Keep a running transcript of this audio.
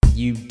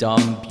You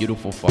dumb,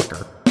 beautiful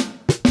fucker.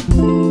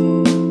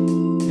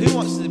 Who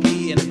wants to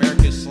be in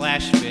America's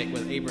slash fic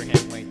with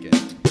Abraham Lincoln?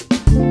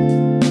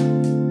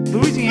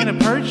 Louisiana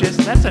Purchase,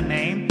 that's a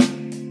name.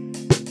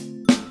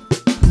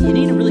 You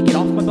need to really get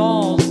off my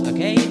balls,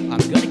 okay? I'm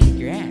gonna kick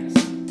your ass.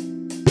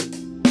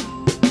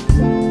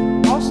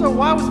 Also,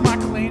 why was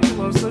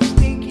Michelangelo so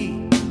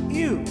stinky?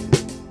 Ew.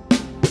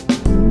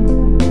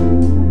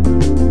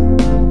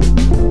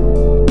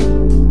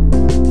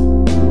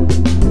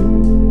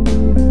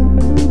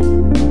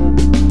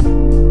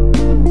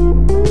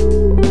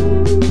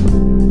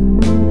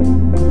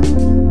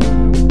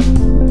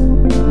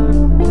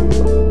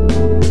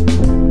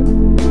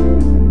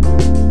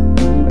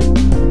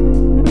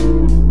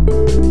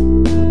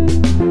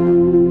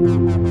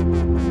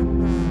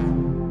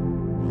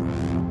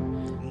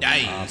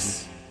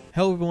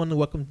 Hello, everyone, and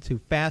welcome to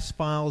Fast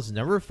Files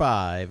number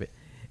 5.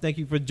 Thank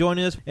you for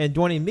joining us. And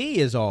joining me,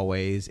 as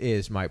always,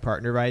 is my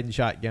partner riding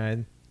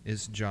shotgun.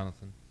 Is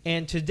Jonathan.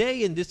 And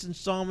today, in this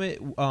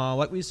installment,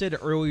 like we said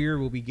earlier,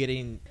 we'll be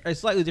getting a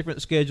slightly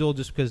different schedule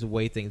just because of the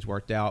way things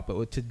worked out.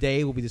 But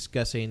today, we'll be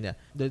discussing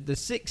the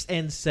 6th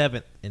and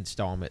 7th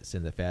installments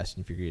in the Fast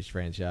and Furious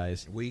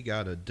franchise. We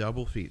got a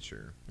double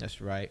feature.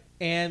 That's right.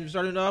 And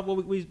starting off,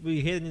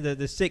 we hit into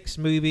the 6th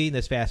movie,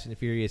 this Fast and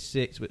Furious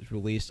 6, which was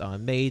released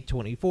on May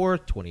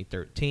 24th,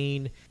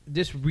 2013.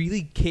 This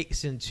really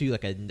kicks into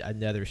like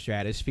another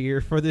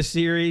stratosphere for the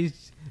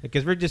series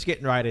because we're just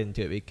getting right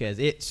into it because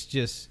it's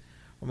just,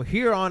 from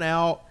here on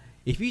out,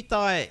 if you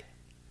thought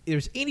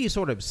there's any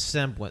sort of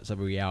semblance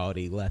of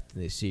reality left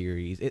in this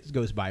series, it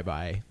goes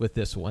bye-bye with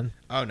this one.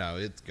 Oh, no,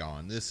 it's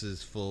gone. This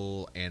is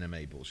full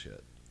anime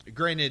bullshit.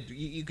 Granted,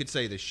 you could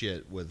say the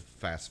shit with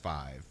Fast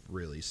 5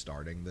 really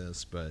starting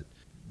this, but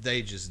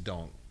they just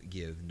don't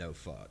give no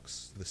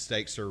fucks. The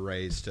stakes are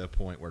raised to a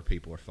point where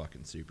people are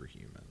fucking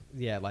superhuman.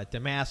 Yeah, like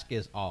the mask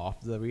is off.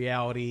 The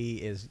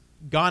reality is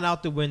gone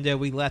out the window.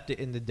 We left it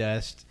in the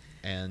dust.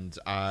 And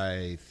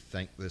I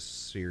thank this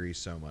series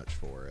so much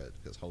for it,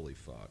 because holy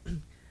fuck.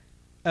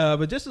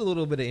 But just a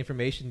little bit of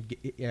information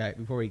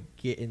before we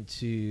get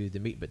into the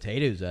meat and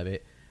potatoes of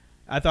it.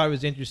 I thought it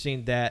was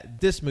interesting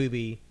that this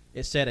movie,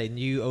 it set a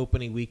new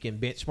opening weekend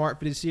benchmark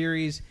for the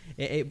series.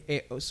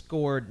 It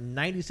scored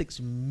 $96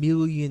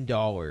 million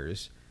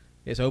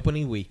its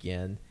opening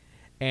weekend.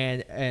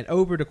 And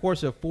over the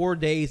course of 4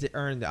 days, it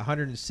earned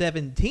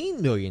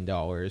 $117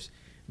 million,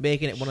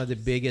 making it one of the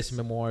biggest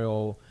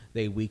Memorial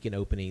Day weekend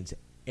openings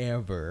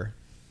ever.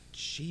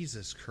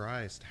 Jesus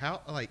Christ.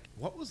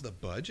 What was the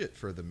budget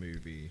for the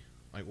movie?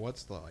 Like,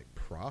 what's the,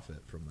 profit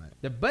from that?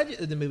 The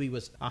budget of the movie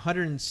was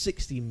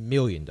 $160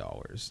 million.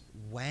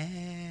 Wow.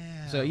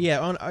 So,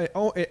 yeah,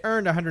 it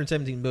earned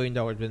 $117 million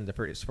within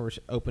its first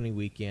opening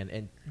weekend.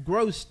 And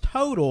gross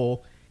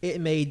total,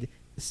 it made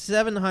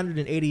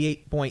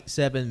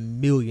 $788.7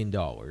 million.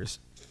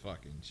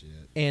 Fucking shit.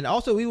 And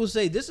also, we will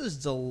say this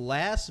is the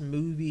last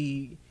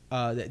movie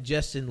that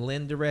Justin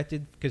Lin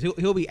directed, because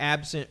he'll be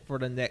absent for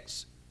the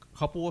next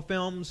couple of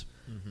films.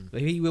 Mm-hmm.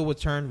 But he will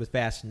return with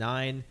Fast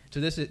 9. So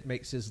this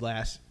makes his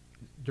last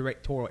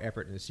directorial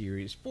effort in the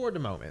series for the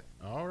moment.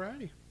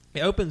 Alrighty.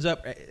 It opens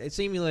up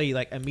seemingly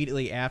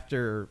immediately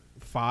after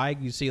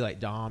 5. You see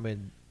Dom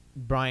and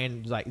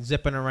Brian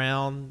zipping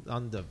around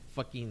on the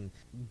fucking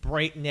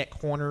breakneck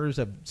corners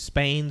of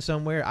Spain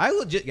somewhere. I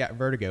legit got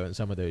vertigo in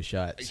some of those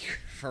shots.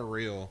 For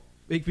real.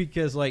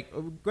 Because,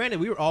 granted,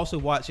 we were also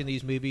watching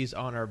these movies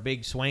on our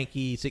big,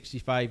 swanky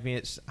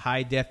 65-inch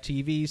high-def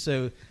TV,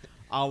 so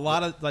a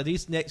lot of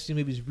these next two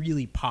movies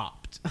really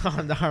popped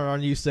on our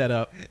new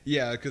setup.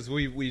 Yeah, because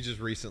we just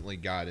recently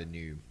got a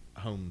new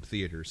home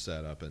theater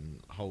setup, and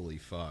holy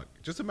fuck.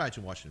 Just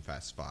imagine watching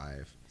Fast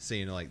 5,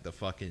 seeing, the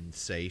fucking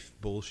safe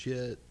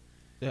bullshit.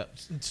 Yeah,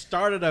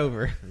 start it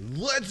over.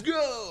 Let's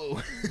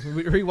go!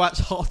 We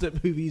rewatch all the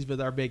movies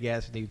with our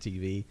big-ass new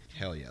TV.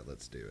 Hell yeah,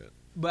 let's do it.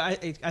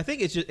 But I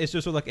think it's just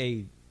sort of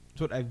a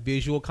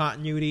visual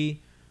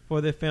continuity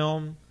for the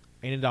film.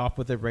 Ended off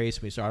with a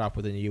race. We start off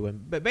with a new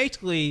one. But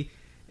basically,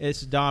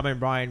 it's Dom and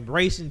Brian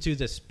racing to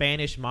the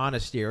Spanish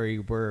monastery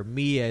where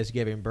Mia is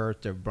giving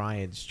birth to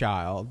Brian's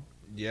child.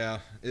 Yeah.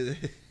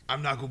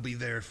 I'm not going to be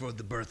there for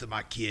the birth of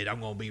my kid. I'm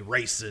going to be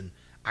racing.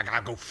 I got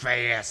to go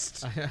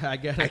fast. I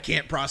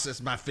can't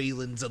process my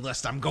feelings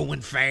unless I'm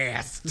going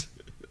fast.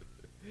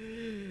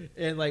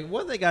 And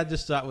one thing I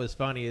just thought was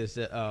funny is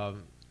that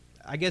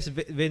I guess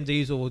Vin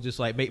Diesel will just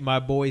make my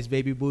boys'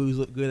 baby blues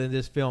look good in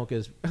this film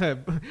because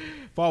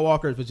Paul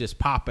Walker was just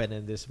popping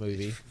in this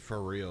movie.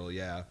 For real,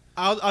 yeah.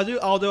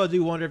 Although I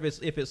do wonder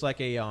if it's like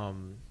a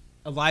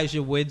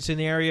Elijah Wood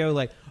scenario,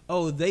 they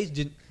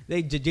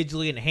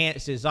digitally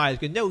enhanced his eyes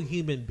because no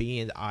human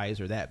being's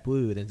eyes are that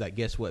blue. And it's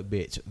guess what,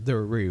 bitch?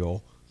 They're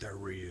real. They're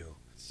real.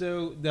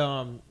 So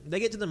they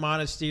get to the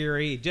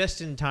monastery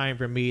just in time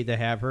for me to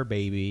have her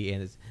baby,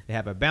 and they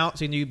have a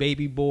bouncy new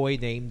baby boy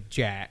named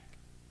Jack.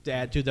 To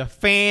add to the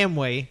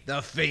family.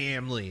 The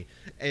family.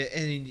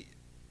 And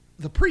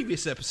the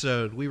previous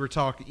episode, we were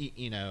talking,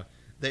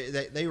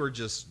 they were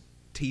just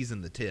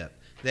teasing the tip.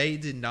 They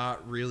did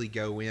not really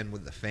go in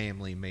with the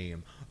family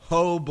meme.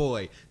 oh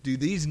boy, do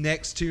these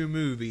next two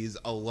movies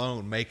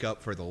alone make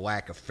up for the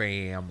lack of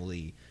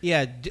family.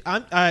 Yeah,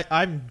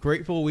 I'm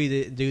grateful we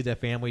didn't do the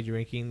family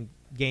drinking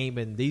game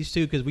in these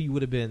two because we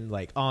would have been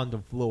like on the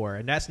floor,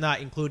 and that's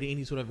not including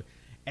any sort of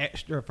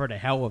extra for the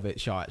hell of it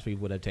shots we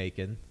would have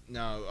taken.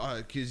 No,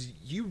 because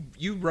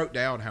you wrote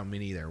down how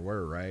many there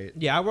were, right?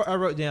 Yeah, I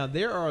wrote down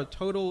there are a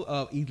total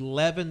of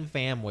 11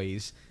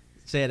 families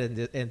set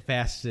in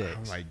Fast 6.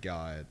 Oh my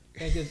god.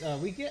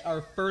 And we get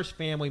our first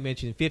family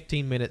mention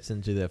 15 minutes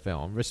into the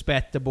film.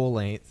 Respectable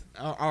length.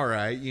 All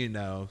right,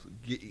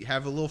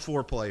 have a little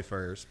foreplay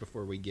first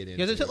before we get into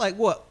Because it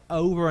took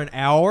over an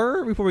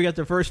hour before we got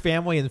the first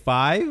family in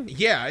 5?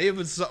 Yeah, it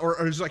was,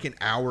 or it was like an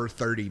hour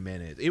 30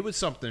 minutes. It was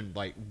something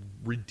like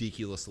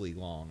ridiculously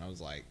long. I was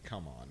like,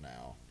 come on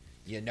now.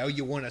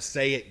 You want to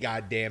say it,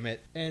 goddammit.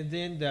 And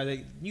then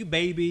the new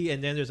baby,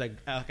 and then there's like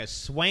a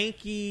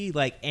swanky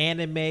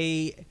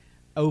anime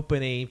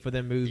opening for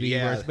the movie.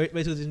 Yeah. Where it's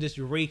basically just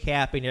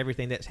recapping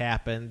everything that's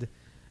happened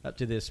up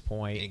to this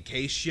point. In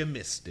case you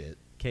missed it.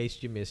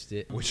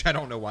 Which Which I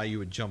don't know why you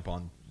would jump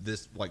on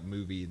this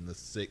movie in the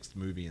 6th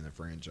movie in the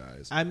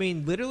franchise. I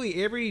mean,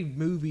 literally every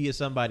movie is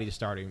somebody's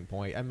starting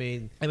point. I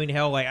mean,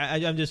 hell,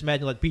 I'm just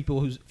imagining people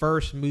whose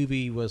first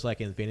movie was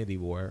Infinity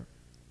War.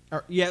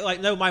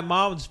 My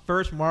mom's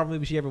first Marvel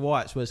movie she ever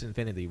watched was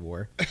Infinity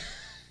War.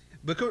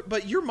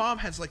 But your mom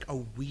has a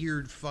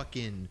weird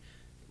fucking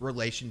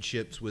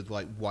relationships with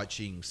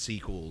watching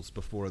sequels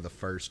before the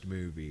first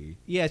movie.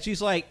 Yeah,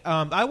 she's like,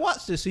 I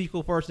watched the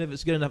sequel first, and if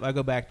it's good enough, I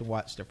go back to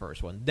watch the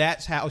first one.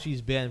 That's how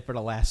she's been for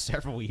the last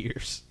several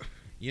years.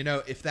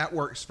 If that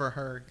works for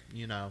her,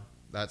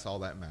 that's all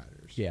that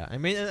matters. Yeah, I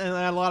mean, in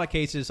a lot of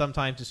cases,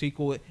 sometimes the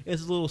sequel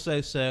is a little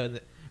so-so,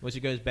 and when she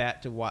goes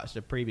back to watch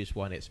the previous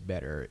one, it's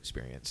better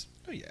experience.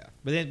 Oh yeah.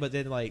 But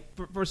then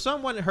for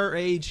someone her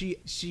age,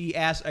 she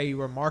asks a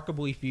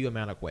remarkably few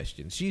amount of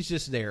questions. She's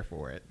just there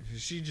for it.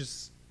 She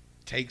just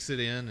takes it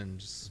in and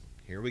just,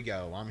 here we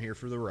go. I'm here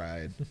for the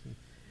ride.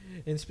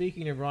 And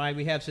speaking of ride,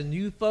 we have some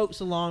new folks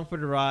along for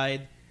the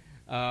ride.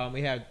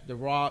 We have The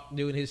Rock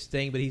doing his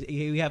thing, but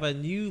we have a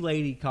new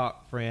lady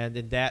cock friend,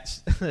 and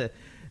that's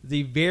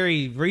the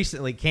very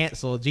recently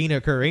canceled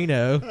Gina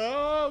Carano.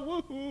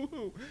 Oh,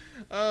 woohoo!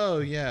 Oh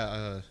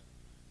yeah.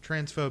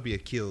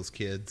 Transphobia kills,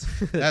 kids.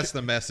 That's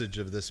the message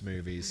of this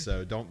movie,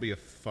 so don't be a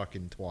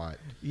fucking twat.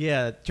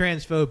 Yeah,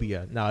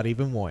 transphobia, not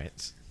even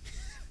once.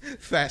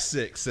 Fast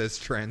 6 says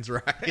trans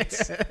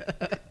rights.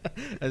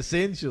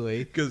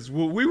 Essentially. Because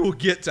we will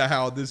get to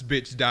how this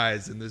bitch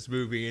dies in this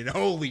movie, and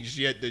holy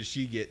shit does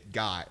she get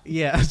got.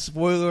 Yeah,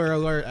 spoiler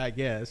alert, I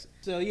guess.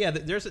 So yeah,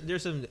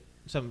 there's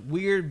some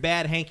weird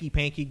bad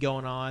hanky-panky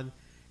going on.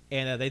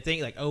 And they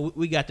think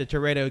we got the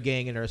Toretto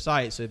gang in our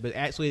sights. But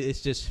actually,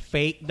 it's just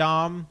fake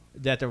Dom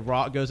that The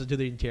Rock goes into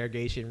the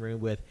interrogation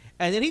room with.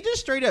 And then he just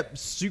straight up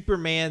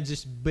Superman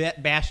just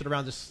bashed it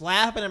around, just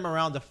slapping him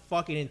around the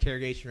fucking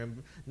interrogation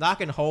room,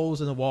 knocking holes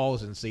in the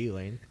walls and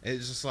ceiling.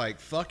 It's just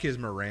fuck his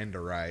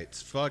Miranda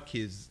rights. Fuck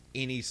his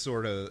any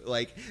sort of,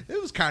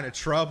 it was kind of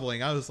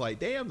troubling. I was like,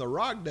 damn, The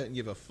Rock doesn't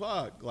give a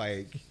fuck.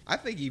 I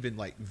think even,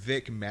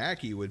 Vic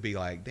Mackey would be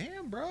like,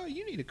 damn, bro,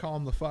 you need to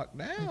calm the fuck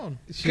down.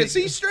 Because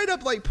he straight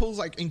up,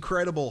 pulls,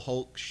 Incredible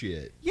Hulk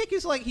shit. Yeah,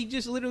 because, he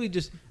just literally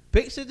just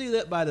picks the dude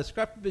up by the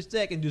scruff of his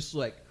neck and just,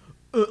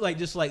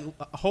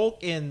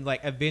 Hulk and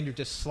Avenger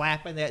just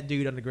slapping that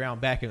dude on the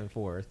ground back and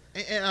forth.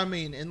 And I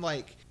mean, and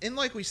like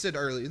we said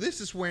earlier, this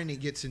is when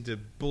it gets into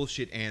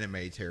bullshit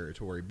anime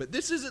territory. But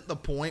this isn't the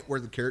point where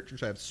the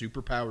characters have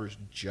superpowers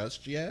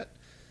just yet.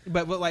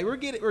 But we're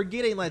getting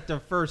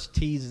the first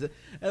tease.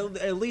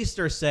 At least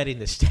they're setting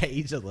the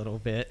stage a little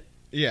bit.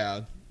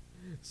 Yeah.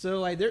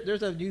 So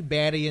there's a new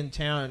baddie in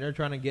town, and they're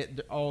trying to get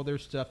all their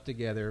stuff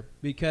together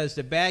because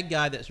the bad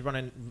guy that's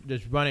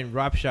running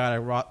roughshod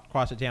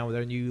across the town with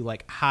their new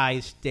high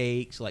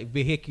stakes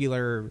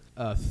vehicular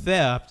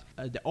theft.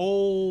 The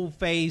old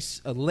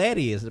face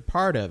Letty is a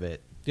part of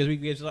it because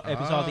if we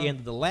saw at the end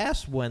of the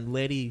last one,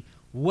 Letty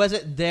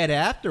wasn't dead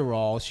after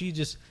all. She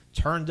just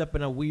turned up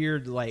in a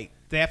weird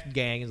theft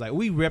gang. It's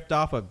we ripped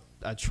off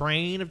a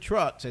train of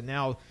trucks, and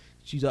now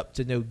she's up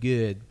to no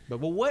good. But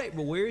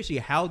where is she?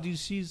 How do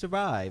she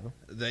survive?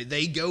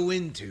 They go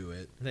into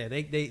it.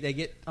 They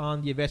get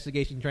on the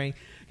investigation train.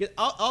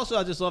 Also,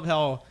 I just love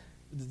how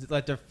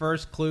the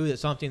first clue that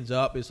something's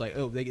up is they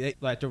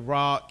The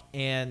Rock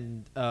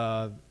and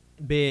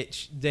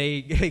bitch,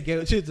 they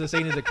go to the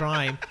scene of the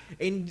crime,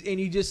 and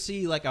you just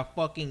see a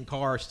fucking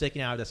car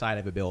sticking out of the side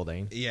of a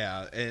building.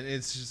 Yeah, and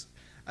it's just,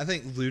 I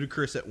think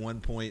Ludacris at one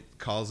point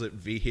calls it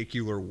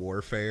vehicular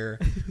warfare,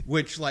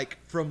 which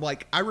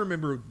I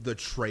remember the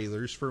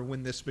trailers for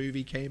when this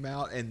movie came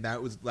out, and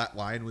that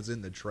line was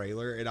in the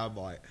trailer, and I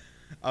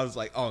was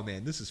like, oh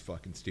man, this is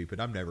fucking stupid.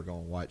 I'm never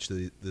going to watch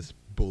this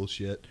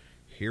bullshit.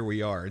 Here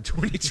we are in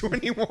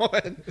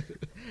 2021.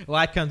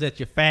 Life comes at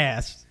you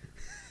fast.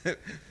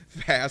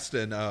 Fast,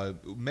 and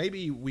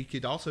maybe we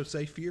could also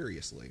say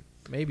furiously.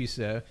 Maybe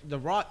so. The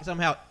Rock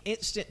somehow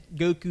instant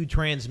Goku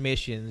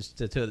transmissions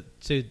to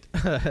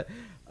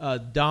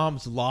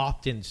Dom's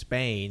loft in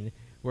Spain,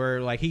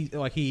 where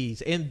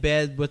he's in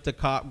bed with the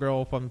cop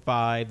girl from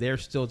 5. They're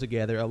still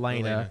together,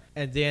 Elena.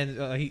 And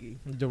then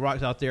The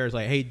Rock's out there is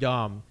like, "Hey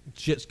Dom,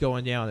 shit's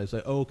going down." It's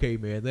like, "Okay,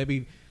 man,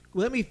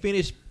 let me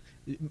finish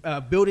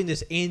building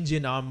this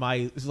engine on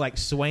my like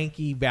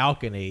swanky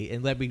balcony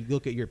and let me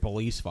look at your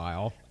police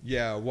file."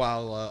 Yeah,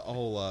 while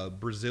old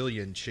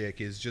Brazilian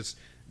chick is just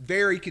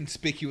very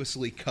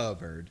conspicuously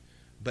covered,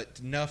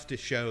 but enough to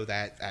show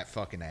that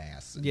fucking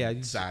ass. And Yeah,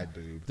 side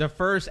boob. The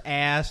first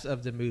ass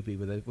of the movie,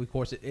 with of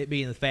course it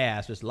being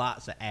fast, there's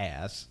lots of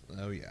ass.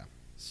 Oh yeah.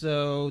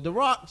 So The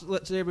Rock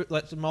lets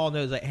them all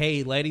know that,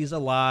 hey, lady's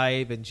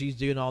alive and she's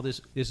doing all this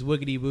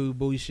wiggity woo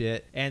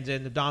bullshit. And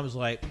then the Dom's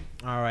like,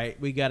 all right,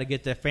 we got to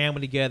get the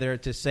family together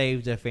to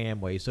save the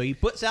family. So he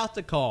puts out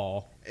the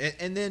call.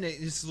 And then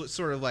it's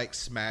sort of like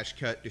smash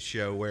cut to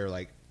show where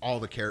like all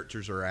the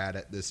characters are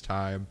at this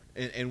time.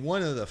 And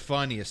one of the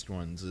funniest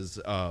ones is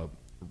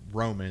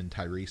Roman,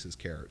 Tyrese's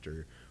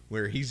character,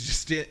 where he's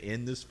just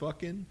in this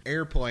fucking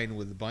airplane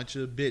with a bunch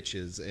of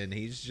bitches, and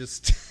he's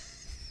just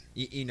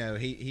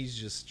he's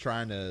just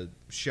trying to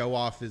show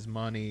off his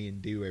money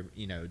and do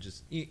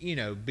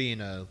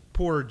being a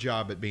poor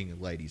job at being a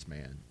ladies'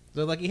 man.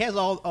 So like he has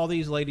all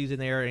these ladies in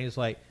there, and he's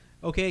like,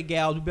 okay,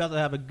 gals, we're about to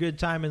have a good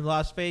time in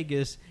Las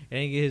Vegas.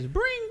 And he gets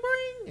bring.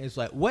 And it's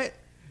like, what?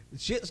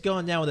 Shit's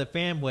going down with the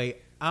family.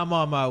 I'm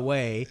on my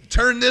way.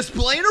 Turn this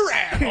plane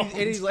around. And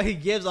he's like, he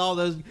gives all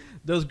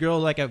those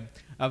girls like a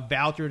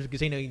voucher to the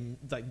casino. He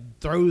like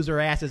throws their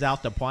asses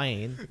out the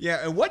plane.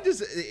 Yeah, and what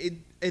does it?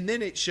 And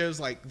then it shows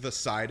like the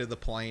side of the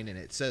plane, and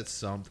it says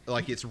something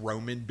like it's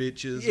Roman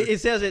bitches.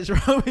 It says it's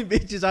Roman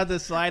bitches on the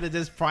side of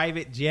this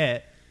private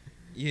jet.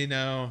 You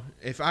know,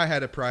 if I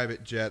had a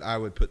private jet, I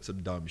would put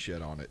some dumb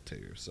shit on it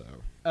too. So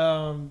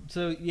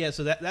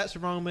that's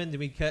Roman. Then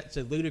we cut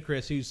to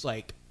Ludacris, who's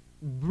like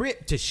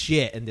ripped to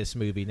shit in this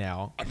movie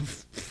now.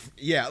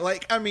 Yeah,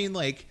 like I mean,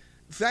 like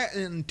that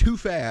and Too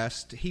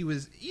Fast. He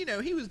was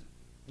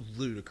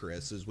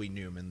ludicrous as we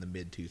knew him in the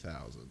mid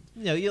 2000s.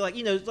 You're like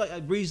like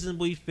a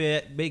reasonably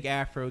fit, big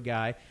Afro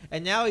guy,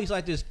 and now he's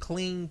like this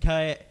clean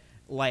cut,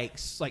 like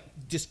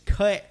just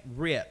cut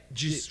rip,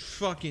 just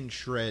fucking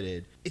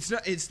shredded.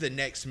 It's the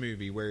next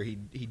movie where he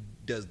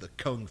does the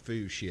kung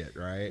fu shit,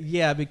 right?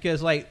 Yeah,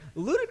 because like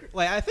Ludacris,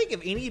 like I think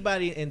if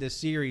anybody in the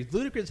series,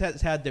 Ludacris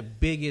has had the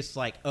biggest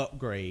like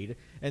upgrade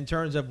in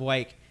terms of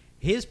like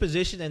his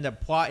position in the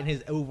plot and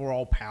his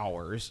overall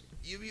powers.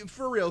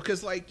 For real,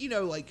 because like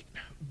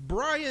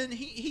Brian,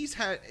 he's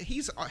had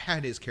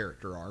his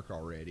character arc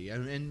already,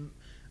 and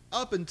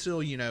up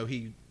until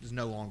he is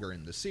no longer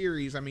in the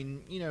series. I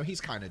mean, he's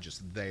kind of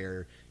just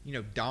there.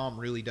 Dom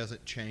really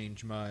doesn't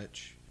change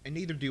much, and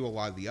neither do a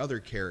lot of the other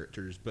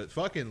characters. But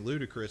fucking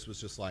Ludacris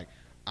was just like,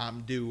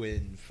 I'm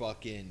doing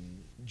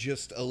fucking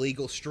just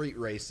illegal street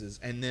races,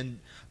 and then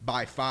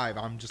by 5,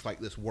 I'm just like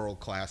this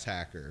world-class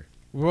hacker.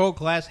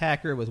 World-class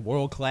hacker with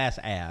world-class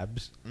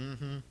abs.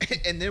 Mm-hmm.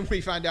 And then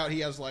we find out he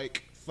has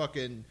like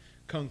fucking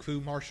kung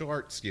fu martial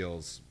arts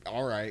skills.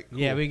 All right, cool.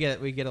 Yeah, we get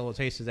a little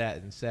taste of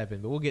that in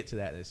 7, but we'll get to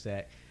that in a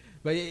sec.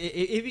 But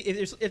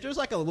if there's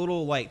like a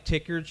little like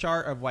ticker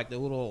chart of like the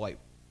little like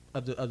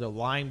of the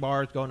line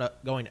bars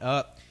going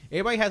up.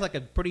 Everybody has like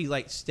a pretty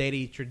like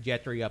steady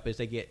trajectory up as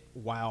they get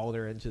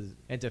wilder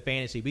into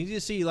fantasy. But you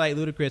just see like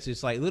Ludacris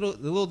is like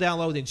little down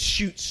low, then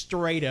shoot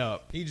straight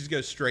up. He just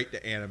goes straight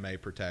to anime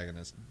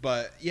protagonist.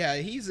 But yeah,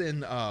 he's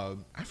in I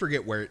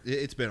forget where.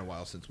 It's been a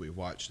while since we've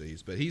watched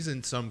these, but he's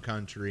in some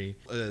country.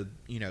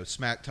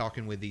 Smack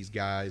talking with these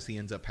guys. He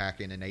ends up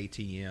hacking an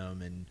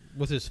ATM and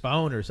with his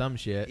phone or some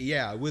shit.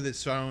 Yeah, with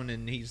his phone,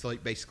 and he's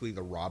like basically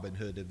the Robin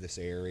Hood of this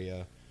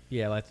area.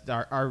 Yeah, like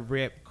our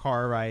rip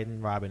car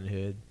riding Robin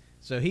Hood.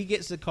 So he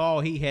gets the call,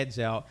 he heads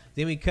out.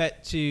 Then we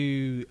cut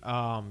to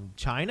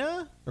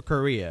China or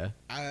Korea.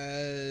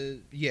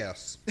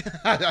 Yes.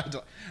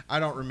 I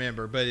don't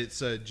remember, but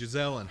it's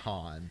Giselle and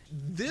Han.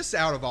 This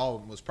out of all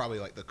of them was probably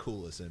like the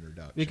coolest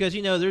introduction. Because,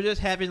 they're just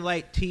having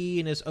like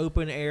tea in this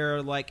open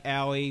air like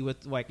alley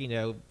with like,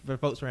 for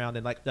folks around,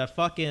 and like the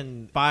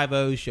fucking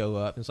 5-0 show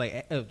up. It's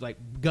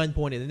like gun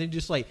pointed, and then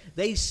just like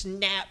they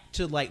snap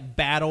to like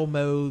battle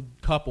mode,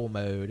 couple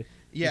mode.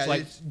 Yeah,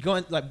 it's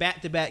going like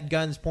back to back,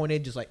 guns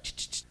pointed, just like.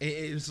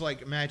 It was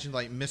like, imagine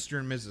like Mr.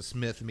 and Mrs.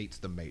 Smith meets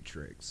the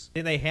Matrix.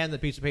 Then they hand the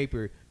piece of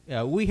paper.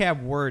 We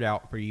have word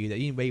out for you that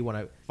you may want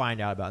to find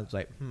out about. It's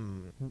like,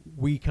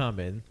 we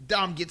coming.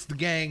 Dom gets the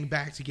gang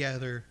back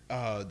together.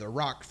 The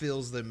Rock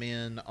fills them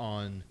in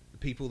on the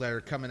people that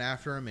are coming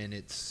after him, and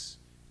it's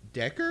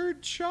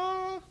Deckard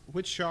Shaw.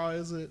 Which Shaw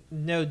is it?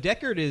 No,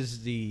 Deckard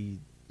is the.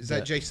 Is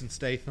that Jason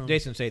Statham?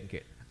 Jason Statham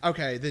kid.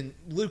 Okay, then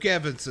Luke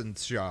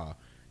Evanson's Shaw.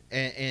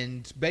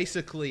 And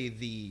basically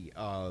the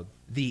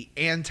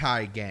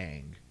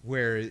anti-gang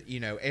where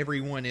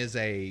everyone is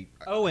a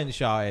Owen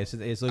Shaw is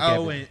Luke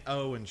Evans.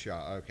 Owen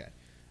Shaw. Okay,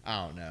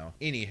 I don't know.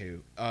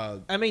 Anywho,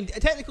 I mean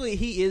technically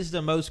he is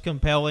the most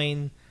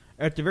compelling,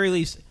 or at the very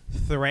least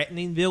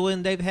threatening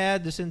villain they've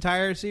had this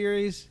entire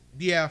series.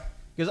 Yeah,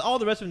 because all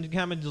the rest of them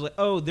come in just like,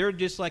 oh, they're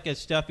just like a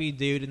stuffy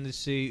dude in the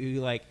suit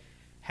who like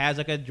has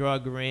like a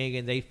drug ring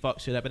and they fuck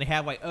shit up, and they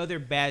have like other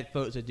bad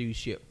folks that do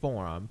shit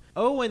for him.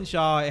 Owen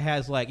Shaw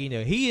has like,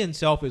 he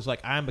himself is like,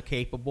 I'm a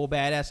capable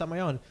badass on my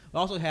own. I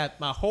also have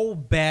my whole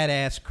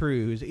badass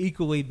crew who's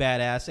equally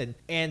badass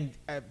and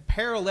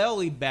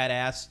parallelly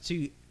badass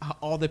to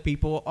all the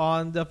people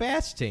on the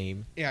Fast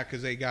team. Yeah,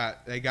 because they got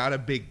a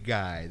big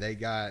guy. They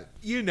got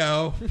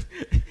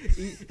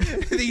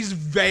these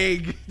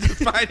vague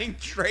defining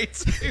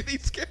traits of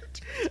these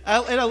characters.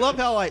 And I love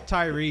how like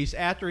Tyrese,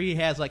 after he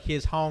has like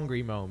his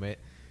hungry moment,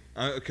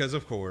 because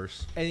of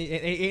course, and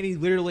he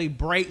literally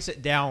breaks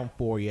it down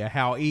for you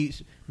how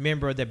each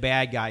member of the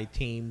bad guy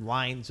team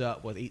lines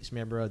up with each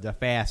member of the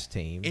Fast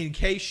team. In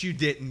case you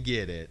didn't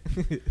get it,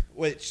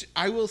 which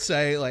I will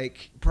say,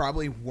 like,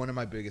 probably one of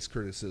my biggest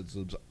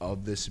criticisms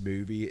of this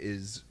movie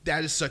is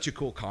that is such a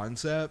cool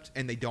concept,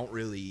 and they don't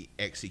really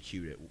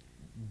execute it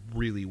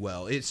really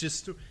well. It's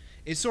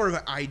sort of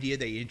an idea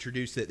they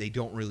introduce that they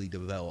don't really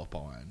develop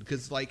on.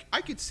 Because, like, I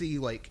could see,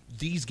 like,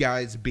 these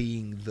guys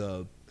being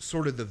the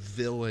sort of the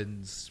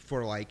villains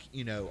for, like,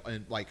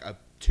 like a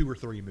 2 or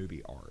 3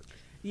 movie arc.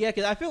 Yeah,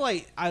 because I feel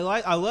like I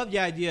love the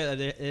idea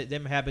of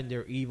them having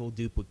their evil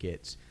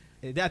duplicates.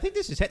 I think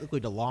this is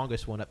technically the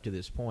longest one up to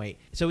this point,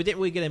 so we didn't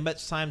really get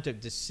much time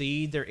to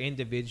see their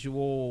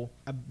individual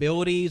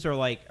abilities or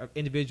like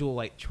individual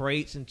like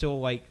traits until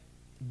like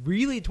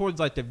really towards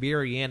like the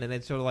very end, and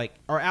then sort of like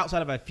or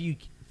outside of a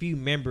few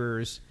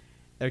members.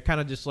 They're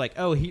kind of just like,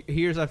 oh,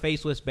 here's a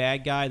faceless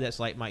bad guy that's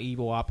like my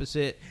evil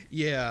opposite.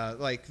 Yeah,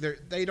 like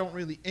they don't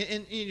really,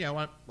 and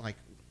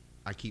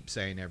I keep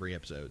saying every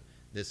episode,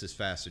 this is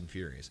Fast and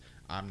Furious.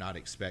 I'm not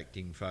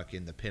expecting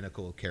fucking the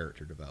pinnacle of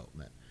character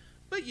development,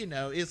 but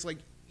it's like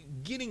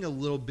getting a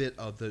little bit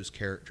of those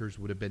characters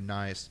would have been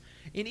nice,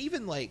 and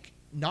even like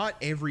not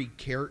every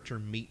character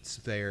meets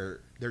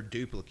their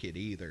duplicate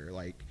either.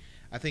 Like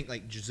I think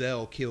like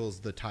Giselle kills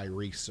the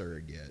Tyrese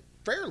surrogate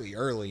fairly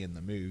early in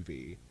the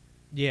movie.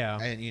 Yeah.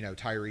 And,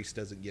 Tyrese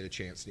doesn't get a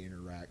chance to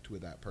interact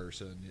with that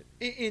person.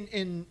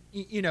 And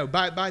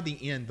by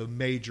the end, the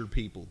major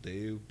people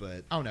do.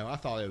 But, I don't know, I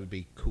thought it would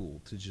be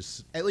cool to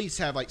just at least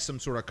have, like, some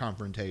sort of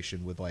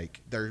confrontation with,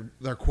 like, their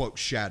quote,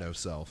 shadow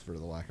self, for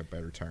the lack of a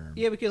better term.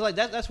 Yeah, because, like,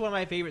 that's one of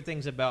my favorite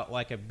things about,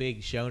 like, a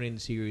big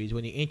shonen series.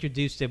 When you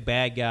introduce the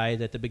bad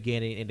guys at the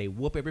beginning and they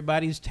whoop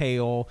everybody's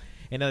tail.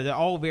 And they're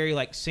all very,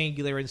 like,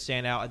 singular and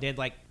stand out. And then,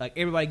 like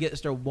everybody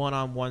gets their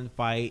one-on-one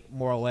fight,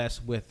 more or less,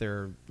 with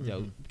their,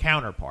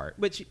 counterpart.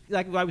 Which,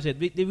 like I said,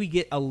 did we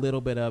get a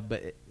little bit of,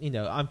 but,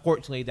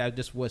 unfortunately, that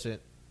just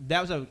wasn't...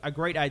 That was a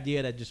great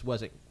idea that just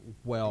wasn't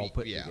well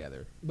put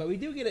together. But we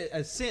do get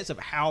a sense of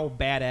how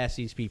badass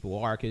these people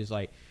are, because,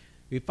 like,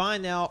 we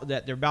find out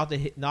that they're about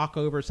to knock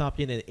over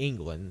something in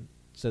England.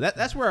 So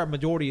that's where a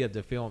majority of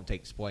the film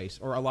takes place,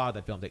 or a lot of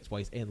the film takes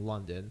place in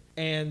London.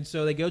 And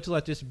so they go to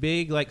like this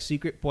big like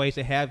secret place.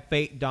 They have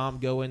fake Dom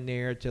go in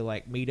there to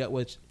like meet up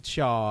with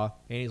Shaw,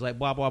 and he's like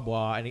blah blah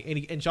blah,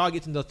 and Shaw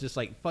gets into this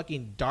like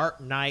fucking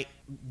Dark Knight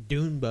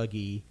dune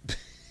buggy,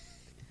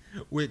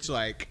 which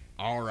like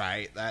all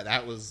right,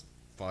 that was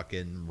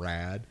fucking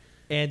rad.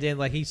 And then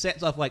like he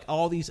sets off like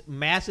all these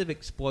massive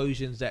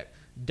explosions that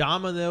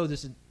Domino,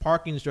 this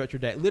parking structure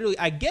that literally,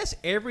 I guess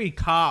every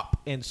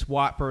cop and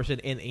SWAT person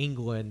in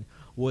England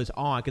was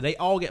on, because they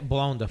all get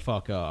blown the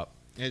fuck up.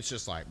 It's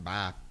just like,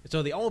 bye.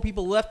 So the only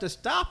people left to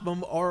stop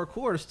them are, of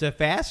course, the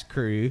Fast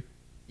crew.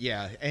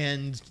 Yeah,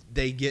 and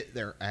they get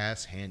their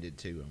ass handed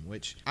to them,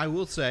 which I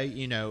will say,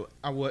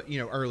 I was,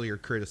 earlier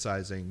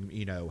criticizing,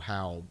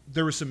 how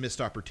there were some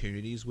missed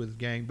opportunities with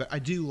Gang, but I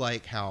do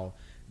like how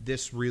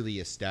this really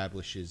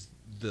establishes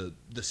the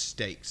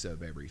stakes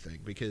of everything,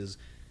 because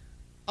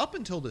up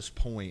until this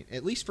point,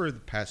 at least for the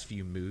past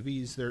few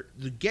movies, the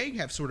gang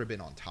have sort of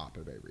been on top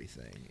of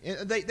everything.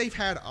 They've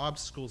had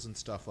obstacles and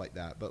stuff like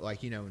that, but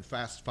like, in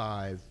Fast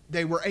 5,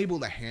 they were able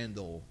to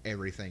handle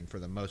everything for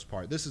the most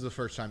part. This is the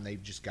first time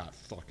they've just got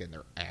fucking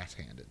their ass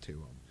handed to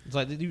them. It's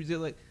like,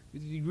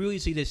 you really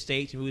see the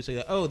stakes and really say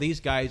that, oh, these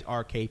guys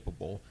are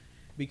capable.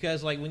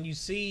 Because like when you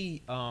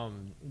see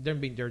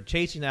they're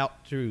chasing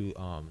out through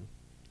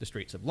the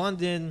streets of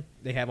London,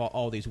 they have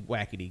all these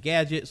wackety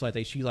gadgets, like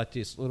they shoot like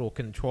this little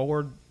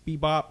controller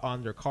bebop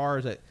on their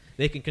cars that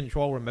they can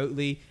control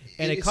remotely,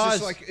 and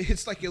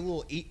it's like a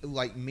little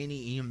like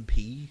mini EMP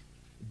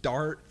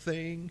dart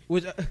thing.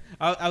 Which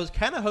I was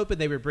kind of hoping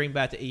they would bring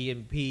back the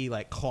EMP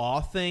like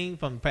claw thing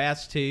from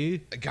Fast 2.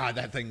 God,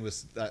 that thing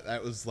was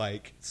that was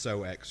like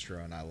so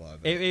extra, and I love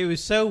it. It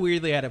was so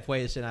weirdly out of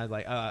place, and I was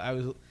like,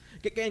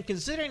 and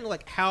considering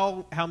like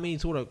how many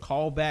sort of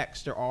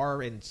callbacks there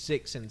are in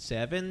 6 and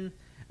 7.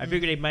 I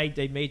figured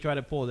they may try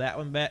to pull that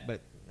one back,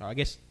 but I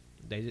guess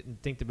they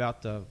didn't think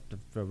about the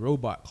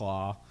robot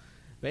claw.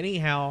 But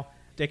anyhow,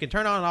 they can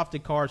turn on and off the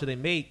car, so they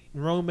make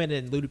Roman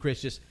and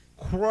Ludacris just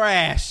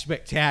crash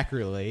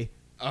spectacularly.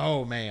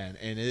 Oh, man.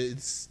 And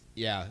it's,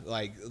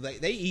 like,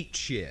 they eat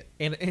shit.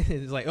 And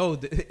it's like,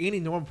 any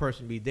normal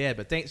person would be dead,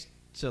 but thanks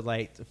to,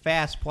 like, the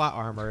Fast plot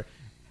armor,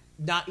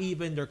 not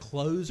even their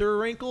clothes are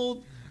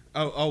wrinkled.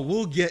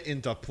 we'll get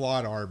into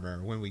plot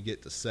armor when we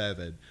get to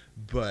 7,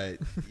 but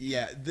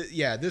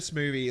this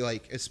movie,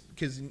 like, it's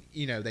because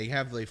they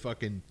have the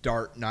fucking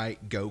Dark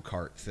Knight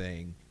go-kart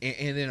thing,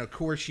 and then of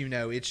course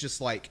it's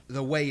just like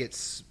the way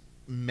it's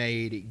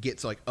made, it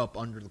gets like up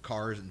under the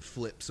cars and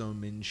flips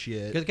them and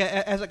shit. Because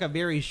it has like a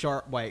very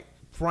sharp like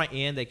front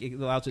end that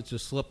allows it to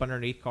slip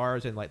underneath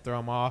cars and like throw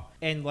them off.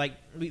 And like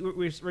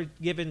we're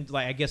given,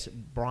 like, I guess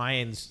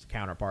Brian's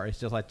counterpart, it's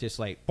just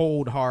like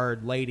cold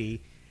hard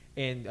lady,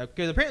 and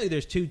because apparently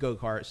there's 2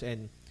 go-karts,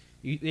 and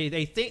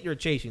they think they're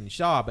chasing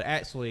Shaw, but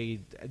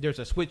actually there's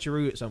a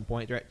switcheroo at some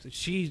point.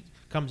 She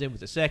comes in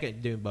with the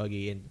second dune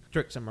buggy and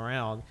tricks him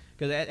around,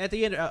 because at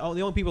the end the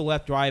only people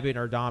left driving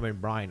are Dom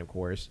and Brian, of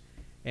course.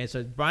 And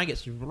so Brian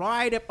gets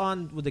right up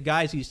on with the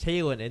guys he's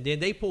tailing, and then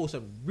they pull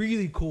some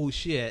really cool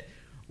shit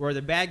where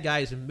the bad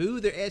guys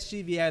move their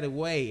SUV out of the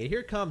way, and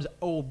here comes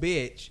old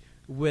bitch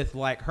with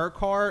like her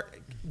car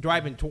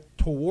driving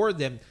toward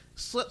them,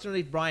 slips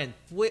underneath Brian,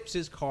 flips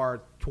his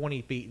car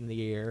 20 feet in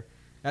the air.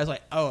 I was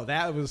like, oh,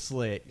 that was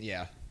slick.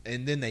 Yeah.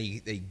 And then they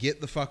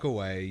get the fuck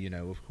away,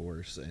 of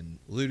course. And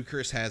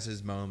Ludacris has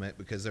his moment,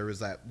 because there was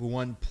that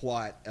one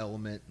plot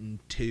element in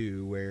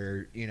 2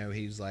 where,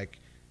 he's like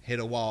hit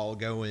a wall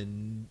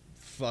going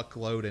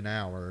fuckload an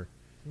hour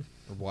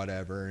or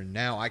whatever, and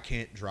now I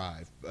can't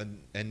drive.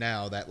 And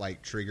now that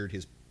like triggered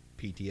his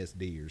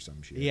PTSD or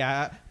some shit.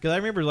 Yeah, because I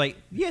remember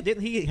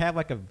didn't he have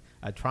like a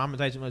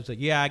traumatizing moment? It's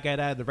like, I got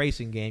out of the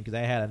racing game because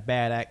I had a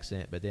bad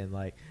accent, but then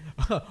like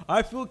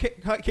I feel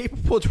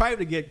capable of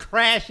driving again,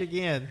 crash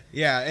again.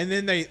 Yeah, and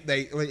then they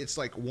it's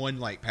like one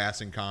like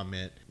passing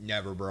comment,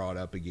 never brought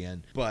up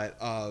again. But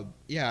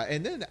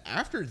and then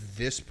after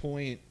this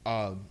point,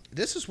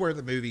 this is where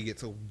the movie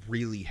gets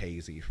really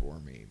hazy for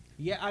me.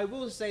 Yeah, I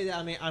will say that.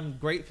 I mean, I'm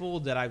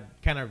grateful that I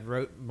kind of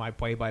wrote my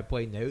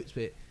play-by-play notes,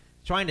 but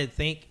trying to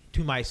think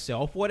to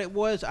myself what it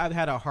was, I've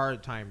had a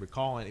hard time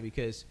recalling it,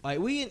 because like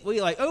we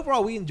like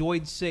overall we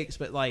enjoyed 6,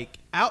 but like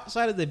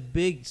outside of the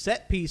big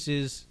set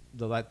pieces,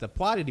 the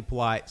plottity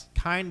plots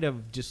kind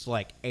of just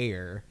like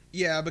air.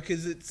 Yeah,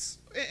 because it's,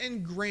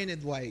 and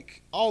granted,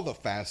 like all the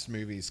Fast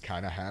movies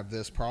kind of have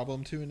this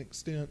problem to an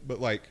extent, but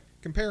like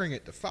comparing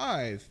it to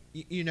 5,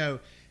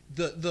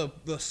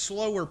 the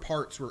slower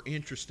parts were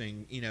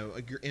interesting,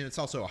 and it's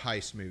also a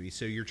heist movie,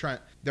 so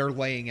they're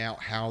laying out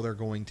how they're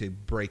going to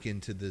break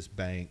into this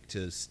bank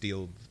to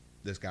steal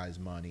this guy's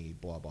money,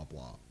 blah blah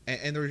blah,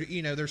 and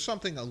there's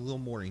something a little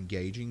more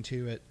engaging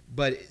to it.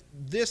 But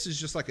this is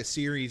just like a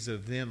series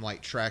of them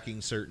like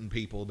tracking certain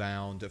people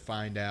down to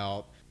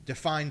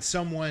find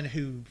someone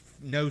who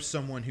knows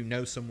someone who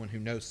knows someone who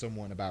knows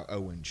someone about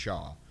Owen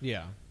Shaw.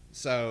 Yeah.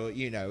 So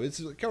it's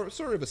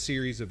sort of a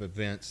series of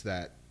events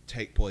that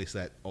take place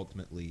that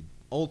ultimately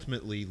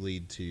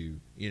lead to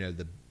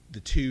the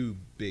 2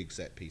 big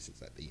set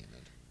pieces at the end.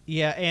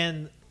 Yeah,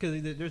 and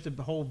because there's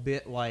a whole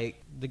bit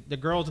like the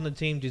girls on the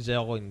team,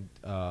 Giselle and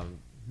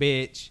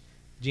Bitch,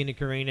 Gina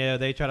Carino,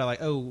 they try to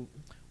like, oh,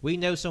 we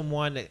know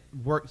someone that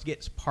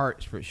gets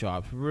parts for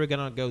shops. We're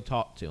gonna go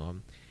talk to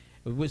him,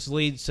 which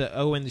leads to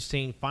Owen's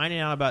team finding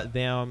out about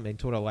them and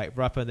sort of like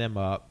roughing them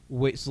up,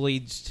 which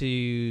leads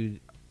to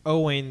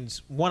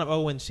one of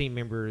Owen's team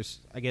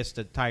members, I guess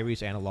the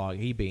Tyrese analog,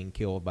 he being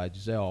killed by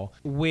Giselle,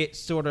 which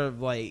sort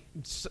of like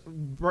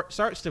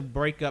starts to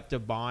break up the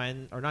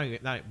bond, or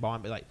not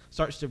bond, but like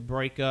starts to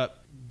break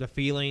up the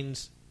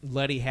feelings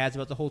Letty has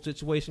about the whole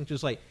situation.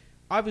 Just like,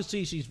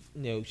 obviously she's,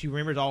 she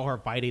remembers all her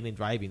fighting and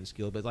driving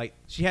skill, but like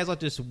she has like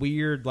this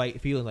weird like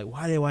feeling like,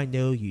 why do I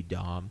know you,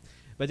 Dom?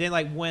 But then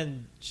like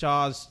when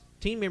Shaw's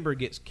team member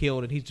gets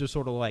killed and he's just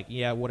sort of like,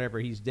 yeah, whatever,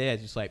 he's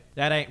dead. It's like,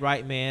 that ain't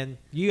right, man.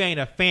 You ain't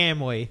a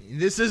family.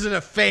 This isn't a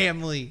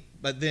family.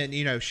 But then,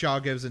 Shaw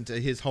goes into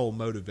his whole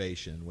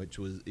motivation, which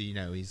was,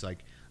 he's like,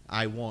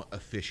 I want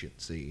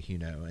efficiency,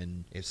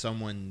 and if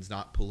someone's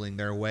not pulling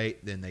their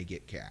weight, then they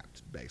get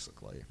capped,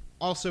 basically.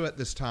 Also at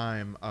this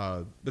time,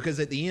 because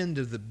at the end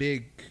of the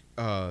big,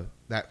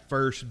 that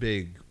first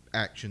big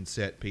action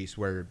set piece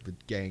where the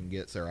gang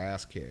gets their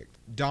ass kicked,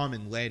 Dom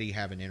and Letty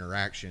have an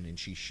interaction and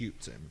she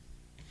shoots him.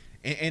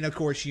 And of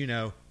course,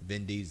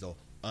 Vin Diesel,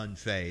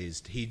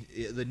 unfazed.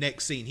 The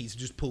next scene, he's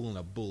just pulling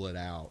a bullet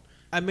out.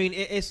 I mean,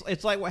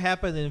 it's like what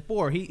happened in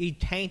 4. He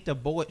tanked a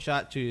bullet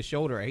shot to his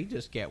shoulder. He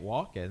just kept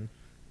walking.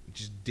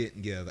 Just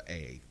didn't give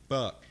a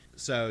fuck.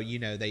 So,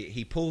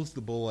 he pulls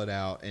the bullet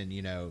out, and,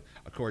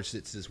 of course,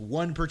 it's this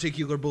one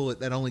particular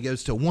bullet that only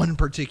goes to one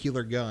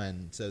particular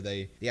gun. So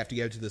they have to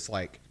go to this,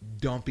 like,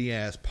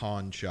 dumpy-ass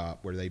pawn shop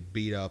where they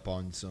beat up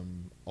on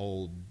some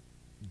old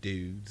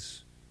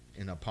dudes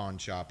in a pawn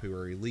shop who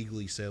are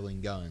illegally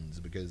selling guns,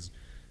 because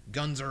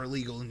guns are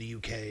illegal in the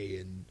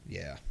UK, and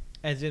yeah.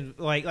 As in,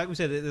 like we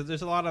said,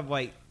 there's a lot of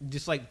like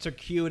just like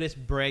circuitous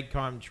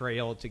breadcrumb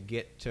trail to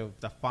get to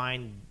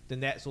find the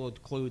next little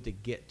clue to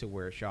get to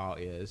where Shaw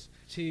is.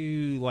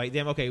 To like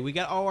them, okay, we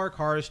got all our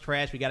cars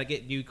trashed. We got to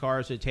get new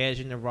cars. So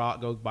Tej and The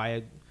Rock go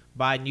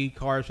buy new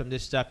cars from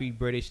this stuffy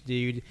British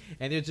dude,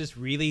 and there's this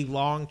really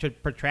long,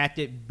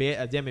 protracted bit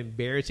of them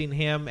embarrassing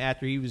him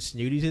after he was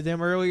snooty to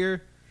them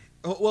earlier.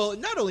 Well,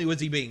 not only was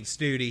he being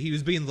snooty, he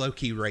was being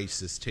low-key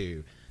racist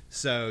too.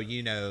 So,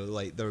 you know,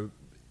 like the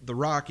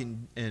Rock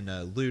and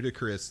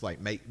Ludacris like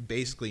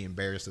basically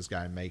embarrass this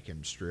guy and make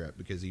him strip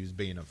because he was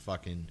being a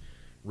fucking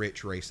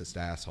rich racist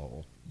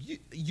asshole.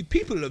 You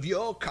people of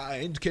your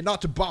kind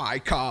cannot buy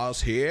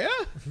cars here.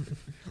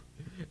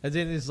 And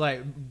then it's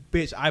like,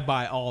 bitch, I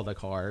buy all the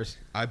cars.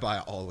 I buy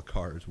all the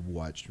cars.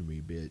 Watch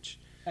me, bitch.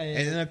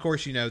 And then, of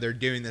course, you know, they're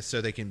doing this so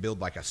they can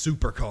build, like, a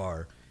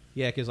supercar.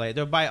 Yeah, because, like,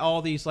 they'll buy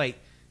all these, like,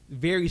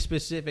 very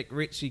specific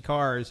richy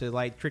cars to,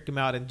 like, trick them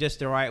out in just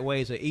the right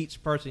way so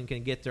each person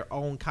can get their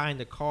own kind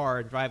of car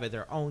and drive it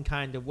their own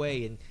kind of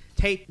way and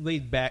take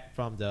lead back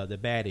from the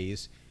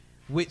baddies,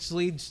 which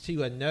leads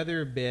to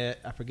another bit.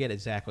 I forget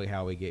exactly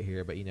how we get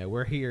here, but, you know,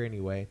 we're here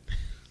anyway.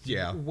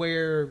 Yeah.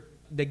 Where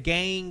the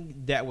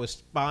gang that was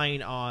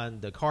spying on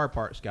the car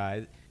parts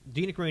guy,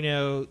 Gina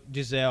Carano,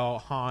 Giselle,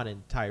 Han,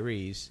 and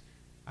Tyrese.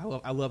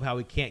 I love how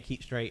we can't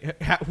keep straight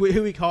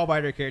who we call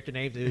by their character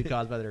names and who we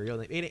call by their real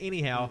name.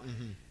 Anyhow,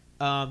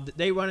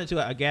 they run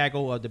into a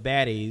gaggle of the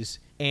baddies,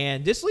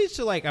 and this leads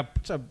to like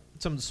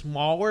some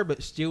smaller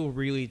but still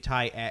really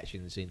tight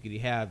action scenes. You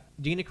have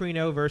Gina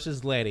Carano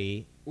versus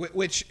Letty,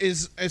 Which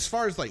is, as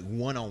far as like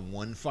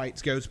one-on-one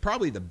fights goes,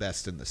 probably the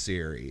best in the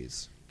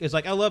series. It's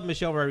like I love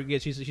Michelle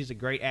Rodriguez. She's a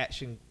great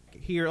action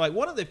hero. Like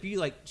one of the few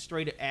like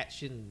straight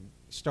action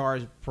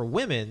stars for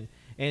women.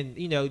 And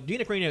you know,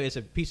 Gina Carano is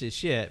a piece of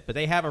shit, but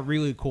they have a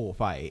really cool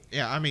fight.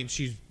 Yeah, I mean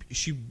she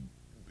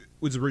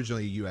was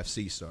originally a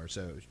UFC star,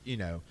 so you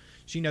know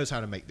she knows how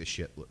to make this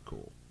shit look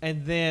cool.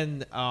 And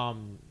then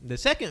the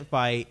second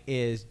fight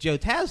is Joe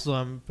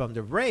Taslim from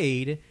the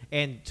Raid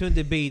and soon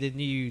to be the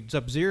new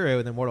Sub-Zero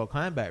in the Mortal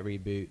Kombat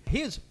reboot.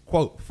 His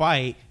quote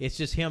fight is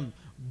just him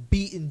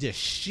beating the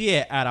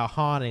shit out of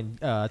Han and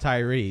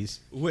Tyrese.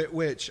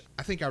 Which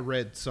I think I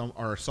read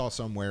or saw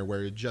somewhere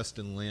where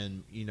Justin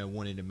Lin, you know,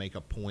 wanted to make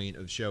a point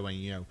of showing,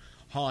 you know,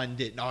 Han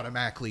didn't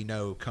automatically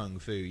know Kung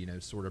Fu, you know,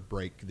 sort of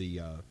break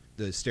the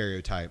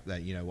stereotype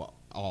that, you know,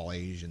 all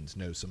Asians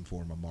know some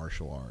form of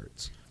martial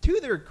arts. To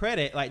their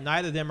credit, like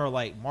neither of them are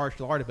like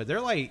martial artists, but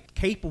they're like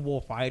capable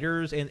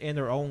fighters in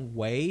their own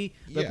way.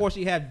 But Yeah. of course,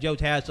 you have Joe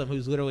Taslim,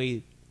 who's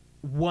literally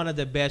one of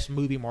the best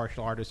movie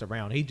martial artists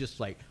around. He just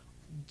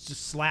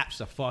slaps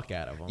the fuck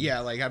out of him. Yeah,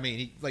 like I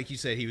mean, like you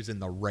said, he was in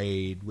The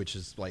Raid, which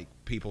is like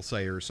people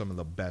say are some of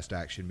the best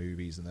action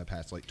movies in the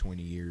past like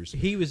 20 years.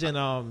 He was in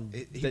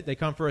They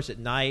Come For Us at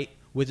Night,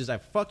 which is a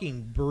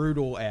fucking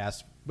brutal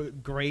ass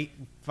but great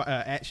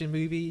action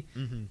movie.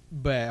 Mm-hmm.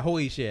 But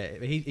holy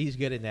shit, he's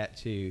good in that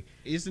too.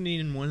 Isn't he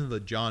in one of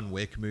the John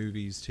Wick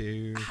movies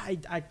too?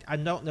 I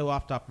don't know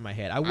off the top of my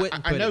head. I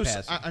wouldn't put it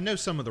past him. I know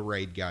some of the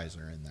Raid guys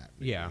are in that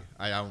movie. Yeah.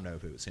 I don't know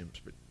if it was him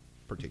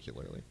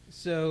particularly.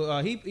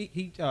 So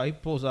he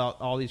pulls out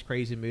all these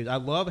crazy moves. I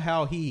love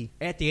how he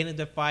at the end of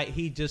the fight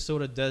he just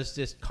sort of does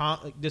this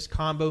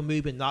combo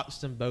move and knocks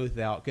them both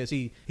out because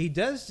he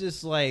does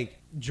this like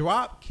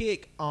drop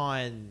kick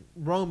on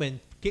Roman,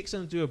 kicks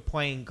him through a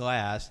plain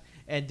glass,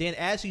 and then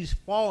as he's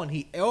falling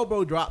he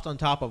elbow drops on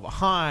top of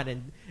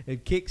Han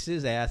and kicks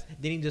his ass.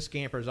 Then he just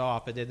scampers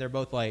off, and then they're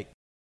both like,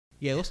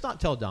 yeah, let's not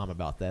tell Dom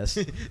about this.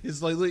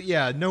 It's like,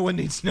 yeah, no one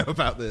needs to know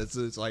about this.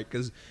 It's like,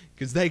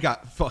 because they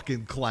got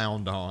fucking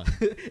clowned on.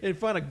 In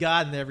front of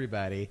God and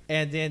everybody.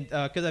 And then,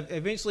 because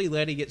eventually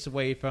Letty gets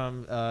away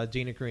from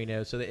Gina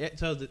Carano, so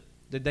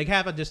they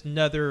have just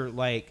another,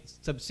 like,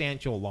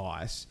 substantial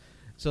loss.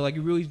 So, like,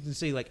 you really can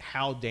see, like,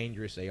 how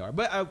dangerous they are.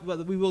 But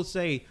we will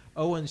say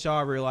Owen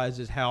Shaw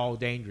realizes how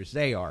dangerous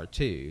they are,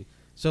 too.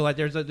 So, like,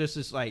 there's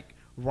this, like,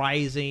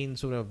 rising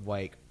sort of,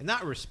 like,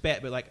 not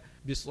respect, but, like,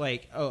 just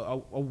like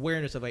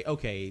awareness of like,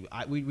 okay,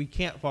 we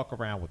can't fuck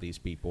around with these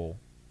people.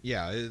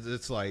 Yeah,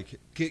 it's like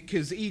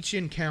because each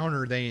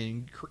encounter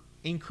they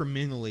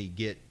incrementally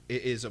get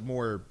is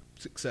more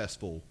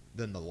successful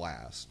than the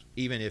last,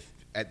 even if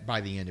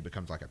by the end it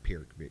becomes like a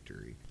Pyrrhic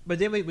victory. But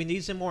then we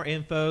need some more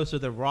info. So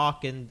The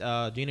Rock and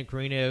Gina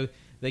Carano,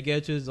 they go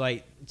to his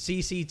like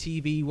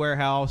CCTV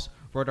warehouse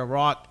where The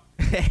Rock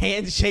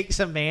handshakes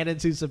a man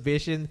into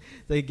submission.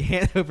 They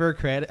hand over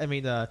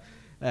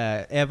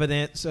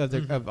evidence of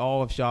of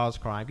all of Shaw's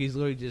crime. He's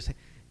literally just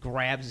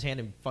grabs his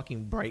hand and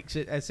fucking breaks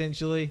it,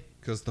 essentially.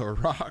 Because The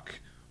Rock,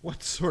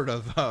 what sort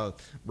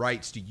of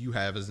rights do you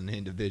have as an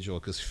individual?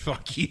 Because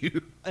fuck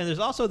you. And there's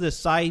also this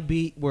side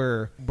beat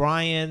where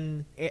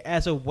Brian,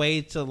 as a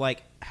way to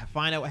like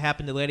find out what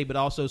happened to Letty, but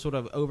also sort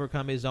of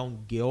overcome his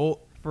own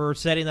guilt for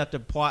setting up the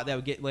plot that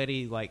would get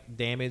Letty like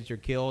damaged or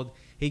killed,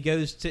 he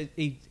goes to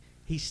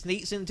he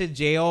sneaks into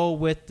jail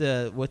with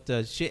the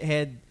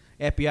shithead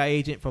FBI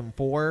agent from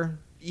 4.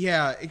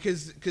 Yeah,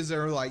 because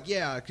they're like,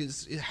 yeah,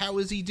 because how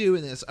is he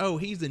doing this? Oh,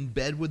 he's in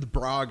bed with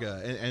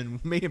Braga.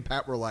 And me and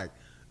Pat were like,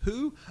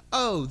 who?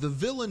 Oh, the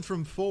villain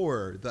from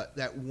 4.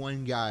 That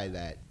one guy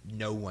that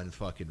no one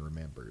fucking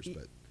remembers.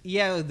 But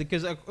yeah,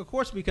 because of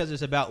course, because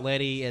it's about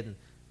Letty, and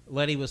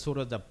Letty was sort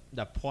of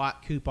the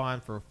plot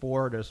coupon for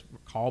 4. There's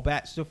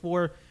callbacks to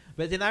 4.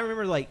 But then I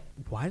remember, like,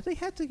 why did they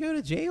have to go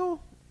to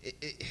jail?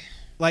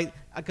 Like,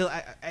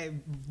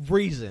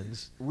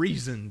 reasons.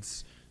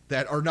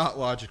 that are not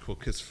logical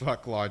because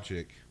fuck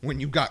logic when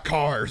you've got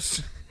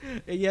cars.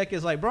 Yeah,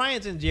 because like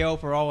Brian's in jail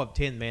for all of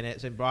 10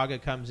 minutes, and Braga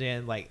comes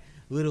in like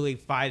literally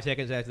 5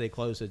 seconds after they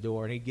close the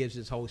door, and he gives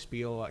his whole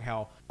spiel like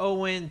how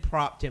Owen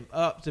propped him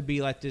up to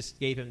be like this,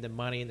 gave him the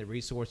money and the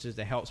resources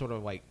to help sort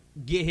of like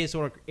get his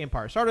sort of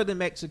empire started in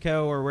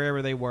Mexico or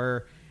wherever they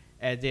were,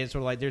 and then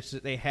sort of like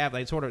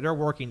they're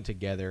working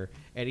together,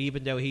 and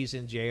even though he's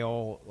in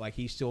jail, like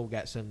he's still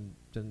got some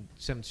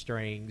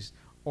strings,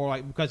 or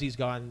like because he's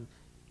gone,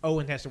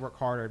 Owen has to work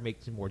harder and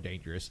make him more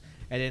dangerous.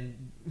 And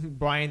then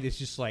Brian is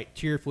just like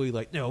tearfully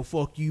like, no,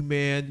 fuck you,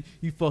 man.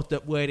 You fucked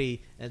up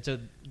Letty. And so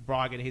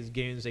Braga and his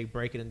goons, they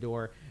break in the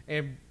door.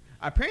 And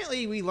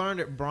apparently we learned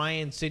that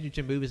Brian's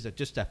signature move is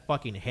just to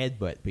fucking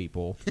headbutt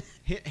people.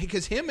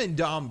 Because him and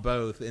Dom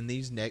both in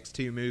these next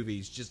two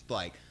movies just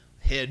like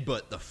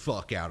headbutt the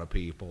fuck out of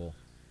people.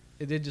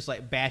 And then just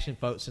like bashing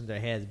folks in their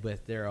heads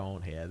with their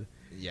own head.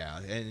 Yeah,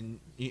 and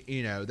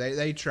you know,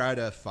 they try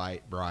to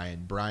fight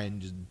Brian.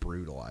 Brian just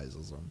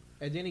brutalizes them.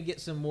 And then he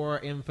gets some more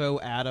info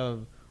out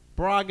of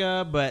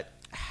Braga, but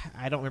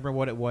I don't remember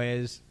what it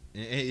was.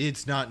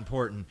 It's not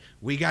important.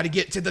 We got to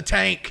get to the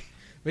tank.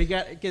 We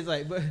got, because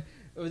like, but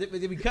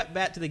then we cut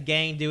back to the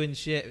gang doing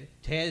shit.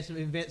 Tez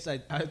invents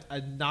a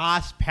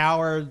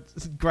NOS-powered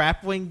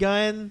grappling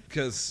gun.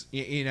 Because,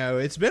 you know,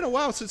 it's been a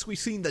while since we've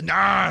seen the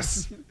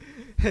NOS.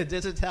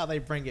 This is how they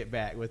bring it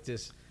back with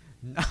this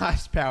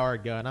NOS power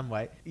gun. I'm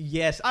like,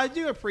 yes, I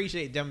do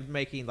appreciate them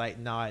making like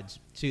nods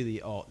to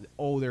the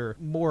older,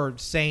 more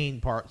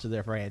sane parts of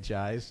their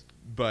franchise.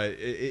 But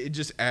it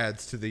just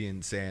adds to the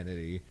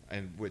insanity,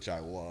 and which I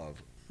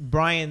love.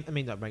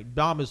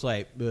 Dom is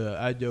like,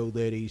 I know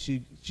Letty,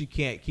 she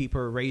can't keep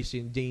her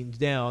racing deans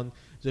down.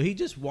 So he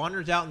just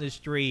wanders out in the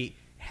street,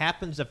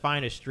 happens to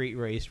find a street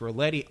race where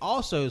Letty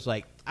also is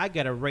like, I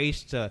got to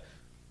race to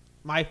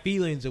my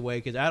feelings away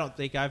because I don't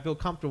think I feel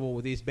comfortable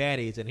with these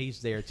baddies, and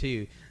he's there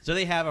too. So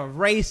they have a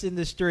race in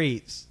the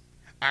streets.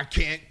 I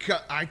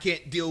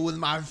can't deal with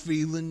my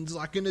feelings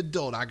like an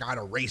adult. I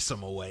gotta race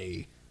them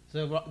away.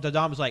 So the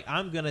Dom's like,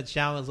 I'm gonna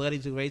challenge Letty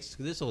to race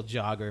because this will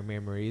jog her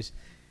memories.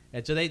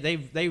 And so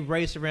they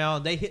race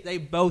around. They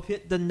both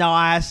hit the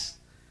NOS.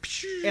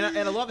 And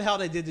I love how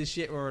they did this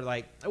shit where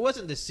like it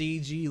wasn't the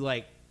CG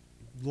like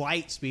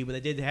light speed, but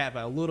they did have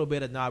a little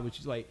bit of nod, which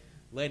is like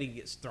Letty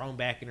gets thrown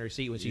back in her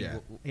seat when she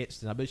hits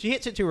the nod. But she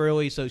hits it too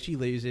early, so she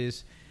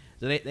loses.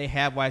 So they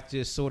have like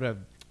this sort of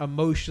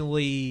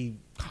emotionally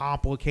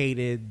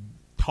complicated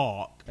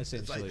talk,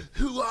 essentially. It's like,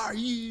 who are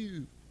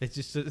you? It's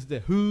just the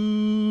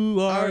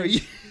who are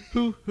you?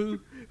 Who?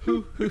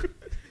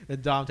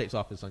 And Dom takes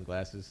off his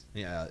sunglasses.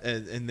 Yeah,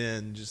 and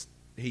then just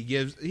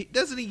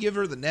doesn't he give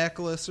her the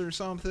necklace or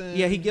something?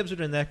 Yeah, he gives her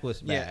the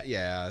necklace back.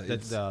 Yeah,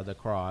 the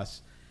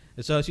cross.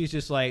 And so she's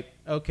just like,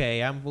 okay,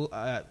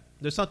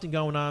 there's something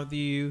going on with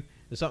you.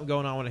 There's something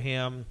going on with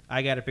him.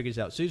 I got to figure this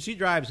out. So she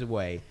drives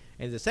away.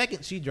 And the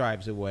second she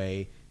drives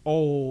away,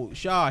 old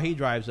Shaw, he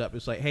drives up.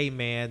 It's like, hey,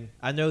 man,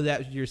 I know that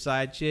was your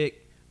side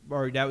chick,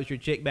 or that was your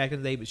chick back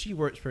in the day, but she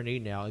works for me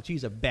now, and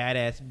she's a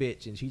badass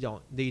bitch, and she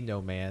don't need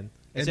no man,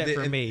 except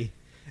for me.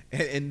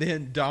 And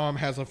then Dom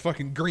has a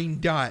fucking green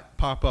dot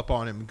pop up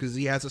on him because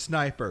he has a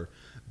sniper.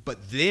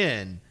 But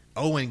then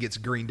Owen gets a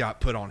green dot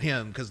put on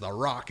him because The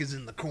Rock is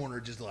in the corner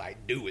just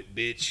like, do it,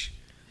 bitch.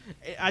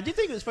 I did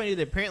think it was funny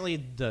that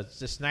apparently the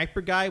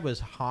sniper guy was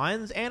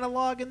Han's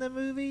analog in the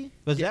movie.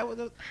 Was that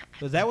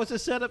what the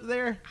setup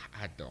there?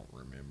 I don't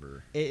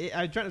remember.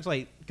 I'm trying to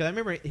like, because I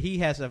remember he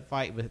has a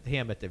fight with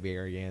him at the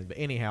very end. But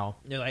anyhow,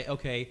 they're like,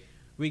 okay,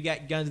 we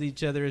got guns at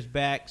each other's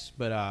backs,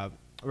 but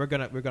we're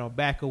gonna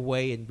back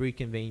away and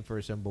reconvene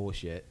for some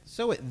bullshit.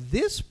 So at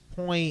this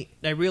point,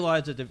 I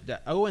realized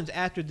that Owen's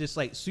after this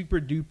like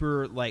super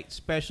duper like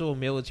special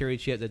military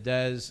ship that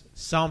does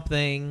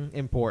something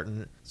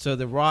important. So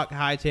The Rock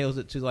hightails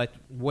it to like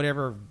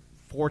whatever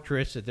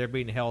fortress that they're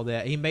being held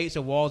at. He makes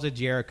a Walls of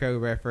Jericho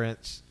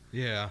reference.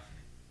 Yeah.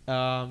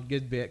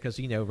 Good bit because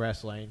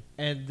wrestling.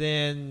 And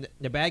then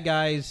the bad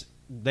guys,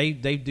 they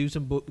do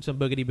some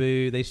boogity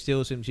boo. They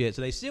steal some shit.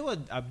 So they steal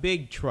a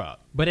big truck,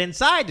 but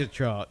inside the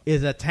truck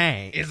is a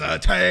tank.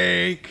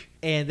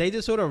 And they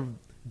just sort of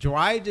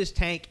drive this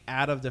tank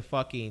out of the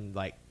fucking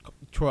like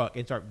truck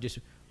and start just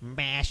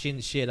mashing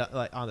shit up,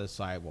 like on the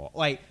sidewalk.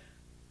 Like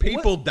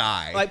people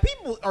die. Like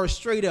people are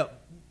straight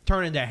up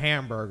turning to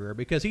hamburger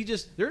because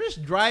they're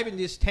just driving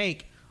this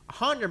tank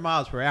 100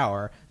 miles per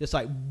hour, just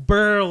like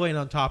barreling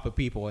on top of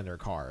people in their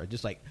car,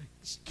 just like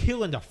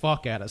killing the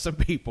fuck out of some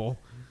people.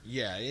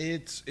 Yeah,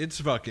 it's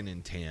fucking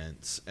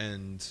intense,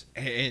 and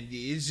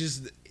it's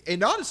just,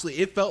 and honestly,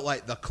 it felt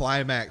like the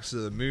climax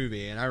of the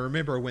movie. And I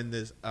remember when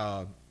this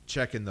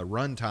checking the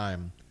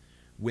runtime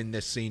when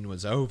this scene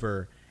was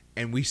over,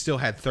 and we still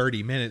had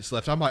 30 minutes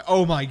left. I'm like,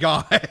 oh my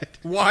god,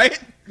 what?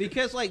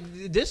 Because like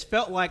this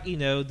felt like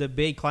the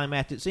big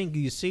climactic scene.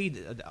 You see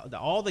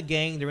all the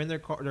gang, they're in their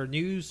car, their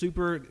new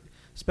super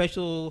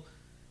special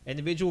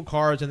individual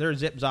cars, and they're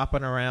zip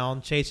zopping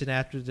around chasing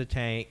after the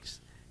tanks.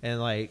 And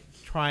like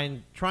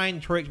trying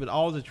tricks, but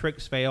all the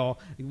tricks fail.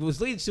 It was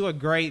leading to a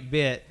great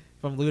bit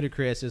from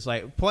Ludacris is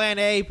like, plan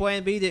A,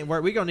 plan B didn't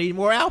work. We're going to need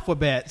more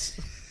alphabets.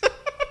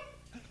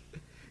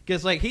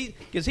 Because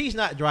he's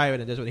not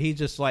driving in this one. He's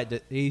just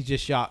he's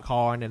just shot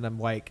calling and I'm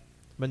like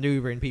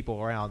maneuvering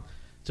people around.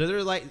 So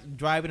they're like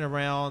driving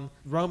around.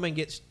 Roman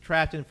gets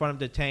trapped in front of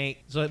the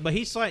tank. But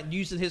he's like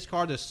using his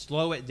car to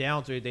slow it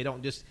down so they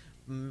don't just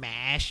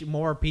mash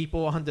more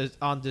people on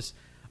this.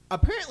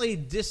 Apparently,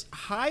 this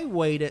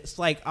highway that's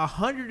like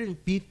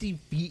 150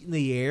 feet in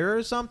the air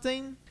or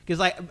something. Because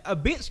like a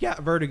bit's got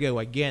vertigo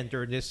again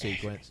during this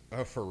sequence.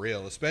 Oh, for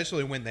real.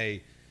 Especially when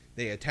they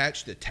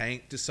attach the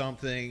tank to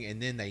something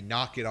and then they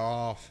knock it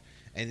off.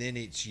 And then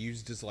it's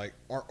used as like,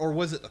 or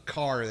was it the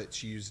car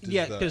that's used?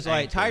 As Because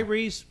like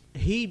Tyrese,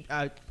 he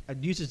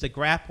uses the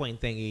grappling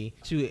thingy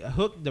to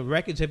hook the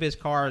wreckage of his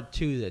car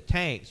to the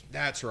tanks.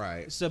 That's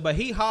right. So, but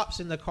he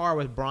hops in the car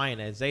with Brian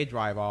as they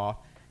drive off,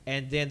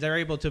 and then they're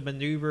able to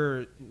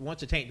maneuver. Once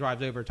the tank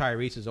drives over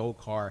Tyrese's old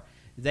car,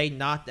 they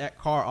knock that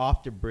car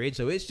off the bridge,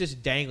 so it's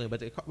just dangling.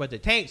 But the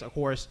tanks, of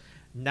course,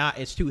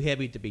 it's too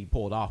heavy to be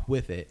pulled off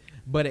with it,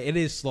 but it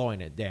is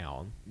slowing it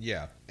down.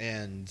 Yeah,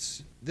 and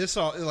this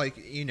all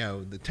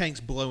the tank's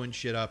blowing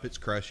shit up, it's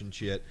crushing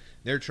shit.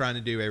 They're trying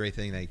to do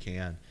everything they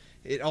can.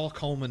 It all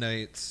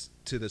culminates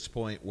to this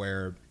point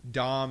where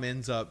Dom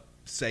ends up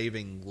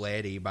saving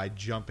Letty by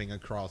jumping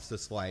across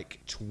this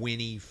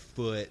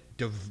 20-foot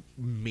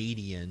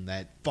median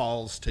that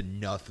falls to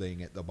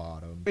nothing at the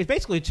bottom. It's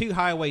basically two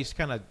highways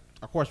kind of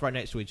course, right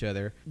next to each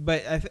other.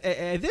 But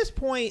at this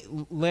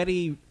point,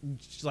 Letty,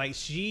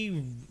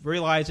 she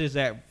realizes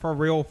that for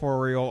real,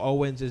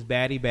 Owens is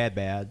baddie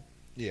bad.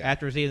 Yeah.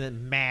 After seeing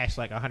them mash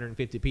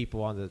 150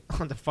 people on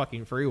the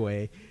fucking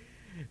freeway,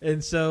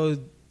 and so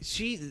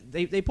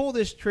they pull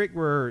this trick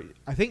where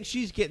I think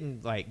she's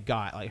getting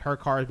her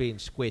car is being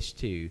squished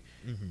too.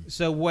 Mm-hmm.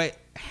 So what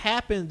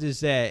happens is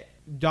that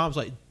Dom's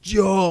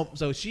jump.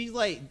 So she's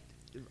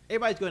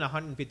everybody's going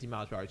 150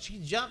 miles per hour. She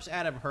jumps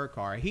out of her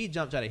car. He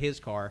jumps out of his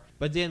car.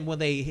 But then when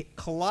they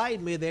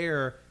collide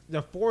midair,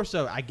 the force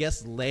of, I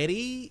guess,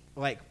 Letty,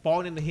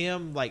 falling into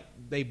him,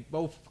 they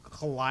both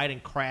collide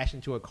and crash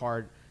into a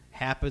car,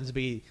 happens to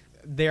be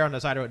there on the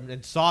side of it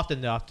and soft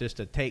enough just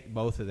to take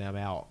both of them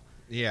out.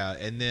 Yeah,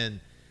 and then,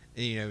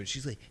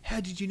 she's like,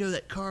 how did you know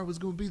that car was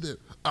going to be there?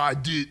 I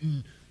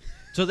didn't.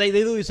 So they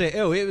literally say,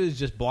 oh, it was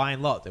just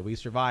blind luck that we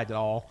survived it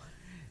all.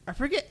 I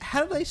forget,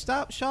 how did they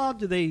stop Shaw?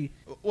 Did they?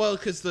 Well,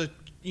 because the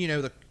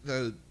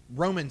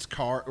Roman's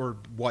car, or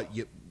what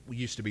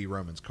used to be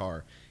Roman's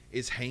car,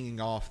 is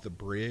hanging off the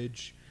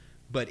bridge,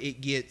 but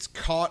it gets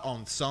caught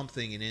on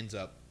something and ends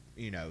up,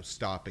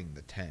 stopping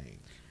the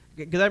tank.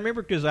 Because I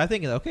remember, I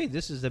think, okay,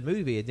 this is the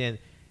movie, and then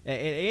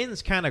it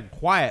ends kind of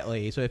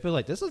quietly, so I feel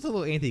like this is a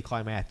little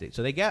anticlimactic.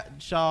 So they got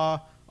Shaw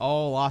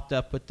all locked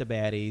up with the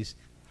baddies.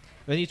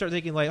 Then you start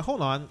thinking, hold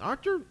on,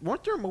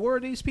 weren't there more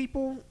of these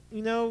people?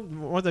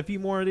 Weren't there a few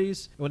more of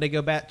these? When they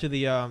go back to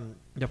the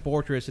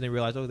fortress and they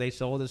realize, oh, they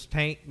sold this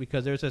tank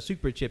because there's a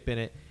super chip in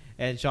it.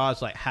 And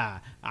Shaw's like,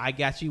 ha, I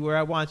got you where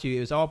I want you. It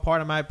was all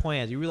part of my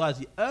plans. You realize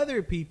the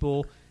other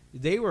people,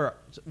 they were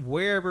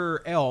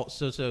wherever else.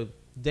 So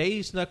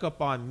they snuck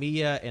up on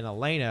Mia and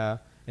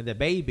Elena and the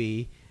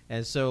baby.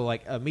 And so,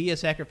 Mia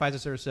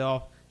sacrifices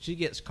herself. She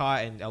gets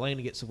caught, and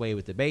Elena gets away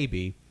with the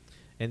baby.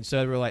 And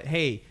so we're like,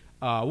 hey,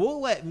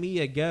 we'll let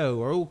Mia go,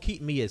 or we'll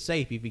keep Mia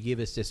safe if you give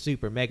us this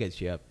super mega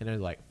chip. And they're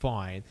like,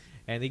 fine.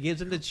 And he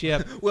gives him the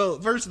chip. Well,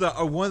 first,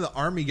 one of the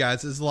army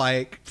guys is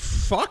like,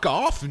 fuck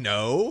off,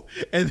 no.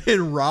 And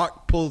then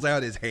Rock pulls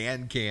out his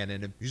hand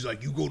cannon, and he's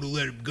like, you going to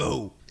let him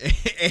go.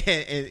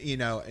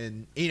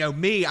 and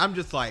me, I'm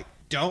just like,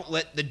 don't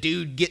let the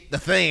dude get the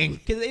thing.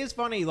 Because it is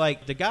funny,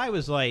 the guy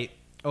was like,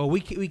 oh,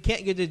 we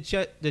can't get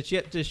the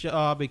chip to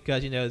Shaw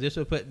because, this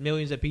will put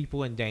millions of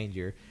people in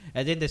danger.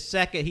 And then the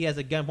second he has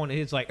a gun pointed,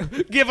 he's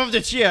like, give him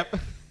the chip.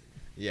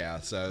 Yeah,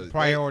 so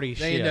priority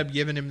they end up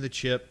giving him the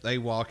chip. They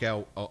walk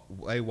out.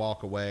 They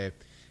walk away,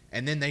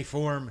 and then they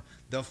form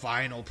the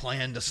final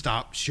plan to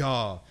stop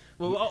Shaw.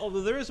 Well,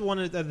 there is one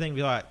other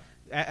thing.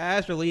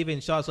 As they're leaving,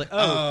 Shaw's like,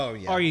 yeah.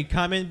 Are you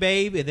coming,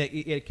 babe? And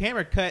the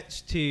camera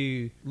cuts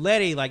to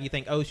Letty, you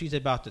think, oh, she's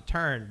about to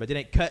turn. But then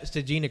it cuts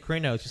to Gina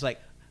Carano. She's like,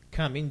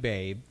 coming,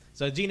 babe.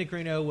 So Gina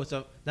Carano was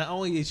not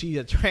only is she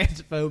a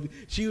transphobe,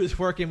 she was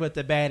working with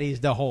the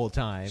baddies the whole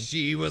time.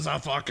 She was a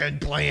fucking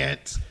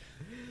plant.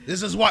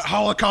 This is what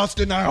Holocaust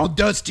denial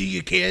does to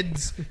you,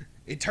 kids.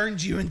 It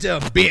turns you into a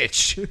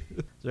bitch. So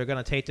they're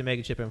going to take the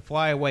mega chip and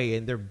fly away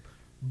in their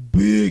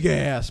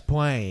big-ass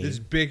plane. This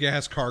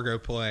big-ass cargo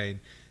plane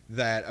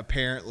that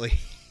apparently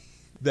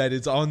that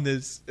is on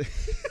this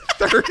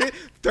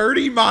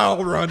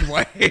 30-mile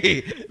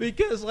runway.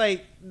 Because,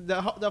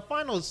 the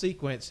final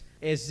sequence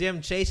is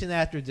them chasing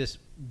after this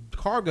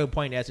cargo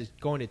plane as it's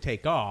going to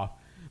take off.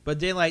 But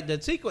then,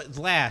 the sequence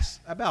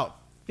lasts about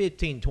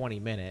 15, 20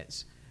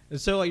 minutes. And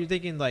so you're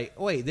thinking,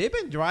 wait, they've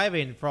been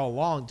driving for a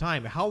long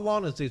time. How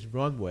long is this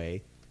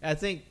runway? I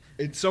think...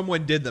 And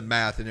someone did the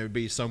math, and it would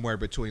be somewhere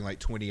between,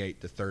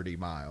 28 to 30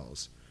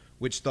 miles.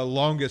 which the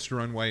longest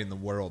runway in the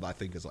world I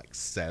think is like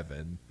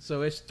 7.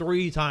 So it's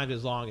 3 times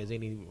as long as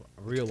any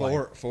real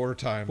Four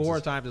times. 4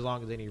 times as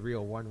long as any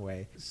real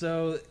one-way.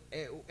 So,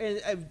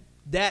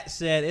 that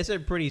said, it's a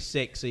pretty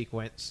sick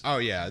sequence. Oh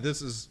yeah,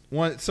 this is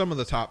some of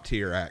the top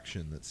tier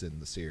action that's in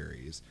the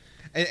series,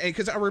 and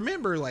because I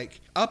remember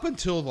like up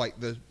until like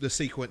the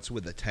sequence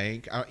with the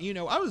tank, I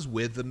was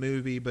with the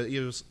movie, but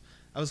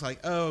I was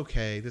like, oh,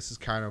 okay, this is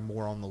kind of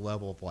more on the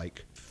level of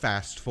like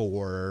Fast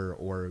 4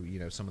 or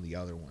some of the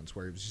other ones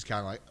where it was just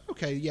kind of like,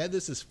 okay, yeah,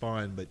 this is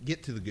fun, but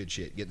get to the good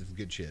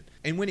shit,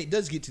 and when it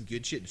does get to the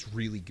good shit, it's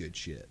really good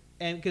shit.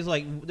 And because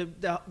like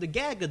the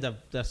gag of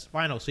the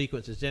final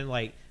sequence is then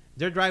like.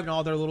 They're driving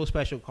all their little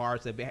special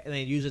cars and they're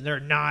using their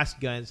NOS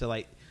guns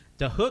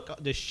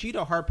to shoot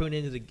a harpoon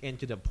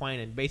into the plane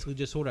and basically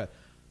just sort of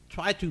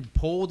try to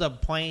pull the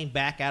plane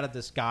back out of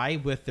the sky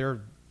with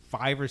their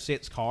 5 or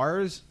 6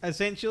 cars,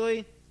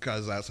 essentially.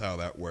 Because that's how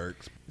that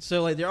works.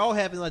 So like they're all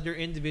having like their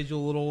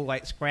individual little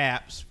like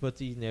scraps with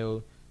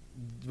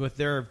with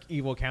their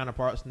evil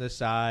counterparts on the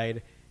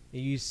side.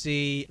 And you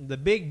see the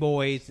big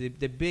boys, the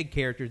big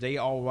characters, they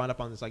all run up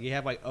on this. Like you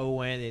have like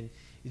Owen and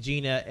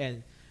Gina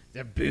and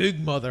the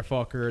big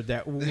motherfucker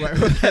that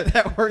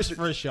works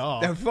for Shaw.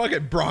 That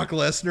fucking Brock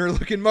Lesnar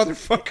looking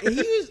motherfucker.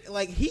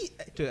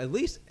 To at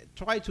least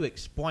try to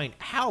explain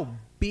how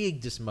big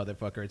this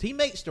motherfucker is. He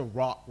makes The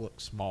Rock look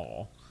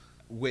small.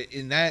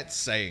 And that's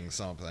saying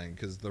something,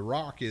 because The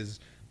Rock is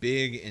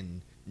big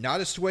and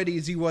not as sweaty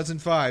as he was in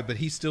 5, but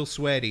he's still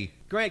sweaty.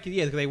 Granted,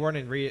 yeah, because they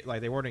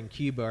weren't in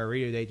Cuba or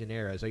Rio de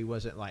Janeiro, so he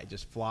wasn't like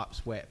just flop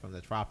sweat from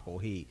the tropical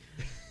heat.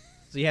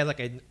 So he had like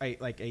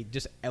a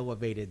just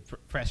elevated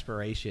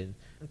perspiration,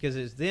 because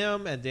it's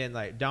them and then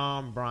like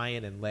Dom,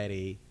 Brian, and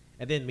Letty,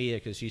 and then Mia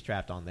because she's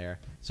trapped on there.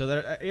 So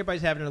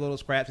everybody's having their little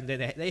scraps, and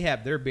then they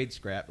have their big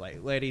scrap. Like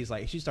Letty's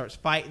like she starts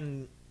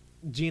fighting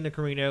Gina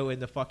Carino in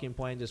the fucking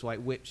plane, just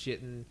like whip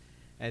shitting,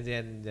 and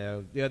then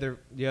the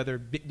other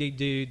big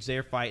dudes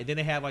they're fighting. And then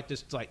they have like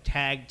this like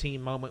tag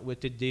team moment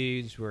with the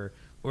dudes where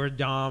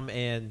Dom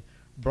and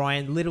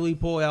Brian literally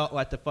pull out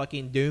like the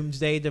fucking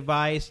Doomsday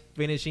Device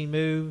finishing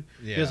move.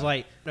 Because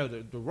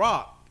the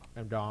Rock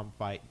and Dom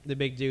fight the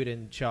big dude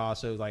and Shaw.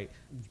 So like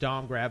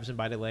Dom grabs him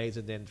by the legs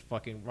and then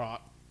fucking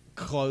Rock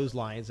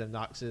clotheslines and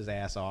knocks his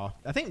ass off.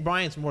 I think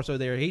Brian's more so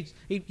there. He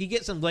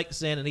gets some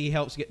licks in and he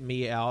helps get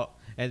Mia out.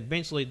 And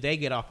eventually they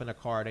get off in a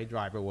car. They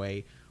drive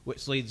away,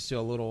 which leads to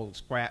a little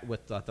scrap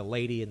with the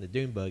lady in the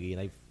Doom buggy,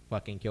 and they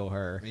fucking kill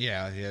her.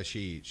 Yeah, she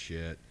eats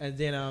shit. And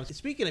then,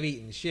 speaking of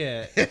eating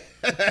shit,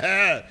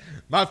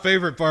 my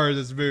favorite part of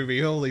this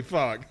movie. Holy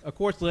fuck! Of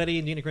course, Letty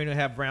and Gina Carino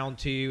have round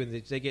 2,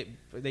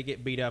 and they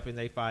get beat up and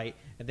they fight.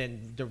 And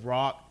then The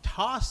Rock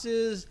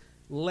tosses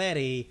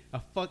Letty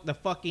the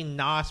fucking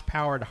NOS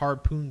powered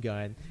harpoon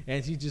gun,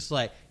 and she's just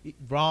like,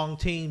 wrong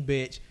team,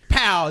 bitch.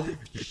 Pow!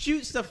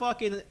 Shoots the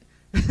fucking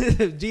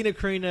Gina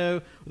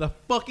Carino with a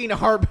fucking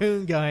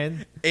harpoon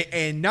gun.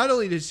 And not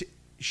only does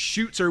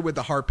shoots her with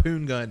the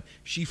harpoon gun,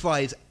 she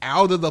flies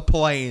out of the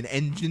plane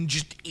and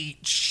just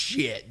eats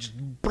shit.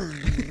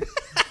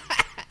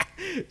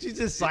 She's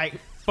just like,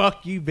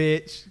 fuck you,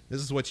 bitch.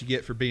 This is what you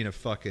get for being a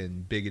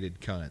fucking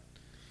bigoted cunt.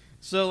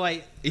 So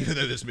like, even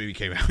though this movie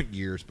came out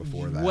years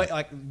before that,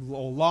 like a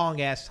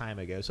long ass time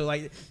ago. So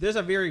like, there's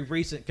a very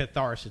recent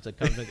catharsis that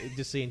comes with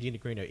just seeing Gina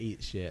Carino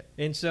eat shit.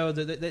 And so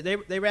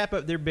they wrap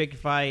up their big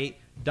fight.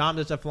 Dom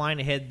does a flying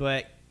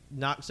headbutt,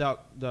 knocks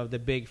out the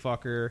big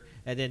fucker,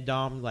 and then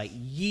Dom like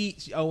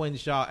yeets Owen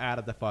Shaw out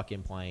of the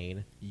fucking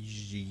plane.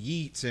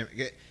 Yeets him,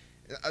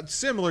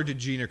 similar to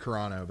Gina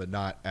Carano, but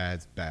not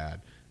as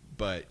bad.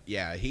 But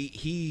yeah,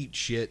 he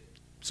shit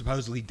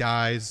supposedly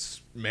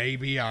dies.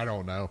 Maybe, I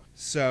don't know.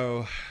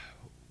 So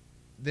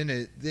then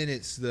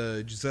it's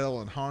the Giselle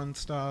and Han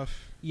stuff.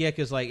 Yeah,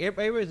 because like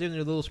everybody's doing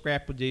their little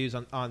scrap with dudes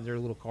on their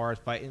little cars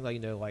fighting,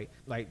 like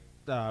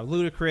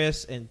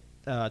Ludacris and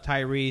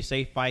Tyrese,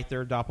 they fight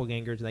their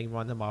doppelgangers and they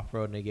run them off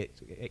road and they get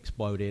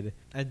exploded.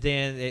 And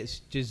then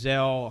it's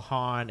Giselle,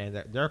 Han, and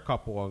their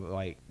couple of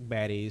like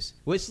baddies,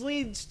 which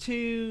leads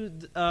to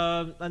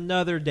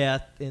another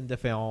death in the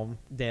film.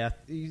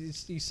 You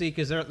see,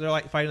 because they're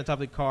like fighting on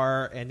top of the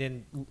car, and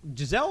then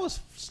Giselle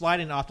is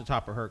sliding off the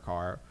top of her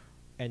car,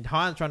 and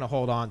Han's trying to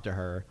hold on to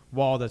her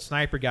while the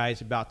sniper guy is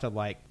about to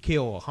like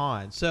kill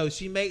Han. So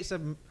she makes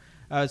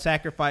a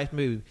sacrifice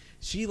move.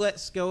 She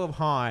lets go of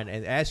Han,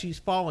 and as she's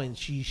falling,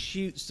 she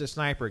shoots the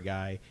sniper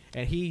guy,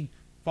 and he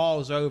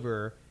falls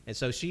over, and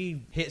so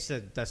she hits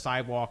the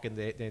sidewalk, and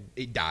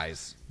it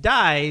dies.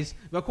 But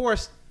of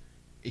course,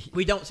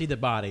 we don't see the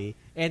body,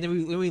 and then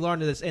we learn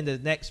this in the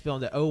next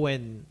film that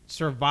Owen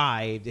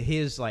survived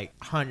his like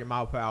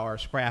 100-mile-per-hour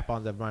scrap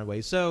on the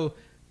runway. So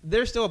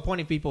there's still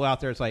appointing people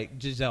out there. It's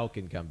like Giselle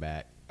can come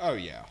back. Oh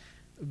yeah.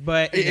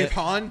 But if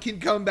Han can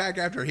come back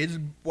after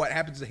what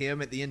happens to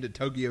him at the end of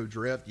Tokyo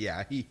Drift,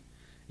 I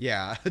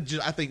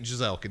think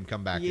Giselle can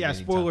come back. Yeah,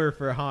 spoiler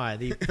for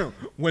Han.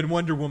 When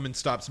Wonder Woman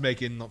stops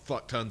making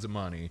fuck tons of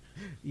money.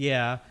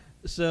 Yeah,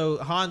 so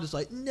Han is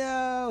like,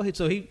 no.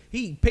 So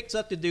he picks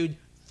up the dude,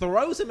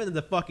 throws him into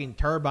the fucking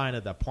turbine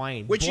of the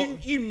plane. Which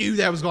you knew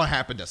that was going to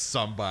happen to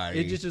somebody.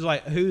 It just is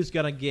like, who's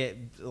gonna get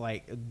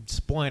like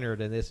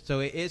splintered in this? So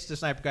it's the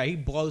sniper guy. He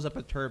blows up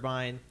a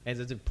turbine, and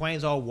the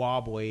plane's all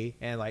wobbly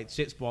and like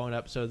shit's blowing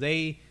up. So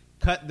they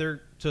cut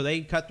their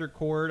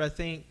cord, I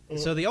think.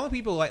 So the only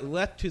people like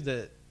left to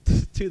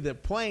the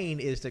plane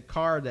is the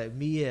car that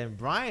Mia and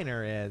Brian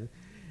are in.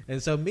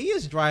 And so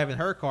Mia's driving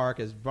her car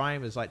because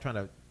Brian was like trying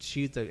to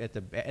shoot at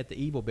the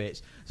evil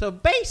bitch. So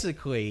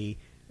basically,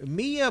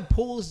 Mia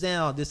pulls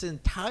down this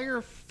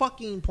entire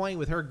fucking plane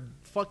with her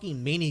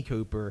fucking Mini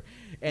Cooper,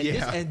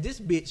 and this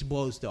bitch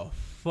blows the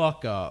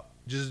fuck up.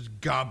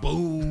 Just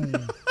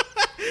gaboom.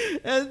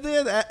 And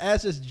then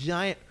as this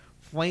giant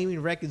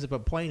flaming wreckage of a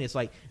plane is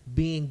like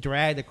being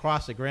dragged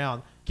across the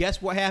ground,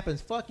 guess what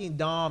happens? Fucking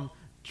Dom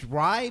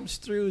drives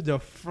through the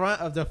front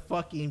of the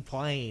fucking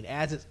plane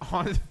as it's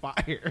on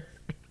fire.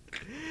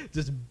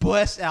 Just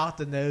busts out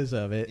the nose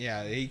of it.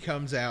 Yeah, he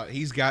comes out.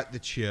 He's got the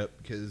chip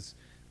because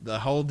the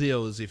whole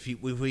deal is if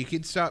we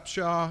could stop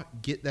Shaw,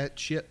 get that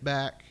chip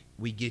back,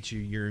 we get you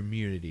your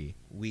immunity.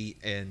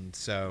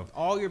 So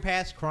all your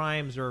past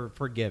crimes are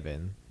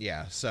forgiven.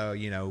 Yeah, so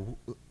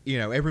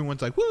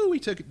everyone's like, "Woo, we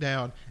took it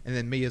down," and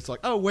then Mia's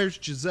like, "Oh, where's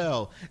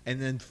Giselle?" And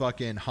then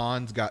fucking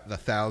Han's got the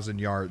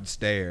 1,000-yard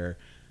stare.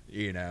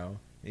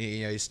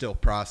 He's still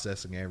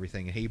processing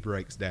everything, and he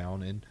breaks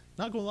down. And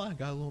not gonna lie, I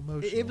got a little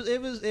emotional.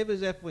 It was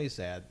definitely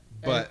sad.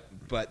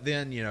 But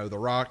then The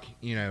Rock,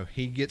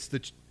 he gets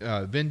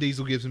Vin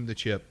Diesel gives him the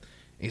chip.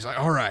 And he's like,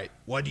 "All right,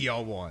 what do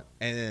y'all want?"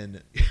 And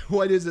then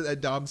what is it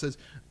that Dom says?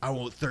 "I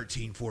want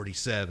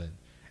 1347."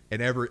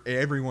 And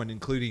everyone,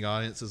 including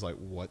audience, is like,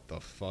 "What the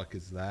fuck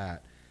is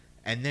that?"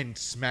 And then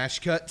smash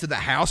cut to the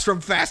house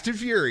from Fast and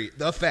Furious,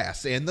 the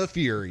Fast and the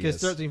Furious.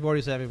 Because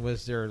 1347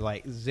 was their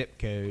like zip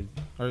code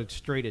or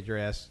street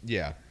address.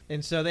 Yeah.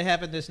 And so they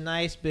have this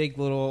nice big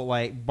little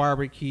like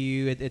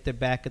barbecue at the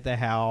back of the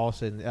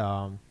house, and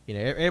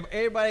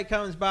everybody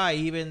comes by,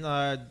 even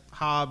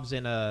Hobbs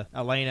and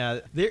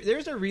Elena.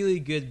 There's a really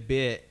good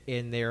bit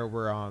in there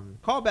where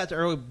call back to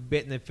early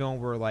bit in the film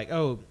where like,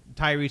 oh,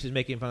 Tyrese is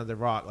making fun of The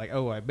Rock, like,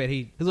 oh, I bet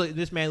he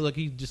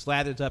just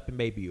lathers up in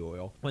baby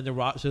oil. When The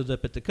Rock shows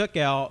up at the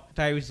cookout,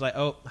 Tyrese is like,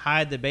 oh,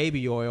 hide the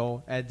baby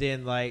oil, and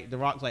then like The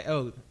Rock's like,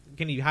 oh,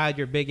 can you hide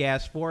your big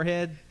ass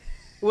forehead?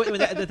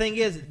 The thing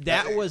is,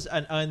 that was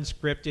an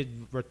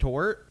unscripted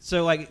retort.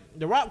 So, like,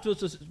 The Rock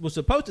was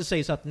supposed to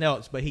say something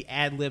else, but he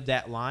ad-libbed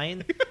that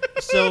line.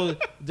 So,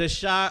 the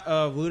shot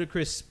of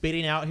Ludacris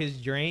spitting out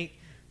his drink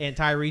and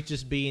Tyrese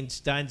just being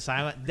stunned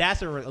silent,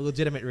 that's a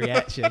legitimate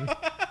reaction.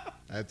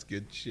 That's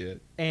good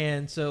shit.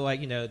 And so,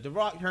 like, The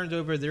Rock turns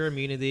over their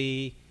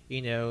immunity.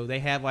 They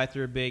have, like,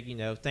 their big,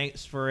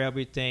 thanks for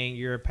everything,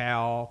 you're a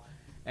pal.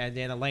 And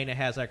then Elena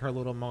has like her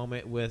little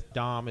moment with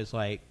Dom is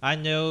like, I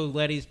know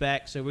Letty's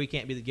back, so we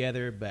can't be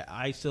together, but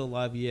I still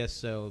love you,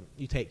 so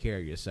you take care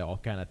of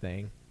yourself, kind of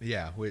thing.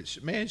 Yeah,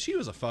 which, man, she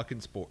was a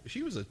fucking sport.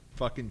 She was a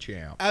fucking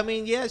champ. I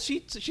mean, yeah, she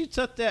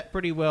took that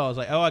pretty well. I was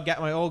like, oh, I got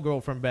my old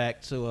girlfriend back,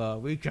 so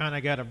we kind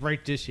of got to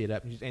break this shit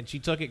up. And she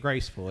took it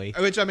gracefully.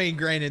 Which, I mean,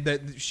 granted,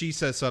 that she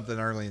says something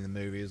early in the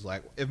movie is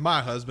like, if my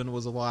husband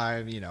was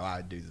alive,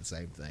 I'd do the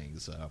same thing,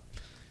 so.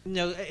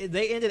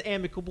 They ended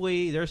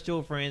amicably. They're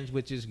still friends,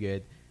 which is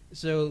good.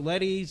 So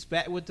Letty's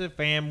back with the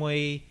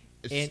family.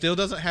 It still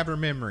doesn't have her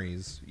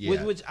memories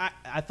yet. Which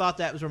I thought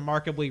that was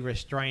remarkably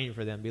restrained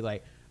for them to be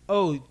like,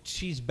 oh,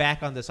 she's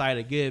back on the side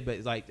of good,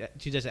 but like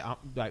she doesn't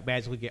like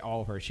magically get all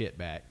of her shit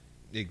back.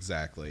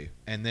 Exactly.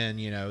 And then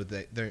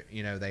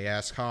they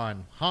ask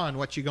Han,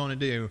 what you going to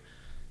do?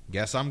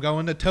 Guess I'm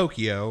going to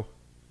Tokyo.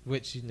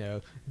 Which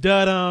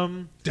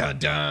dun-dum.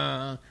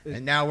 Dun-dun.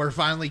 And now we're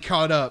finally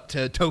caught up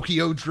to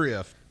Tokyo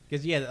Drift.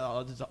 Because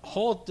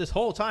this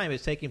whole time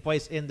is taking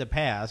place in the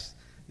past.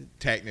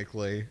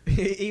 Technically.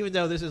 Even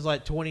though this is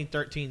like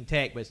 2013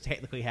 tech, but it's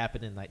technically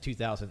happened in like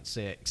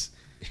 2006.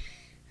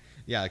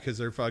 Yeah, because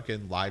they're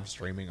fucking live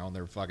streaming on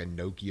their fucking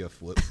Nokia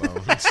flip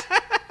phones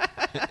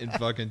in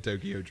fucking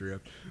Tokyo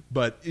Drift.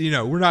 But,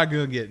 we're not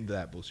going to get into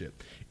that bullshit.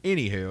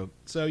 Anywho,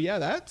 so yeah,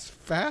 that's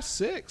Fast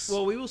 6.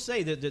 Well, we will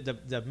say that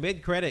the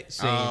mid-credit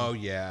scene. Oh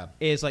yeah,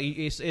 is like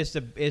it's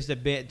the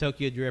bit in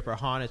Tokyo Drift where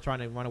Han is trying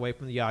to run away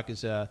from the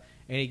Yakuza,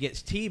 and he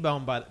gets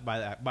T-boned by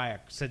a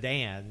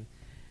sedan.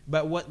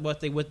 But what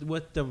the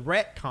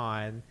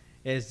retcon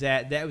is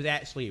that was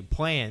actually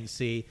planned.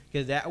 See,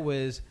 because that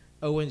was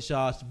Owen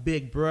Shaw's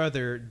big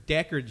brother,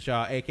 Deckard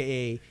Shaw,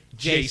 aka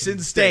Jason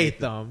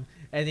Statham,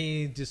 and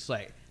he just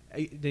like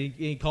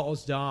he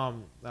calls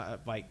Dom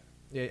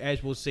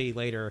as we'll see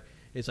later,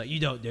 it's like, you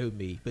don't know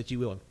me, but you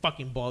will, and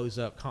fucking blows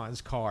up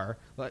Khan's car.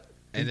 Like,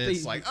 and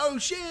it's like, oh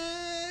shit!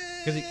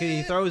 Because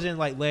he throws in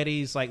like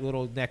Letty's like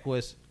little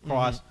necklace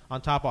cross on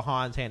top of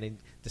Han's hand, and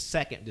the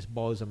second just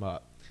blows him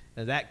up,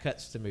 and that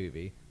cuts the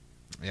movie.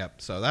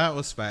 Yep. So that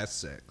was Fast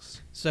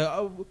 6.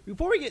 So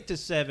before we get to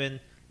 7,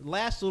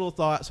 last little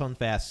thoughts on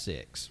Fast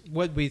 6.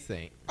 What do we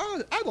think?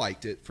 I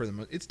liked it for the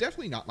most. It's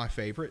definitely not my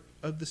favorite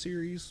of the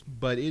series,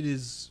 but it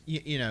is,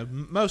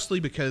 mostly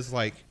because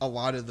like a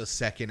lot of the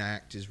second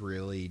act is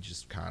really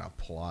just kind of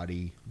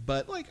plotty.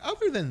 But like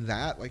other than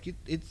that, like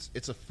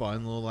it's a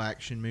fun little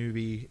action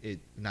movie.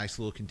 Nice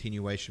little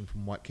continuation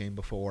from what came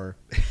before.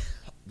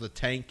 The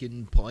tank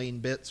and plane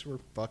bits were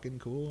fucking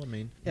cool. I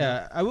mean,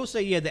 yeah, I will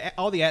say,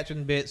 all the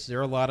action bits,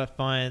 they're a lot of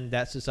fun.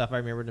 That's the stuff I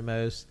remember the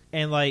most.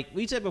 And like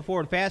we said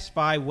before, Fast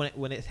 5,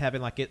 when it's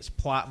having like its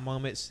plot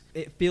moments,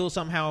 it feels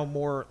somehow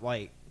more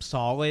like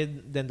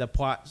solid than the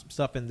plot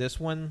stuff in this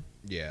one.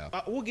 Yeah.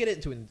 We'll get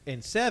into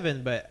in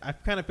 7, but I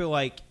kind of feel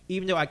like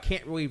even though I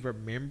can't really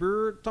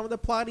remember some of the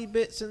plotty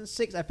bits in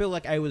 6, I feel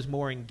like I was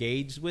more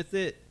engaged with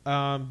it.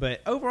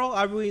 But overall,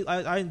 I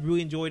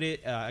really enjoyed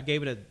it. I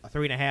gave it a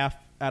 3.5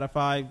 out of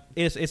 5.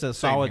 It's a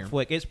solid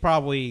flick. It's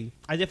probably,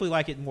 I definitely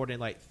like it more than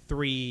like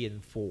 3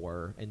 and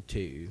 4 and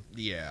 2.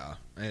 Yeah,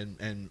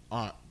 and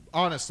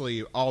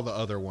honestly, all the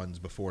other ones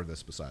before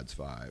this besides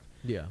 5.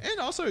 Yeah, and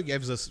also it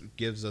gives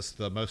us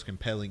the most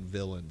compelling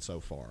villain so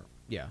far.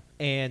 Yeah,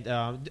 and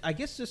I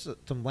guess just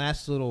some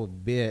last little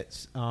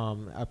bits.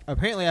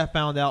 Apparently, I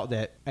found out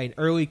that an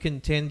early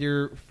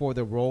contender for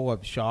the role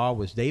of Shaw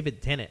was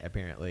David Tennant,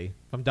 apparently,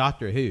 from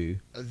Doctor Who.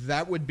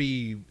 That would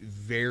be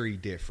very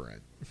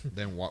different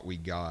than what we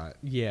got.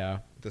 Yeah.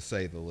 To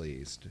say the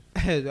least.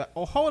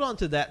 I'll hold on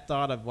to that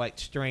thought of like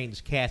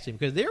strange casting,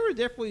 because there were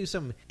definitely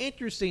some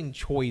interesting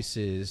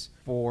choices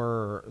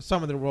for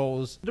some of the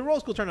roles. The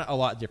roles could turn out a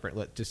lot different,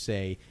 let's just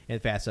say, in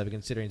Fast 7,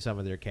 considering some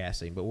of their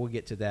casting, but we'll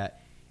get to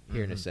that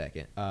here in a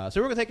second. So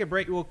we're going to take a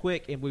break real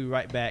quick, and we'll be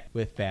right back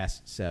with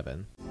Fast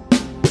 7.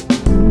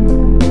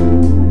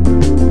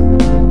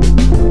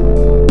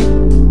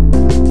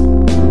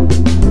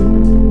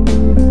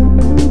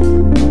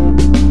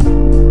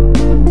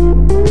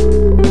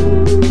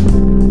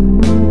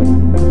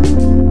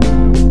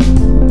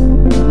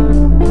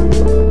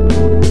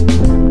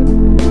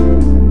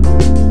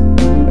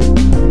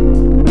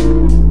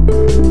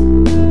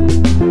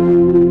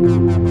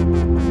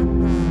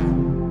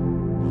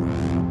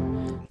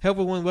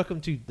 Hello everyone,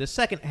 welcome to the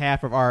second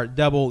half of our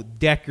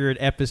double-deckered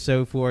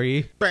episode for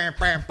you.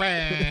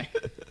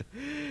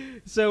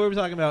 So we're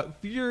talking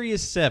about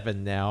Furious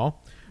 7 now,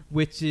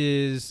 which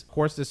is, of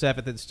course, the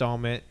 7th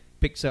installment.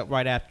 Picks up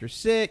right after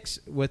 6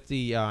 with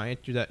the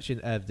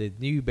introduction of the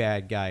new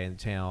bad guy in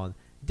town,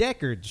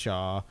 Deckard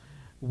Shaw,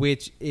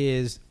 which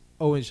is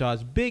Owen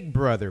Shaw's big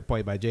brother,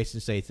 played by Jason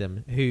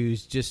Statham,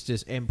 who's just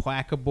this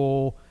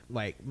implacable,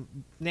 like,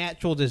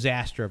 natural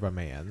disaster of a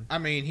man. I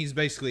mean, he's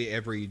basically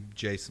every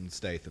Jason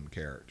Statham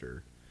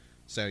character.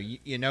 So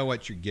you know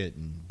what you're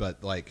getting.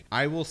 But, like,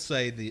 I will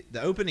say the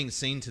opening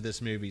scene to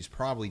this movie is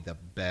probably the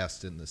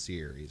best in the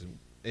series. And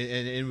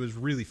it was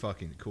really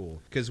fucking cool.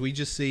 Because we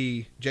just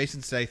see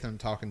Jason Statham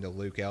talking to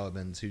Luke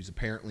Evans, who's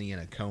apparently in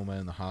a coma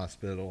in the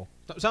hospital.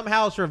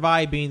 Somehow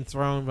survived being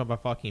thrown from a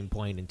fucking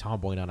plane and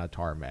tumbling on a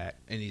tarmac.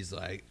 And he's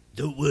like,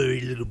 "Don't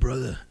worry, little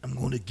brother. I'm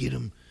going to get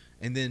him."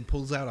 And then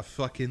pulls out a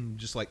fucking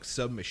just like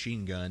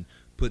submachine gun,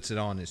 puts it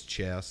on his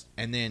chest.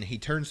 And then he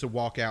turns to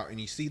walk out,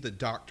 and you see the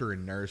doctor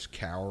and nurse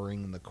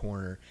cowering in the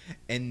corner.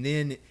 And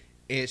then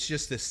it's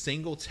just a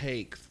single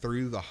take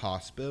through the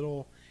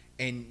hospital,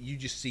 and you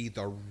just see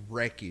the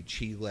wreckage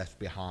he left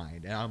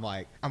behind. And I'm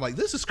like,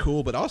 this is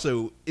cool, but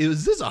also,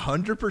 is this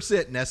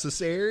 100%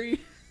 necessary?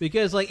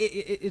 Because, like,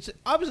 it's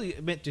obviously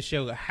meant to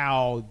show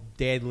how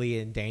deadly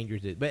and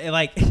dangerous it is. But,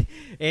 like,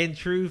 in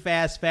true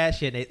Fast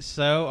fashion, it's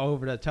so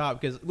over the top.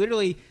 Because,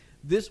 literally,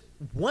 this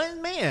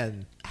one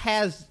man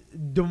has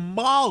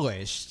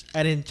demolished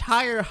an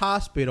entire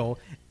hospital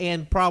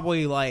and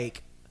probably,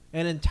 like,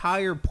 an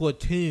entire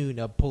platoon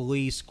of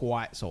police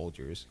SWAT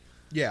soldiers.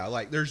 Yeah,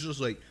 like, there's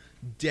just, like,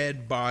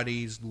 dead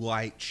bodies,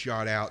 lights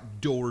shot out,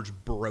 doors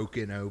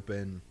broken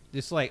open.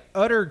 Just like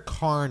utter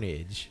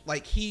carnage.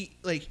 Like he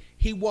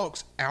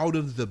walks out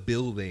of the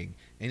building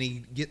and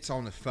he gets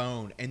on the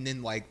phone, and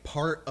then like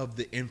part of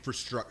the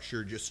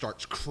infrastructure just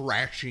starts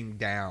crashing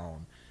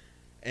down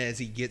as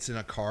he gets in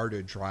a car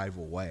to drive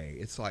away.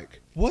 It's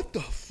like, what the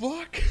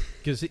fuck?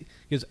 Because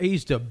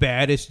he's the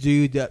baddest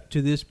dude up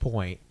to this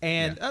point.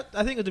 And yeah.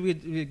 I think it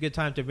would be a good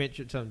time to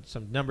mention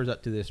some numbers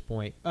up to this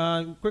point.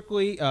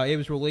 Quickly, it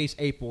was released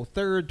April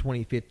 3rd,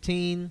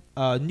 2015.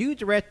 New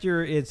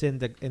director is in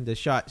the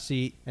shot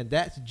seat, and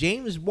that's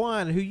James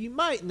Wan, who you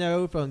might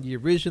know from the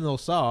original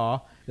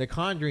Saw, The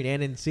Conjuring,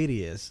 and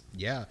Insidious.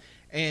 Yeah,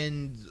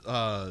 and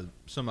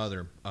some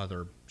other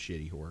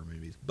shitty horror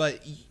movies.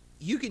 But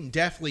you can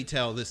definitely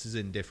tell this is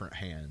in different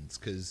hands,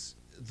 because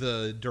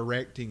the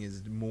directing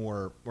is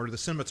more, or the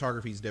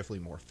cinematography is definitely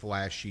more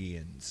flashy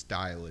and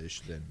stylish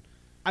than.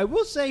 I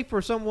will say,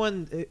 for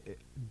someone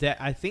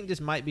that I think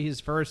this might be his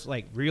first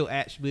like real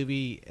action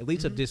movie, at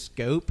least of this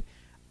scope,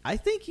 I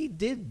think he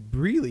did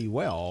really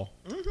well.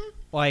 Mm-hmm.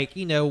 Like,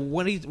 you know,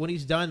 when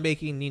he's done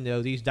making, you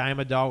know, these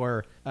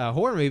dime-a-dollar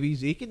horror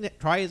movies, he can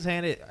try his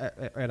hand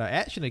at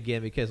action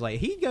again, because like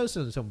he goes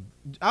to some.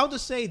 I'll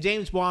just say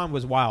James Wan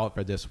was wild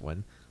for this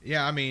one.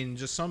 Yeah, I mean,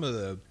 just some of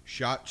the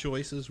shot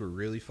choices were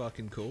really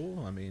fucking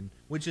cool. I mean,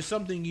 which is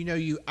something,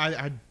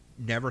 I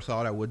never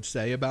thought I would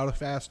say about a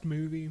Fast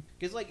movie.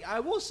 Because, like, I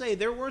will say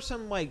there were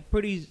some, like,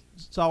 pretty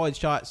solid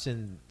shots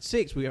in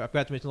 6. I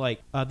forgot to mention,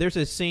 like, there's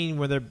a scene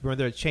where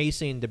they're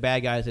chasing the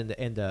bad guys in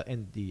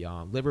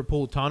the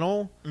Liverpool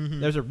tunnel. Mm-hmm.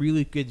 There's a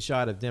really good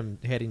shot of them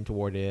heading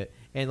toward it,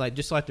 and like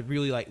just like the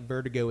really like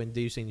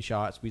vertigo-inducing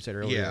shots we said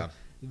earlier. Yeah.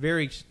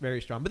 Very,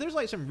 very strong. But there's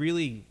like some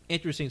really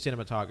interesting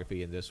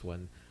cinematography in this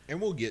one.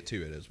 And we'll get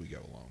to it as we go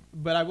along.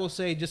 But I will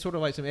say, just sort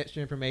of like some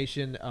extra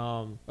information.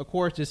 Of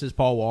course, this is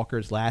Paul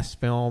Walker's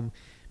last film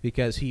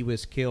because he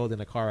was killed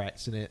in a car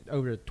accident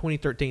over the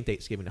 2013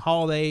 Thanksgiving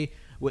holiday,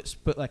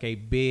 which put like a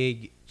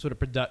big sort of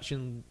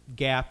production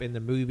gap in the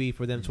movie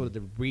for them sort of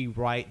to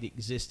rewrite the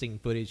existing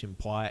footage and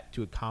plot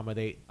to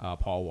accommodate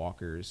Paul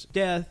Walker's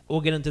death. We'll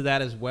get into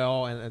that as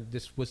well, and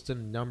just with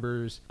some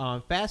numbers.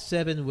 Fast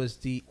 7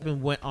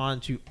 went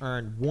on to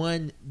earn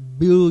 $1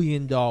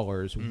 billion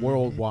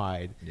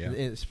worldwide in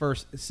its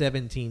first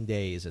 17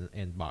 days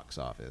in box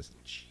office.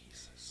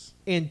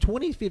 In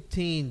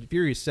 2015,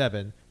 Furious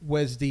 7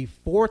 was the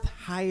 4th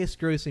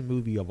highest grossing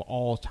movie of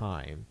all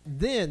time.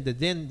 Then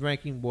the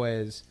ranking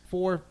was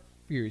 4,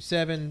 Furious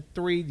 7,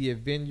 3, The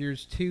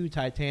Avengers, 2,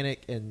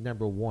 Titanic, and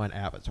number 1,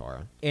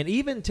 Avatar. And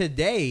even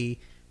today,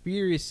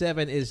 Furious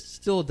 7 is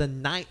still the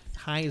 9th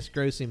highest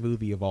grossing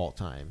movie of all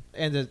time.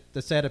 And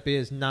the setup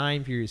is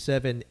 9, Furious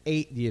 7,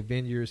 8, The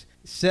Avengers,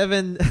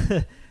 7,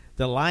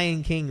 The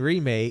Lion King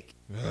remake,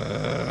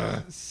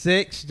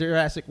 6,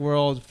 Jurassic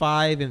World,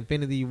 5,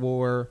 Infinity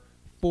War,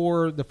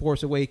 4, The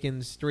Force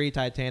Awakens, 3,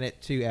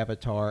 Titanic, 2,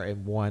 Avatar,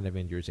 and 1,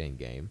 Avengers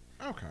Endgame.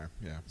 Okay,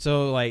 yeah.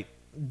 So, like,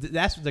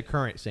 that's the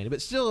current scene.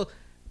 But still,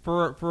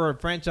 for a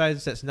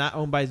franchise that's not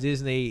owned by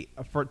Disney,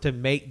 to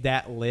make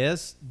that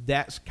list,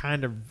 that's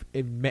kind of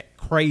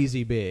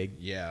crazy big.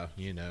 Yeah,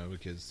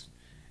 because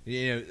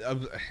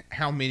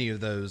how many of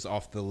those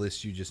off the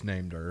list you just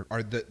named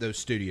those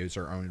studios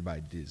are owned by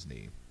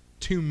Disney?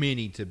 Too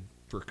many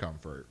for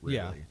comfort, really.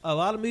 Yeah, a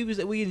lot of movies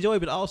that we enjoy,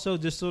 but also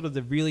just sort of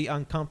the really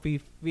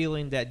uncomfy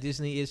feeling that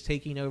Disney is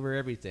taking over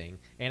everything,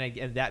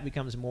 and that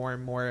becomes more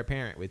and more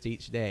apparent with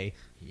each day.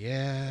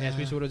 Yeah, as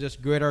we sort of just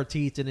grit our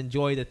teeth and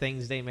enjoy the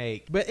things they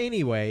make. But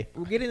anyway,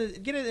 we're getting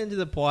into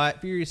the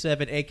plot. Furious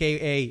 7,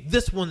 aka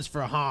this one's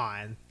for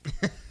Han,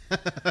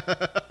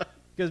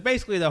 because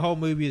basically the whole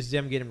movie is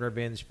them getting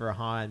revenge for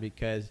Han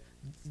because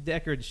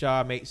Deckard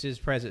Shaw makes his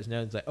presence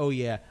known. It's like, oh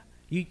yeah,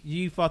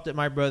 you fucked up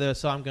my brother,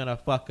 so I'm gonna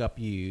fuck up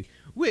you.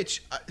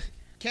 Which,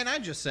 can I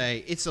just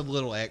say, it's a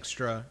little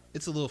extra.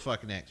 It's a little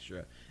fucking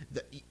extra.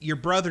 Your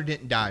brother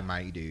didn't die,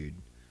 my dude.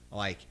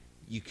 Like,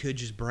 you could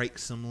just break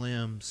some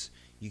limbs.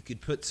 You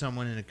could put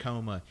someone in a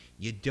coma.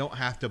 You don't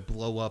have to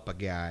blow up a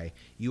guy.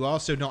 You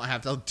also don't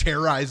have to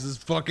terrorize this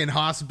fucking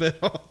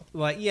hospital.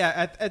 Like,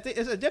 yeah, I think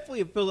it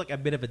definitely feels like a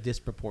bit of a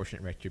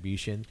disproportionate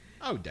retribution.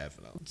 Oh,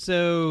 definitely.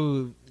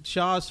 So,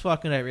 Shaw's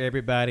fucking up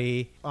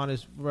everybody on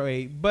his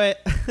way, but...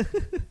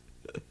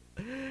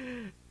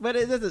 But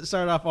it doesn't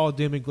start off all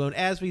doom and gloom.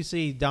 As we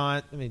see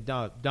Dom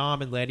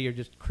and Letty are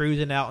just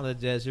cruising out in the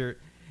desert.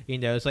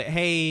 It's like,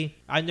 hey,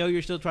 I know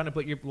you're still trying to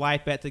put your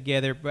life back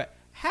together, but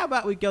how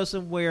about we go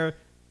somewhere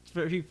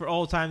for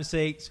old time's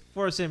sakes,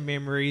 for some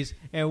memories?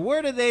 And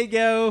where do they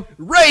go?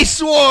 Race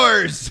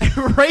Wars!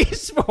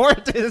 Race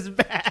Wars is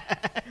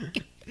back.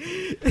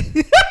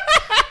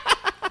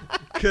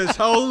 Because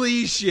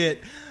holy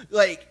shit.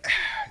 Like,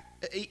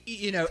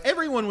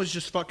 everyone was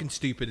just fucking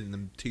stupid in the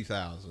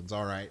 2000s,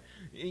 all right?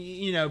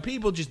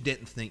 People just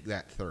didn't think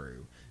that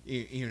through.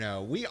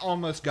 We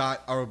almost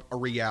got a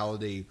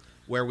reality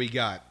where we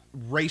got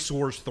Race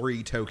Wars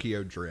 3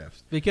 Tokyo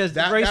Drift. Because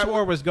Race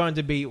War was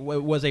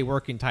a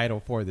working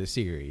title for the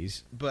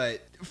series.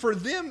 But for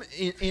them,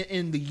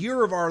 in the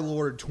year of our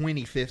Lord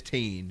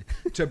 2015,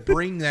 to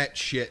bring that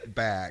shit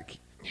back...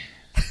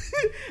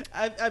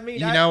 I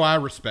mean... I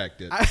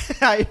respect it.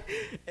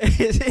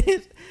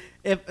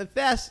 If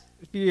Fast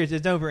Furious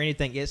is known for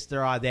anything, it's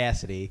their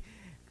audacity.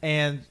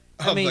 And...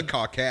 the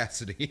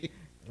caucasity.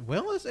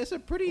 Well, it's a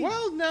pretty...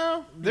 Well,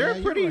 no. They're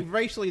a pretty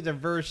racially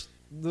diverse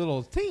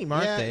little team,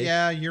 aren't they?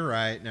 Yeah, you're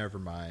right. Never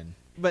mind.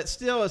 But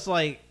still, it's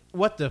like,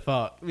 what the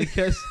fuck?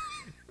 Because...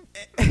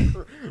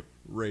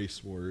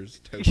 Race Wars,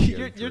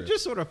 Tokyo you're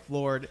just sort of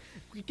floored.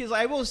 Because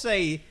I will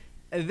say,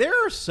 there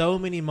are so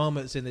many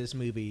moments in this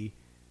movie,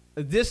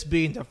 this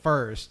being the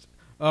first,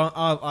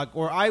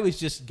 where I was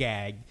just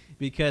gagged.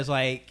 Because,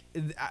 like,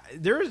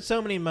 there are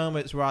so many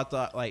moments where I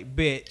thought, like,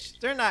 bitch,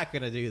 they're not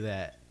going to do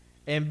that.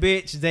 And,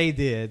 bitch, they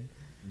did.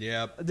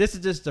 Yep. This is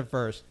just the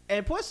first.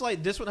 And plus,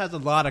 like, this one has a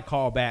lot of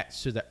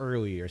callbacks to the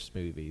earlier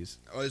movies.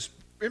 It's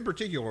in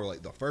particular,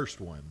 like, the first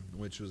one,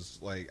 which was,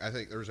 like, I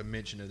think there was a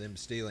mention of them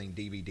stealing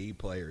DVD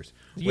players.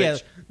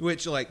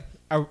 Which like...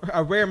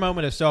 A rare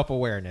moment of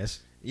self-awareness.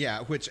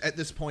 Yeah, which at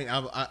this point,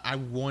 I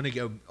want to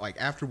go, like,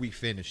 after we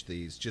finish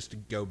these, just to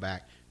go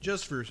back,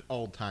 just for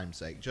old time's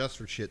sake, just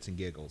for shits and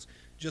giggles,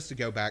 just to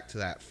go back to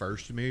that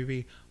first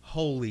movie.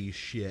 Holy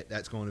shit,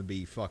 that's going to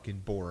be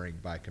fucking boring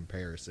by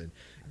comparison.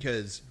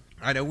 Because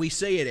I know we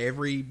say it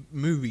every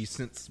movie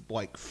since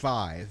like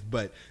 5,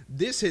 but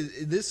this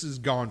has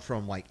gone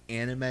from like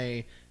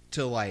anime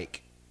to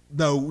like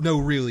no,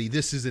 really,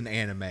 this is an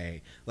anime.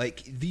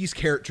 Like these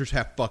characters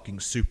have fucking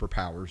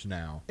superpowers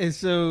now. And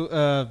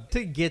so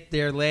to get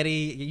there,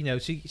 Letty, you know,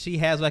 she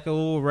has like a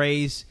little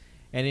race,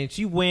 and then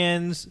she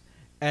wins,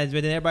 and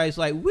then everybody's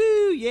like,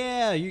 "Woo,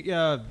 yeah,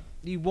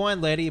 you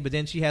won, Letty!" But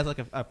then she has like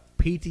a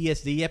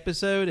PTSD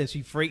episode, and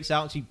she freaks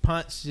out and she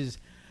punches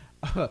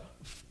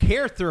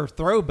character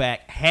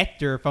throwback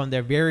Hector from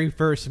their very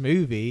first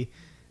movie.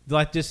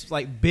 Like this,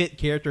 like bit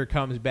character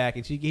comes back,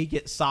 and he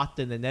gets socked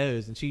in the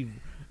nose, and she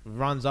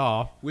runs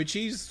off. Which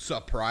he's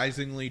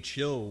surprisingly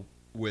chill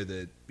with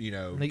it, you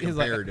know, He's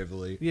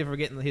comparatively. Like,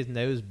 forgetting his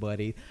nose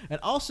buddy. And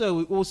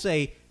also, we'll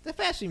say the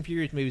Fast and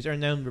Furious movies are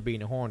known for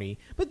being horny,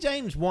 but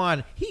James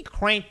Wan, he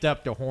cranked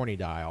up the horny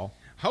dial.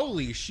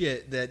 Holy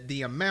shit, that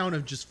the amount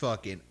of just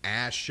fucking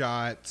ass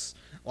shots.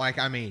 Like,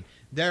 I mean,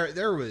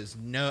 there was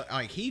no,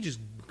 like, he just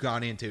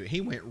got into it. He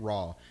went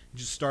raw.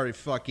 Just started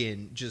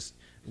fucking just,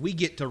 we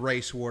get to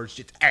race wars,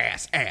 just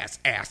ass.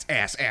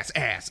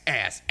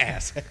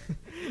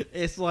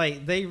 It's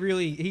like he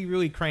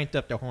really cranked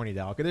up the horny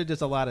dial, because there's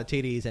just a lot of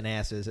titties and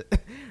asses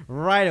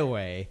right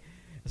away.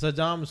 So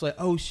Dom was like,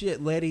 "Oh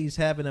shit, Letty's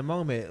having a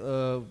moment.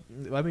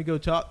 Let me go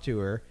talk to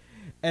her."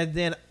 And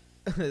then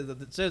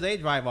so they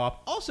drive off.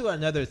 Also,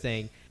 another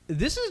thing,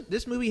 this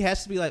movie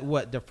has to be like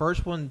what, the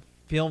first one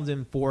filmed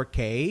in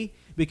 4K,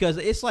 because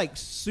it's like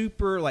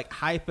super like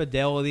high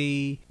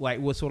fidelity, like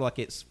with sort of like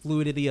its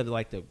fluidity of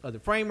like the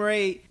frame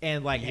rate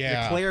and like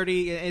the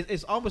clarity.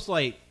 It's almost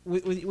like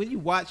when you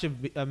watch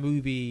a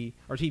movie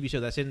or TV show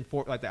that's in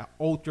like the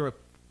ultra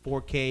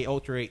 4K,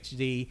 ultra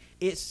HD,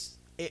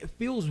 it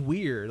feels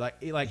weird.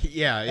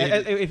 Yeah,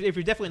 if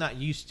you're definitely not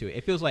used to it,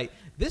 it feels like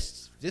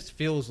this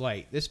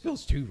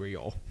feels too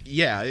real.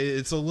 Yeah,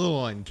 it's a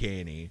little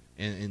uncanny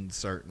in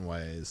certain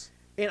ways.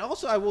 And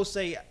also, I will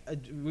say,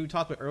 we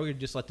talked about earlier,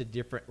 just like the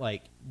different,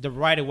 like the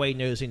right away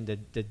noticing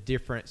the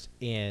difference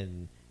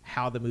in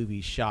how the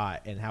movie's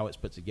shot and how it's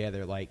put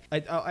together. Like,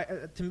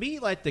 to me,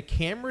 like the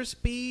camera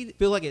speed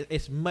feel like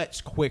it's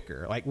much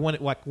quicker. Like when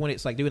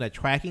it's like doing a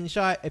tracking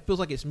shot, it feels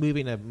like it's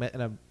moving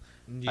in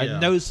a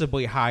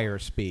noticeably higher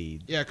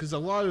speed. Yeah, because a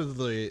lot of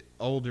the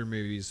older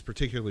movies,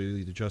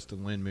 particularly the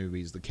Justin Lin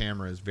movies, the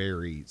camera is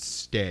very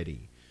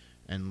steady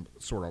and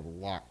sort of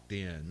locked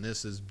in.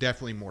 This is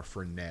definitely more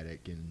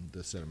frenetic in the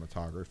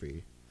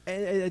cinematography.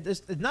 And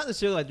it's not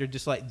necessarily like they're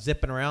just like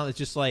zipping around. It's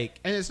just like,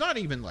 and it's not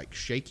even like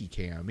shaky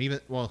cam.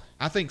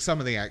 I think some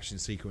of the action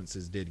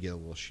sequences did get a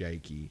little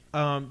shaky.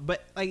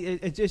 But like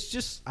it's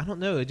just, I don't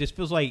know. It just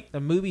feels like the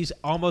movie's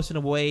almost in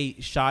a way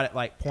shot at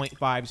like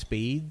 0.5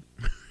 speed.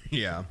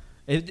 Yeah.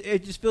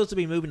 It just feels to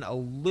be moving a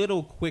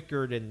little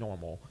quicker than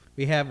normal.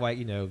 We have, like,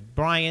 you know,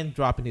 Brian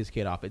dropping his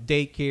kid off at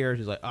daycare.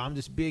 He's like, I'm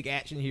this big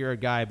action hero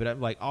guy, but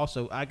I'm like,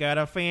 also, I got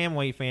a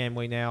family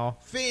now.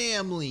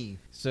 Family.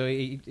 So,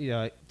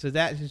 so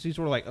that he's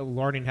sort of like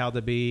learning how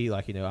to be,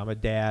 like, you know, I'm a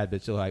dad,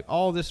 but still like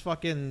all this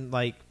fucking,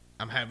 like,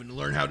 I'm having to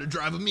learn how to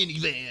drive a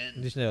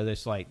minivan. Just know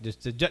this, like,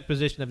 just the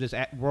juxtaposition of this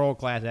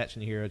world-class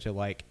action hero to,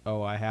 like,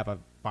 oh, I have a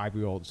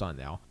 5-year-old son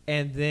now.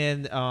 And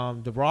then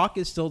The Rock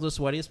is still the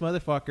sweatiest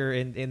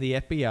motherfucker in the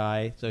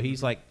FBI, so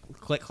he's like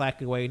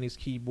click-clacking away on his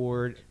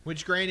keyboard.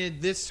 Which,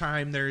 granted, this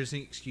time there's an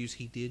excuse.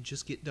 He did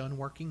just get done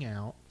working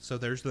out, so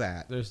there's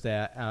that. There's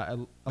that.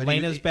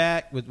 Elena's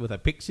back with a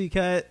pixie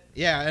cut.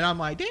 Yeah, and I'm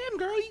like, damn,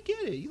 girl, you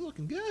get it. You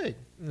looking good.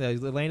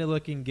 Elena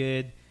looking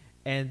good.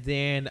 And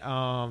then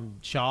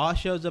Shaw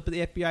shows up at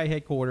the FBI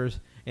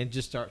headquarters and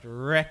just starts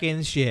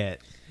wrecking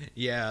shit.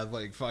 Yeah,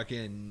 like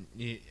fucking,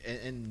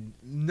 and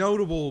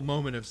notable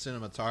moment of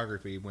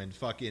cinematography when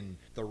fucking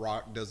The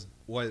Rock does,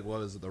 what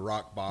was it, the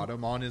rock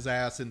bottom on his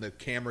ass, and the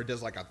camera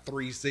does like a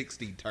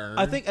 360 turn.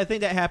 I think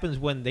that happens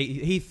when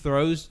he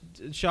throws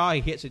Shaw,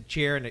 he hits a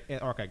chair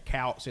or like a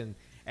couch, and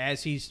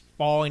as he's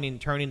falling and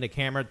turning, the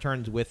camera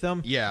turns with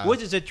him. Yeah.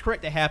 Which is a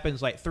trick that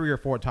happens like 3 or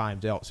 4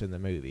 times else in the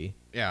movie.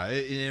 Yeah,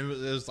 it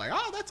was like,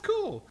 oh, that's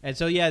cool. And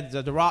so, yeah,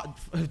 the Rock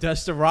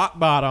does the rock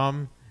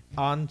bottom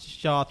on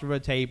Shaw through a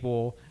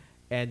table,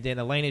 and then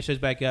Elena shows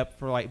back up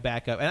for like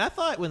backup. And I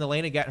thought when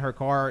Elena got in her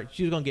car,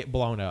 she was going to get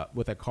blown up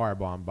with a car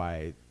bomb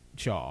by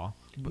Shaw.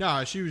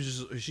 No, she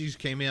just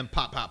came in,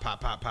 pop,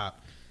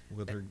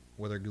 with her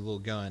little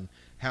gun.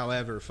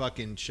 However,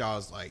 fucking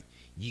Shaw's like,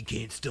 you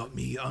can't stop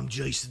me, I'm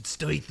Jason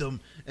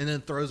Statham, and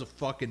then throws a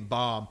fucking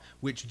bomb,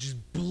 which just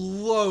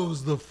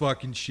blows the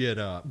fucking shit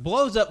up.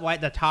 Blows up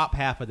like the top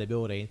half of the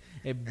building.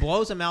 It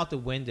blows them out the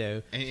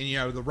window. And you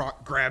know, The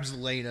Rock grabs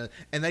Elena,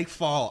 and they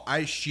fall,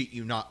 I shit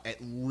you not,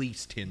 at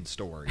least 10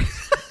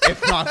 stories,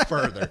 if not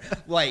further.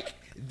 Like,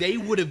 they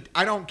would have,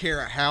 I don't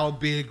care how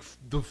big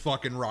the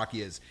fucking Rock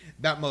is,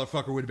 that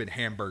motherfucker would have been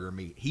hamburger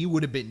meat. He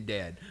would have been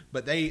dead.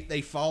 But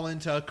they fall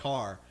into a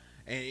car.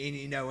 And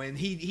you know, and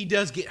he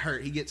does get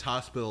hurt. He gets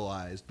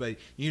hospitalized, but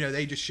you know,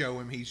 they just show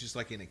him he's just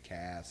like in a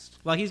cast.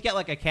 Like he's got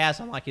like a cast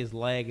on like his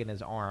leg and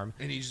his arm,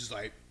 and he's just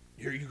like,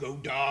 "Here you go,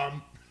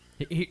 Dom."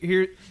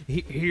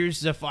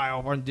 Here's the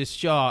file on this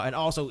Shaw, and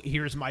also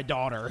here's my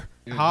daughter.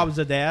 Hobbs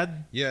the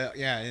dad. Yeah,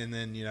 and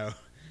then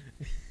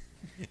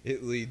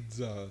it leads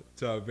to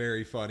a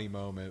very funny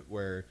moment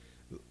where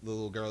the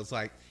little girl's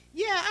like,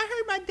 "Yeah, I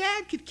heard my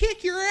dad could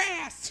kick your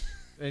ass."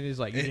 And he's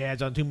like, "Your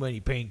dad's on too many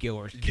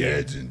painkillers.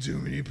 Dad's on too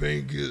many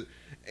painkillers."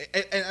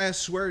 And I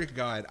swear to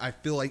God, I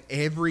feel like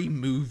every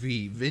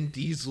movie, Vin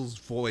Diesel's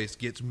voice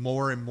gets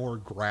more and more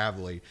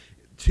gravelly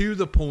to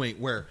the point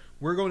where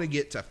we're going to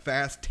get to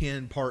Fast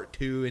 10 Part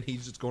 2 and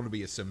he's just going to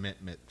be a cement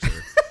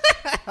mixer.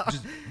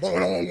 Just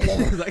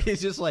Like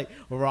it's just like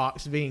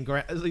rocks being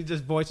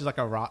his voice is like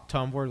a rock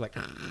tumbler, like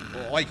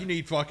you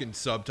need fucking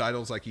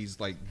subtitles, like he's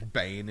like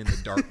Bane in The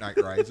Dark Knight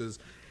Rises.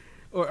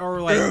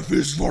 or like F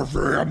is for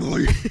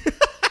family.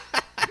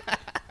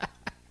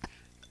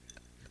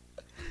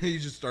 He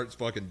just starts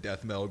fucking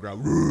death metal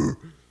ground.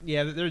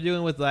 yeah, they're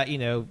dealing with that.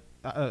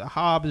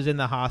 Hobbs is in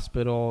the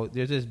hospital.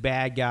 There's this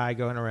bad guy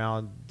going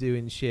around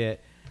doing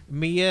shit.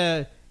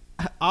 Mia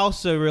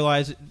also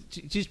realizes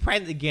she's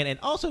pregnant again, and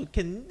also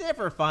can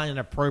never find an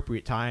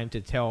appropriate time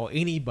to tell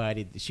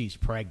anybody that she's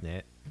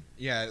pregnant.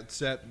 Yeah,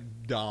 except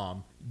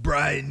Dom.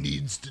 Brian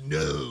needs to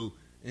know.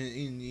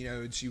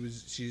 And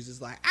she's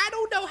just like, I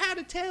don't know how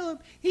to tell him.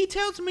 He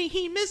tells me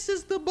he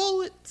misses the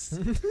bullets.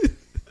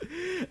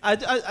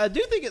 I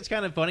do think it's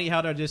kind of funny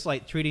how they're just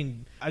like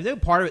treating. I know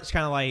part of it's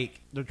kind of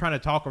like they're trying to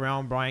talk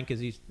around Brian because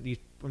he's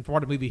in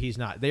part of the movie he's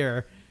not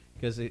there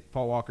because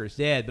Paul Walker's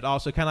dead, but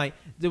also kind of like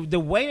the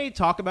way they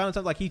talk about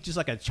him, like he's just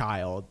like a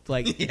child.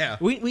 Like, yeah,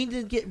 we need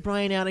to get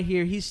Brian out of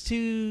here. He's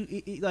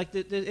too like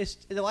the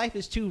life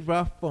is too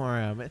rough for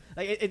him.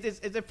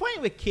 Like they're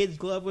playing with kids'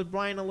 glove with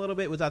Brian a little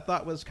bit, which I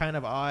thought was kind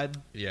of odd.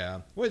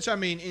 Yeah, which I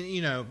mean,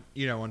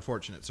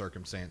 unfortunate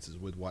circumstances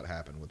with what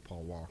happened with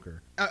Paul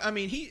Walker. I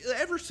mean, he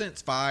ever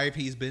since 5,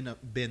 he's been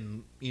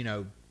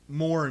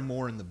more and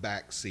more in the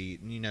back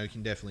seat, and you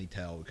can definitely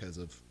tell because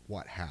of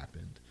what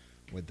happened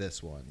with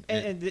this one,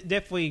 and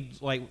definitely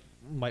like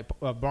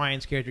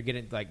Brian's character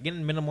getting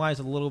minimalized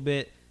a little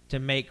bit to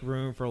make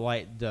room for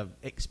like the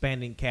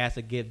expanding cast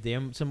to give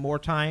them some more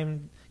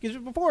time. Because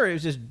before it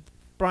was just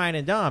Brian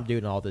and Dom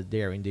doing all the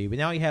daring do, but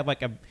now you have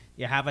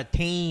a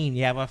team,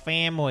 you have a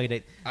family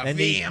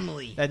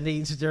that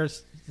needs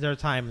their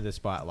time in the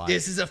spotlight.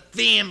 This is a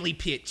family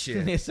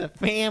picture. It's a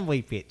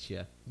family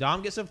picture.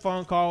 Dom gets a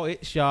phone call.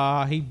 It's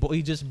Shaw. He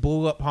just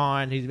blew up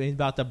Han. He's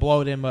about to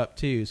blow them up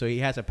too. So he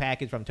has a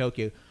package from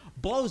Tokyo.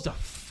 Blows the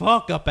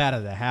fuck up out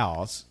of the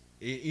house.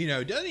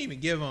 Doesn't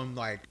even give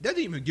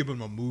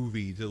them a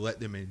movie to let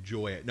them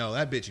enjoy it. No,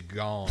 that bitch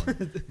gone.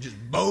 Just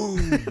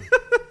boom.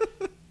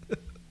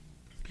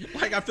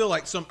 Like, I feel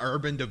like some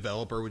urban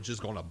developer was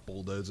just going to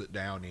bulldoze it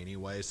down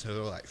anyway. So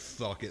they're like,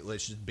 fuck it,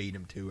 let's just beat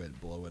him to it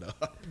and blow it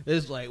up.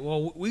 It's like,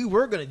 well, we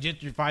were going to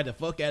gentrify the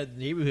fuck out of the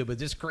neighborhood, but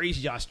this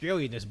crazy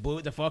Australian just blew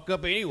it the fuck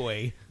up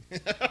anyway.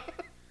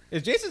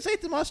 Is Jason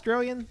Statham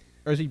Australian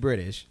or is he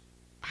British?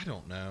 I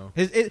don't know.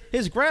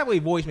 His gravelly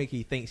voice makes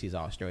you think he's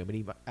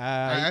Australian, but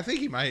I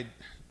think he might.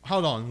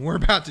 Hold on, we're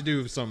about to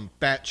do some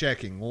fact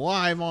checking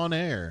live on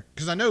air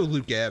because I know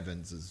Luke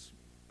Evans is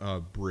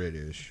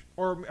British,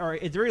 or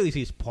at the very least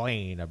he's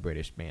playing a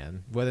British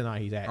man. Whether or not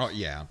he's actually. Oh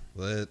yeah,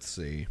 let's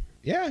see.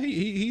 Yeah,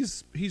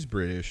 he's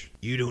British.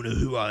 You don't know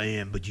who I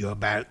am, but you're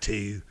about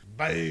to.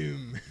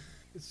 Boom.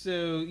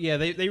 So yeah,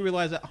 they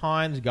realize that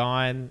Han's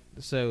gone.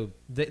 So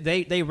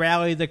they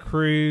rally the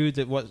crew,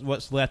 that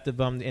what's left of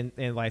them,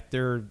 in like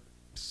their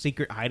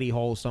secret hidey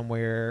hole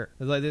somewhere.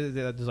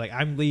 It's like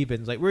I'm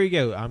leaving. It's like, where you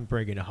go? I'm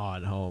bringing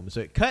Han home.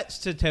 So it cuts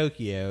to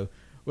Tokyo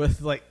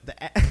with like the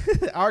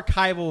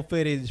archival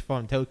footage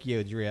from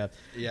Tokyo Drift.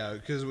 Yeah,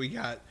 because we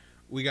got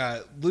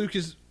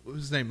Lucas. What's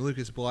his name?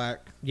 Lucas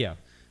Black. Yeah,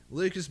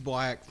 Lucas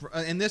Black,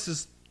 and this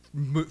is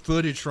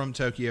footage from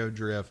Tokyo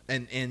Drift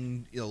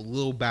and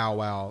Lil Bow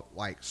Wow,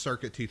 like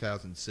circa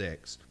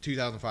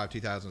 2005,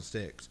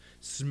 2006.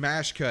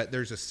 Smash cut,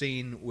 there's a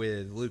scene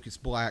with Lucas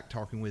Black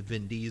talking with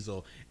Vin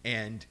Diesel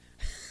and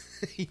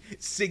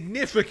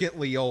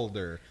significantly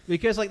older.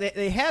 Because like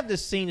they have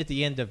this scene at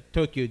the end of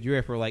Tokyo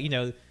Drift where like,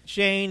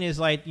 Shane is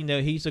like,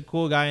 he's a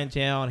cool guy in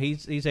town.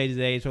 He's 80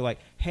 days. So like,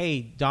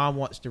 hey, Dom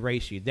wants to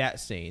race you. That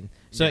scene.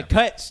 So It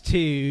cuts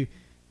to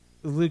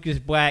Lucas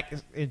Black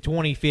in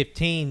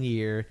 2015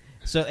 year,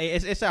 so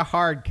it's a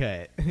hard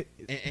cut.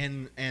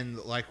 and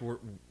like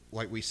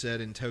we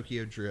said in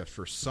Tokyo Drift,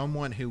 for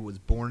someone who was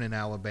born in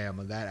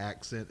Alabama, that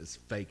accent is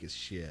fake as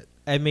shit.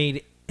 I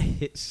mean,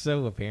 it's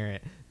so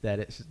apparent that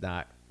it's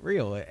not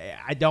real.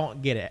 I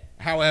don't get it.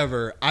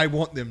 However, I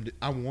want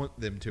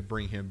them to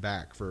bring him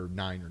back for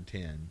 9 or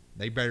 10.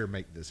 They better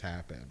make this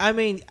happen. I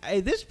mean,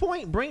 at this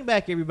point, bring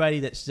back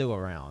everybody that's still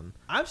around.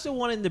 I'm still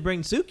wanting to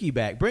bring Suki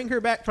back. Bring her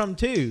back from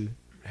 2.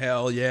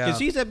 Hell yeah, because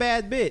she's a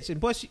bad bitch, and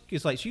plus,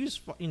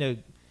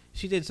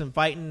 she did some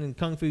fighting and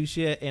kung fu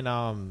shit in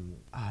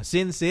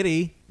Sin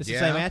City. It's the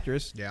same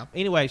actress. Yeah.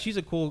 Anyway, she's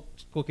a cool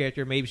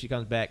character. Maybe she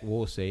comes back.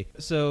 We'll see.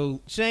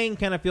 So Shane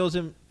kind of fills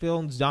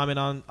Dom in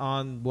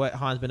on what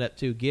Han's been up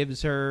to.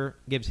 Gives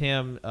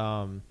him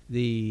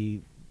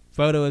the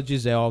photo of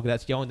Giselle.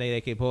 That's the only thing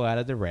they can pull out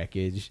of the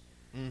wreckage.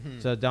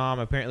 So Dom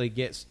apparently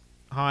gets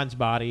Han's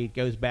body,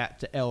 goes back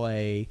to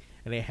L.A.,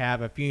 and they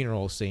have a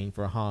funeral scene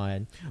for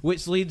Han,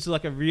 which leads to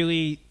like a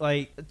really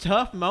like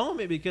tough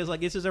moment because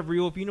like this is a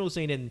real funeral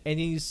scene, and then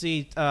you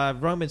see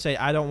Roman say,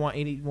 "I don't want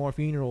any more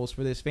funerals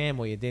for this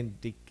family," and then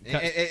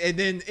and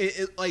then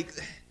it like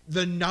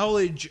the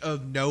knowledge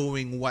of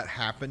knowing what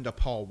happened to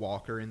Paul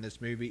Walker in this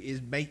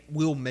movie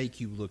will make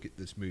you look at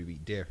this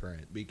movie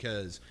different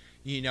because.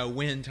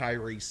 When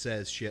Tyrese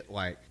says shit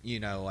like,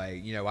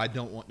 I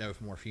don't want no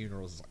more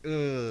funerals,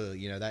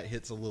 it's like, that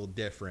hits a little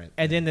different.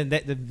 And then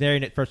the very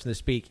next person to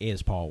speak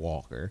is Paul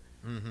Walker.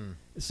 Mm-hmm.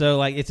 So,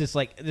 like, it's just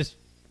like, this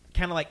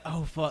kind of like,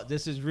 oh, fuck,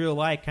 this is real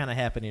life kind of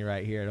happening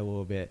right here in a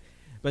little bit.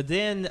 But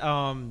then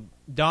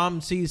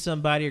Dom sees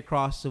somebody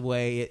across the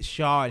way. It's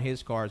Shaw in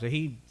his car. So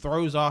he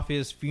throws off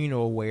his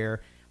funeral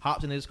wear,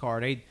 hops in his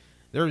car.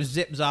 They're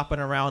zip-zopping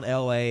around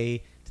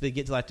L.A., they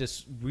get to like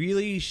this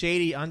really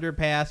shady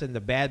underpass in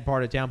the bad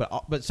part of town,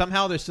 but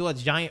somehow there's still a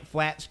giant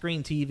flat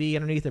screen TV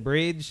underneath the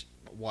bridge.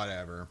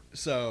 Whatever.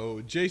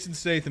 So Jason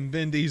Statham,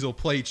 Vin Diesel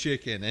play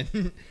chicken,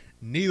 and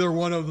neither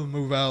one of them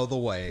move out of the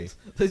way.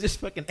 They just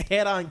fucking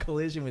head-on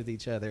collision with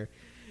each other,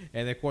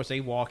 and of course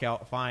they walk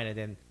out fine.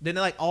 And then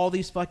like all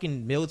these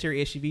fucking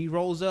military SUV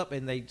rolls up,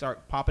 and they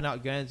start popping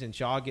out guns, and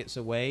Shaw gets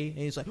away, and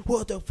he's like,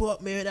 "What the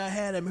fuck, man? I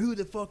had him. Who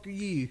the fuck are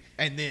you?"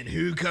 And then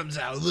who comes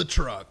out of the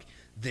truck?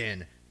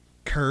 Then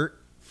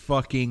Kurt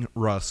fucking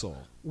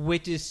Russell.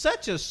 Which is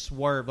such a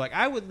swerve. Like,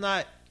 I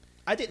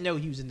didn't know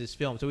he was in this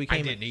film, so I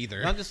didn't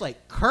either. And I'm just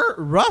like, Kurt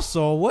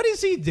Russell? What is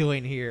he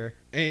doing here?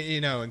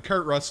 And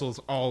Kurt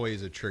Russell's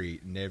always a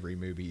treat in every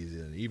movie he's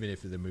in, even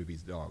if the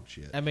movie's dog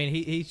shit. I mean,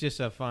 he's just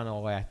a fun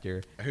old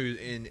actor.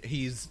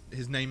 His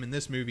name in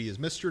this movie is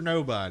Mr.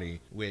 Nobody,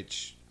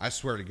 which I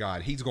swear to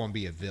God, he's going to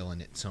be a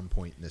villain at some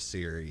point in the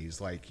series.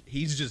 Like,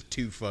 he's just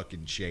too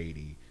fucking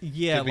shady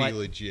to be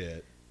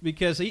legit.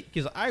 Because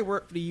I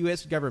work for the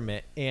U.S.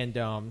 government,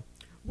 and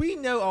we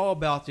know all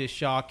about this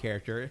Shaw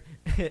character,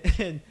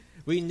 and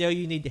we know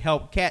you need to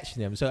help catch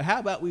them. So how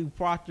about we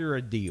proctor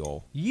a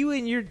deal? You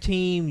and your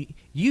team,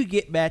 you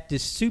get back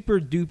this super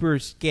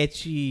duper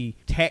sketchy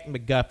tech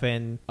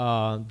MacGuffin,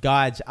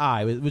 God's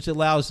Eye, which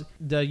allows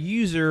the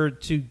user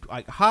to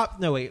like hop.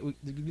 No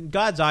wait,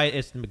 God's Eye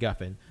is the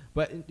MacGuffin.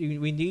 But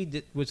we need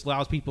it, which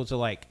allows people to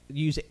like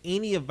use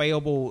any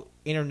available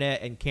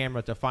internet and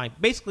camera to find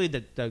basically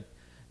the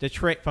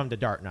trick from The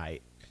Dark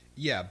Knight.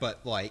 Yeah,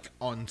 but like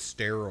on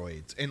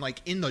steroids. And like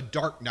in The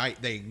Dark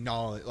Knight, they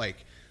acknowledge,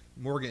 like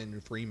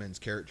Morgan Freeman's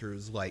character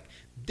is like,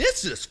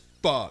 this is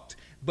fucked.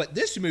 But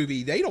this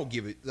movie, they don't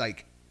give it,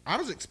 like, I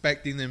was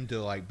expecting them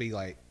to like be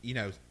like,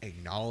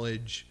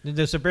 acknowledge.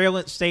 The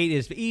surveillance state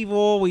is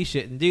evil. We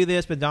shouldn't do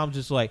this. But Dom's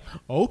just like,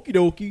 okie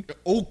dokie.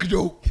 Okie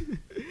doke.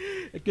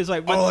 Because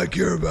like, all I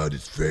care about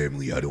is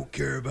family. I don't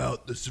care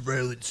about the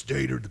surveillance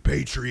state or the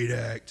Patriot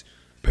Act.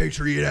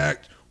 Patriot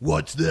Act.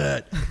 What's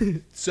that?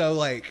 So,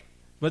 like...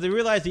 But they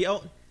realize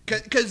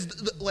Because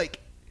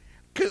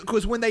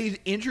when they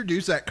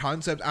introduced that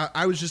concept,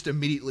 I was just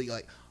immediately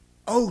like,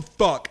 oh,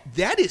 fuck,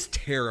 that is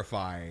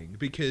terrifying.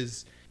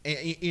 Because,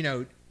 and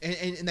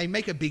they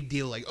make a big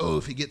deal like, oh,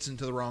 if it gets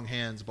into the wrong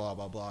hands, blah,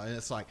 blah, blah. And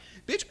it's like,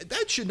 bitch,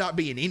 that should not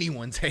be in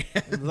anyone's hands.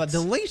 The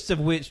least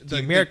of which the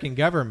American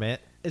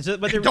government...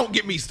 Don't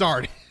get me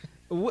started.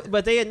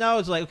 But they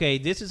acknowledge, like, okay,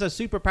 this is a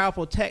super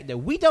powerful tech that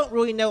we don't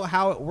really know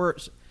how it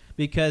works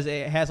because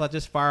it has like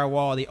this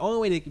firewall. The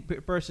only way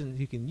the person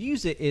who can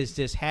use it is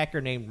this hacker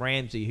named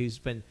Ramsey, who's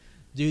been,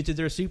 due to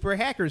their super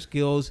hacker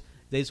skills,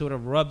 they sort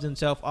of rubbed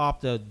themselves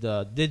off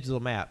the digital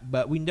map.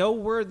 But we know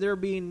where they're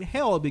being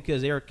held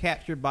because they are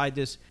captured by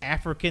this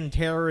African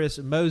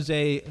terrorist Mose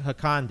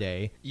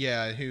Hakande.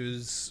 Yeah,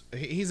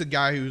 he's a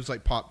guy who's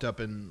like popped up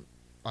in,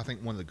 I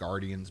think, one of the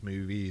Guardians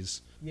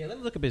movies. Yeah, let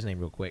me look up his name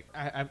real quick.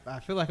 I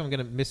feel like I'm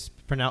going to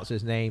mispronounce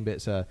his name, but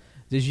it's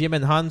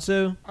Djimon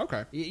Hounsou.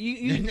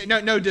 Okay.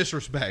 No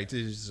disrespect.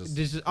 It's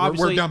just,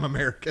 we're dumb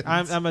Americans.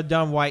 I'm a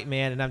dumb white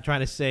man, and I'm trying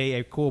to say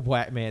a cool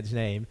black man's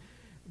name.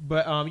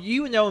 But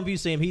you know him if you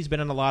see him. He's been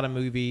in a lot of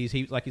movies.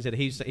 He, like you said,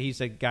 he's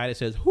a guy that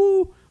says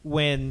 "whoo"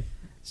 when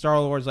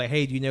Star-Lord's like,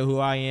 "Hey, do you know who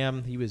I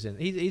am?" He's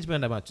been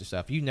in a bunch of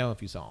stuff. You know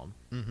if you saw him.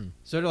 Mm-hmm.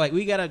 So they're like,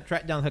 we got to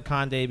track down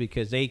Hakande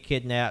because they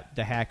kidnapped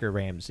the hacker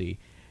Ramsey.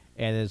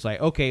 And it's like,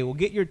 okay, we'll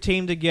get your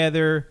team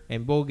together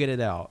and we'll get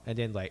it out. And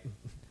then like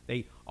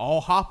they all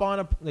hop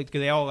on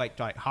they all like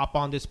hop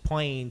on this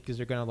plane because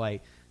they're gonna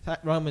like.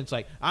 Roman's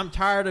like, I'm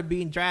tired of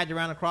being dragged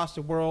around across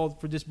the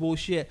world for this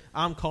bullshit.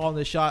 I'm calling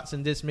the shots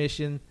in this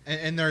mission.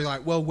 And they're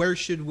like, well, where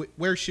should we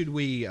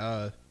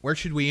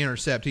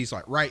intercept? He's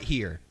like, right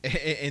here.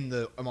 And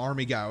the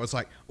army guy was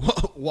like,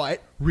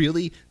 what?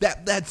 Really?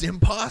 That's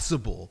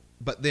impossible.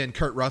 But then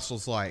Kurt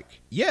Russell's like,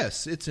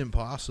 yes, it's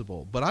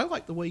impossible. But I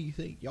like the way you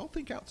think. Y'all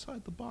think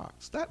outside the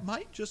box. That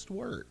might just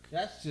work.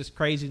 That's just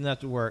crazy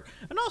enough to work.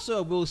 And also,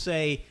 I will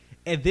say,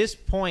 at this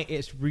point,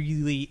 it's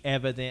really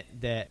evident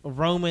that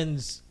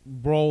Roman's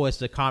role as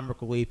the comic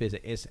relief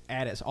is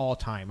at its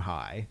all-time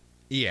high.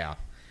 Yeah.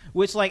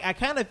 Which, like, I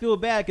kind of feel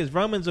bad because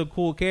Roman's a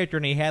cool character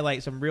and he had,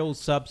 like, some real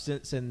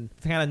substance and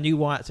kind of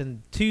nuance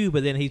in 2,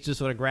 but then he's just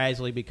sort of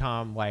gradually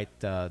become, like,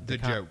 the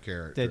joke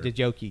character. The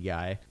jokey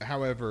guy.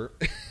 However,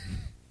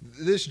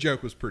 this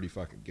joke was pretty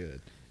fucking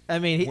good. I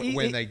mean,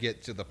 when they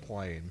get to the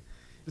plane.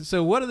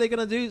 So what are they going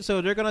to do?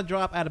 So they're going to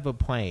drop out of a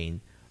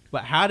plane.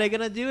 But how are they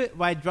going to do it?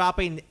 By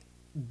driving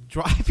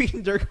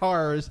their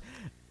cars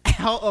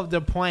out of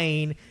the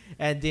plane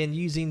and then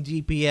using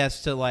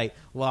GPS to, like,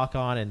 lock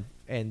on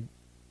and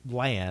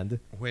land.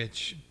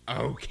 Which,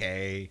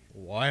 okay,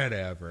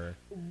 whatever.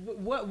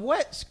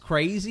 What's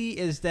crazy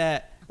is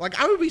that, like,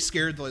 I would be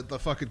scared like the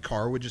fucking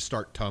car would just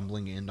start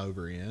tumbling end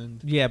over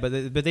end. yeah, but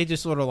they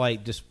just sort of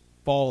like just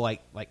fall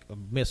like a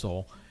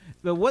missile.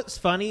 But what's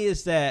funny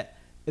is that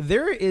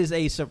there is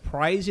a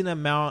surprising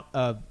amount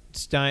of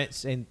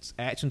stunts and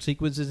action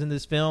sequences in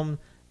this film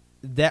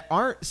that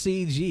aren't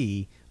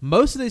CG.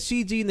 Most of the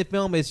CG in the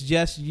film is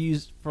just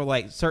used for,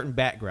 like, certain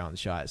background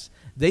shots.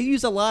 They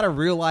use a lot of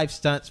real-life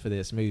stunts for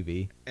this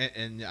movie.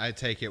 And I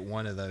take it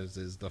one of those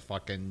is the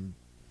fucking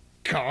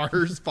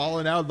cars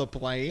falling out of the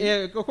plane.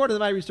 Yeah, according to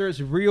my research,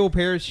 real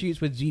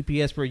parachutes with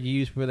GPS were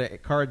used for the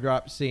car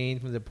drop scene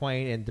from the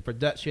plane, and the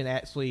production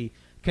actually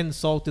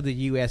consulted the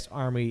U.S.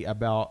 Army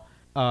about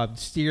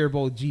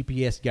steerable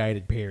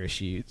GPS-guided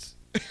parachutes.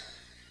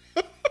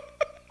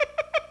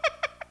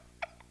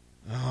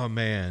 Oh,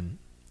 man.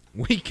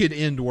 We could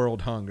end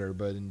world hunger,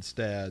 but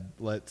instead,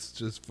 let's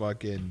just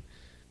fucking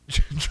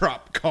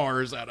drop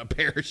cars out of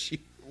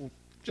parachutes.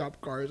 Drop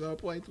cars out of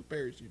planes with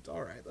parachutes.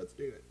 All right, let's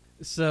do it.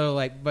 So,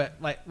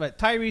 but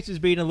Tyrese is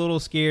being a little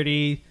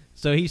scaredy.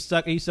 So he's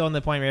stuck. He's still on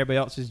the plane where everybody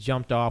else has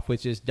jumped off,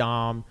 which is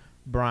Dom,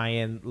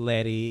 Brian,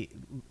 Letty,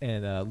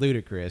 and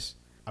Ludacris.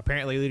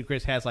 Apparently,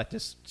 Ludacris has, like,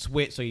 this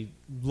switch, so he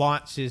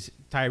launches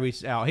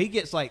Tyrese out. He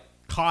gets, like,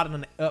 caught in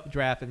an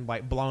updraft and,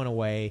 like, blown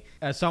away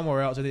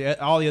somewhere else. And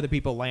all the other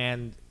people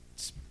land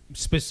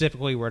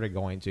specifically where they're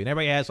going to. And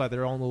everybody has, like,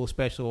 their own little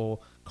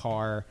special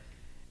car.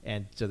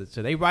 And so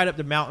they ride up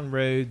the mountain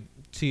road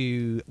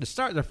to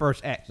start their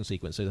first action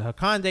sequence. So the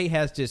Hyundai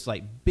has this,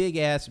 like,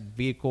 big-ass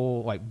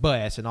vehicle, like,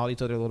 bus and all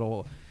these other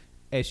little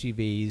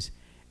SUVs.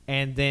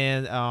 And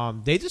then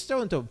they just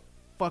throw into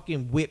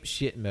fucking whip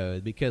shit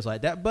mode because,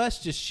 like, that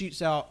bus just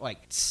shoots out, like,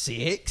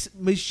 6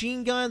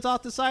 machine guns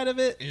off the side of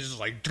it. It's just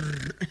like...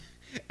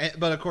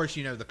 But, of course,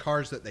 you know, the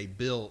cars that they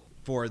built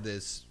for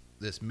this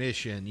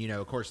mission, you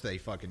know, of course they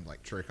fucking,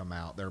 like, trick them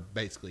out. They're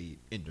basically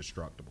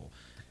indestructible.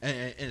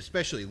 And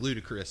especially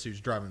Ludacris,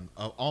 who's driving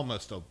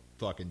almost a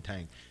fucking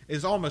tank,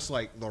 is almost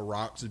like The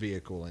Rock's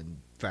vehicle in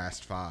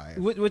Fast 5.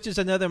 Which is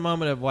another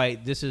moment of,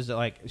 like, this is,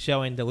 like,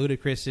 showing the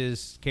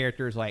Ludacris's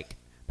character's, like,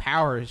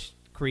 power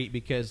creep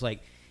because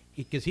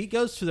he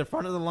goes to the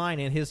front of the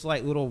line in his,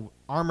 like, little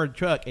armored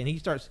truck and he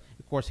starts...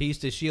 Of course, he's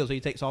the shield, so he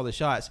takes all the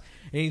shots.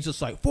 And he's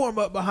just like, form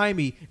up behind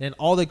me. And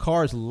all the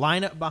cars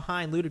line up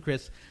behind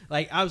Ludacris.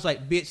 Like, I was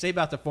like, bitch, they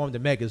about to form the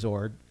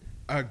Megazord.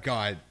 Oh,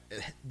 God.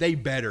 They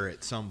better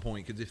at some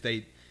point, because if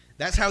they...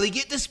 That's how they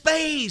get to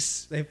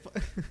space!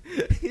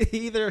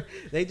 Either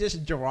they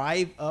just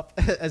drive up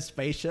a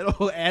space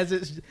shuttle as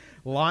it's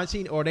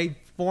launching, or they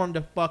form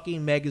the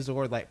fucking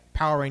Megazord like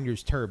Power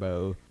Rangers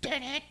Turbo.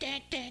 Power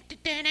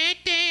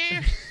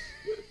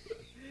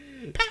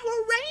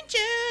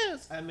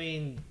Rangers! I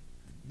mean...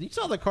 You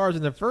saw the cars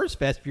in the first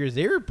Fast and Furious.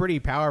 They were pretty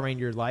Power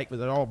Ranger-like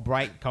with all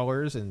bright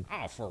colors and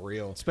for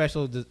real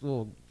special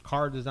little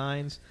car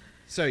designs.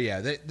 So,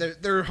 yeah,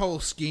 their whole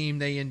scheme,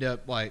 they end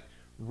up, like,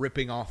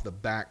 ripping off the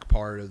back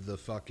part of the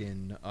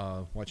fucking,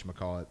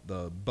 whatchamacallit,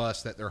 the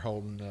bus that they're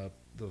holding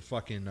the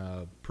fucking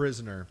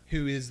prisoner,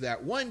 who is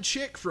that one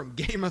chick from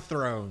Game of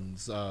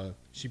Thrones.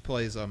 She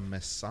plays a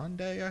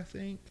Missandei, I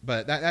think.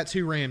 But that's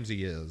who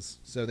Ramsey is.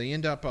 So they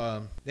end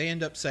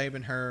up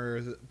saving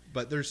her.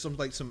 But there's some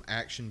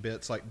action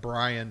bits, like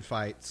Brian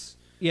fights.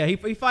 Yeah, he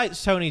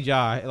fights Tony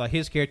Jaa. Like,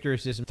 his character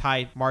is this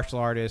Thai martial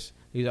artist.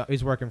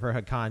 He's working for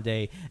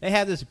Hyundai. They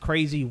have this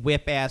crazy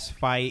whip-ass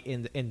fight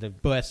in the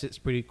bus. It's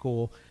pretty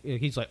cool.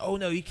 He's like, oh,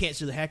 no, you can't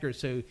see the hacker.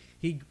 So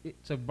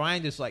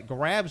Brian just, like,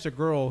 grabs a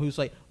girl who's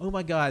like, oh,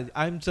 my God,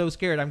 I'm so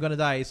scared. I'm going to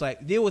die. He's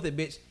like, deal with it,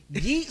 bitch.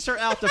 Yeets her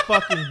out the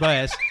fucking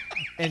bus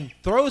and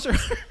throws her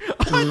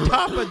on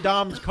top of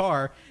Dom's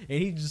car. And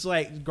he just,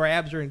 like,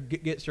 grabs her and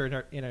gets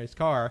her in his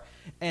car.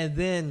 And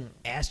then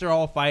as they're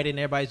all fighting,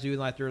 everybody's doing,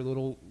 like, their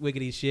little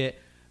wiggity shit.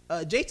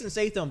 Jason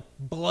Statham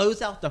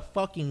blows out the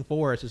fucking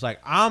forest. It's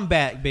like, I'm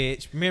back,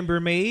 bitch. Remember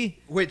me?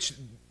 Which,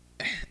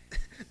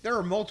 there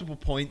are multiple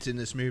points in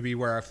this movie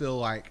where I feel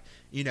like,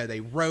 you know, they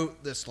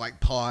wrote this,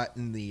 like, plot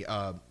in the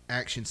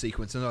action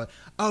sequence. And they're like,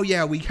 oh,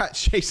 yeah, we got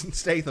Jason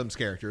Statham's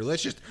character.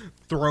 Let's just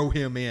throw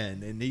him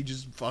in. And he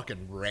just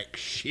fucking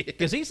wrecks shit.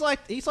 Because he's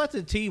like the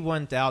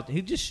T-1000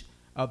 who just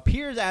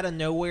appears out of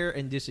nowhere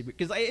and disappears.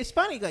 Because it's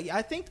funny, like,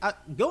 I think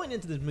going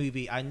into this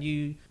movie, I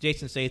knew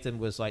Jason Statham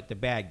was, like, the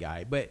bad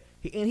guy. But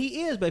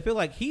he is, but I feel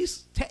like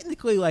he's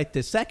technically, like,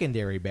 the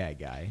secondary bad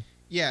guy.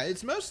 Yeah,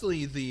 it's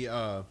mostly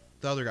the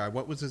the other guy.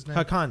 What was his name?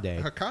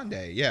 Hakande.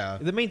 Hakande, yeah.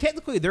 I mean,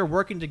 technically they're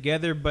working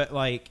together, but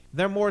like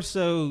they're more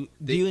so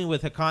dealing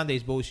with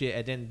Hakande's bullshit,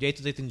 and then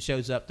Jason Statham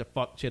shows up to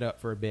fuck shit up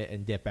for a bit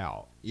and dip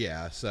out.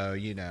 Yeah, so,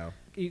 you know.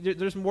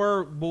 There's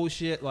more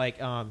bullshit like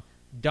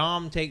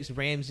Dom takes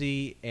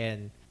Ramsey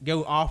and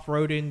go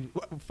off-roading,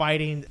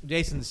 fighting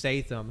Jason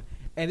Statham.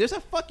 And there's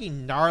a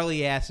fucking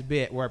gnarly-ass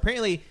bit where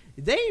apparently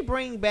they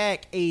bring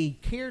back a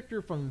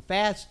character from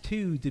Fast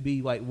 2 to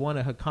be like one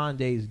of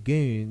Hakande's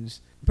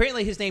goons.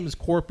 Apparently his name is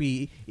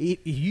Corpy.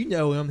 You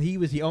know him. He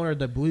was the owner of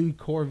the blue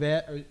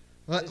Corvette.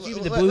 Let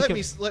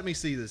me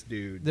see this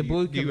dude. The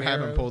blue Do you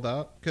have him Camaro. pulled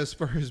up? Because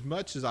for as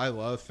much as I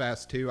love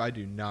Fast 2, I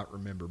do not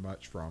remember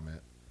much from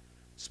it.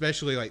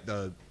 Especially like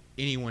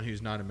anyone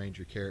who's not a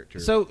major character.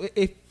 So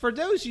if for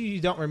those of you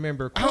who don't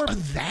remember,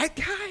 that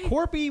guy?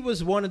 Corpy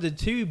was one of the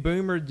two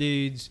boomer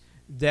dudes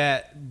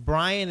that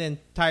Brian and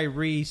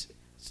Tyrese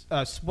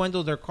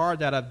swindled their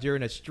card out of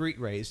during a street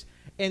race.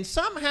 And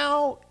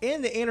somehow,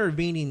 in the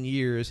intervening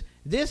years,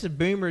 this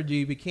boomer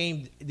dude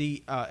became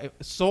the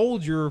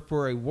soldier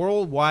for a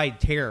worldwide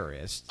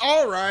terrorist.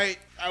 All right.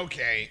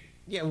 Okay.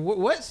 Yeah,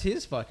 what's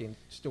his fucking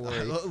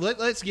story?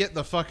 Let's get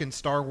the fucking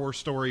Star Wars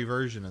story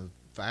version of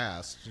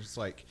Fast. It's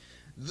like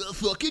the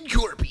fucking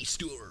Corpy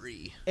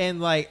story.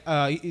 And like,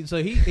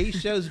 so he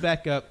shows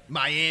back up,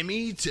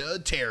 Miami to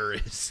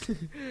terrorist.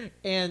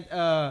 and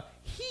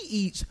he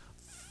eats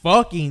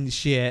fucking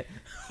shit.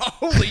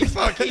 Holy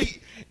fuck!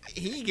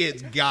 He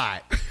gets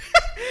got.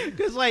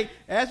 Because like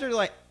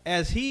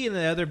as he and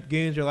the other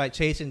goons are like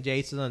chasing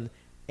Jason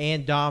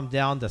and Dom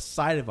down the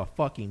side of a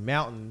fucking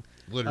mountain,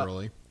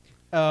 Literally.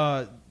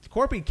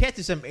 Corpy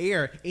catches some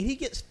air and he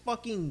gets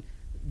fucking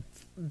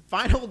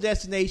Final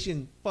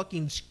Destination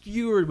fucking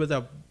skewered with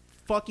a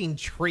fucking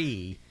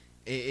tree.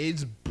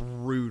 It's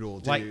brutal,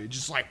 dude. Like-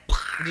 just like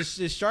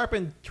Just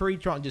sharpened tree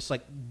trunk just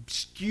like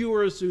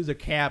skewers through the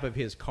cab of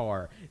his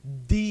car.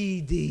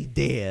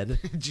 dead.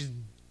 just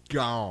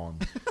gone.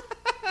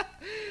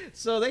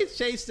 So they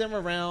chase them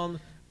around.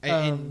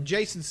 And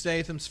Jason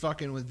Statham's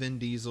fucking with Vin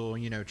Diesel,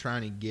 you know,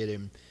 trying to get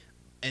him.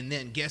 And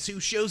then guess who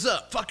shows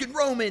up? Fucking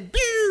Roman.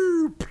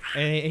 Pew!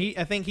 And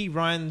I think he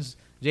runs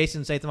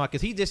Jason Statham off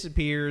because he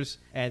disappears,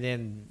 and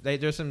then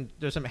there's some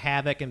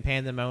havoc and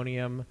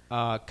pandemonium.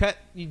 Of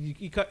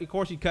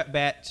course, you cut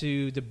back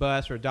to the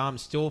bus where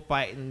Dom's still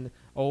fighting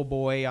old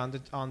boy on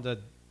the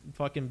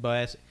fucking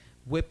bus.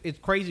 It's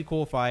crazy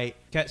cool fight.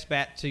 Cuts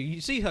back to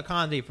you see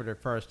Hakande for the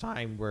first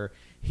time where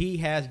he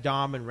has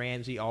Dom and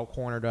Ramsey all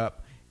cornered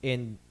up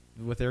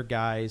with their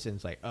guys, and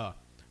it's like,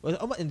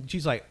 and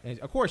she's like, and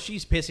of course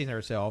she's pissing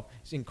herself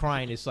and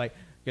crying. It's like,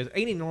 because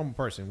any normal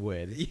person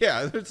would.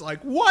 Yeah, it's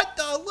like, what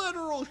the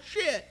literal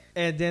shit?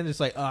 And then it's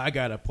like, I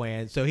got a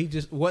plan. So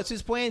what's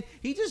his plan?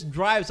 He just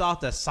drives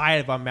off the side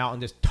of a mountain,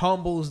 just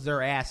tumbles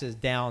their asses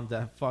down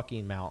the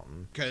fucking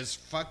mountain. Because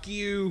fuck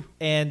you.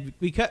 And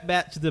we cut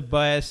back to the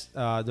bus.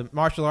 The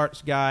martial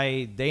arts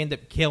guy, they end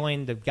up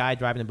killing the guy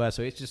driving the bus.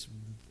 So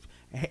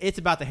it's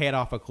about to head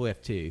off a cliff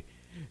too.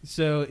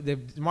 So the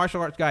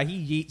martial arts guy,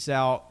 he yeets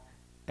out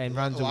and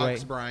runs away.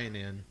 Locks Brian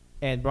in.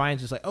 And Brian's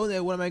just like, oh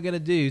no, what am I going to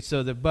do?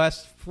 So the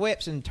bus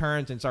flips and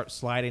turns and starts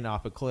sliding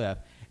off a cliff.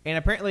 And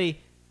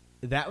apparently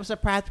that was a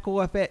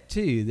practical effect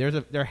too.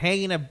 They're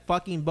hanging a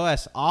fucking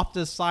bus off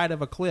the side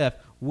of a cliff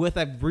with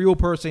a real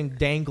person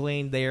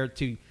dangling there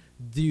to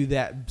do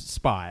that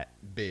spot.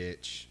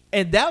 Bitch.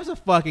 And that was a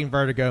fucking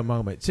Vertigo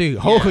moment too.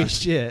 Holy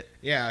shit.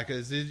 Yeah,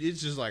 because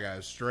it's just like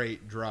a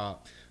straight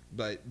drop.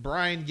 But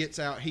Brian gets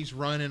out. He's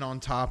running on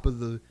top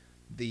of the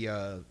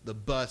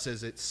bus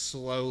as it's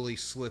slowly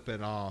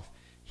slipping off.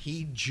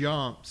 He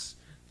jumps.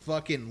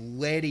 Fucking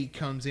Letty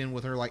comes in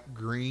with her like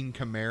green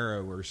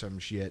Camaro or some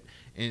shit,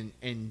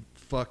 and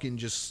fucking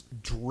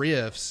just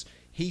drifts.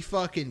 He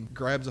fucking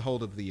grabs a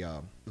hold of the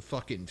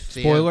fucking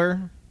fin.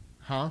 Spoiler?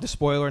 Huh? The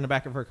spoiler in the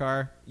back of her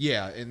car?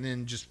 Yeah, and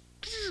then just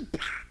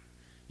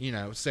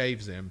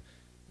saves him.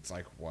 It's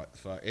like, what the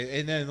fuck?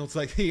 And then it's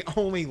like the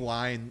only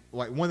line,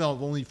 like one of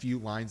the only few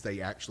lines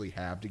they actually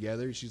have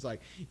together. She's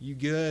like, "You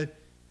good?"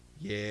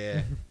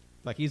 Yeah.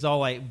 Like he's all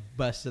like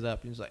busted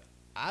up and he's like,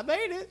 I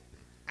made it.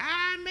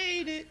 I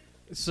made it.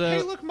 So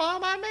Hey, look,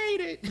 Mom, I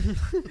made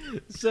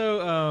it.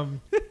 So,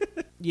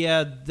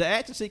 yeah, the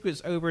action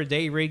sequence over.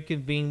 They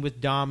reconvene with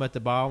Dom at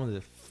the bottom of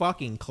the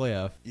fucking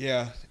cliff.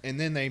 Yeah, and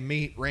then they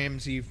meet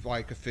Ramsey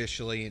like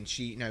officially, and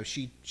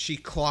she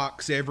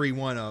clocks every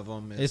one of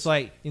them. It's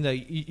like,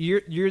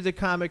 you're the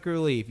comic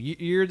relief.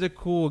 You're the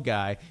cool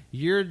guy.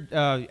 You're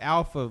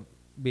alpha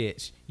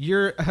bitch.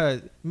 You're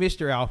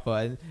Mr.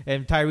 Alpha,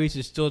 and Tyrese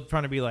is still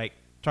trying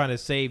to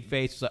save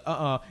face. It's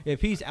like,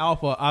 if he's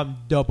alpha, I'm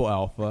double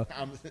alpha.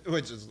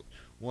 Which is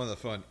one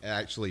of the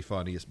actually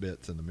funniest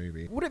bits in the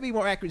movie. Would it be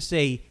more accurate to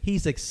say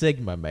he's a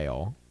Sigma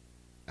male?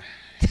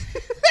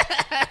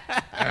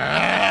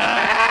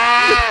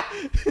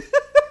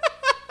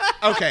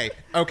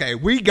 Okay,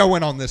 we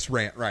going on this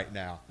rant right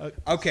now.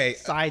 Okay,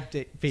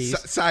 Side piece.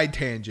 side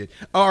tangent.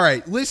 All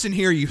right, listen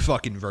here, you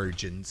fucking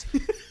virgins.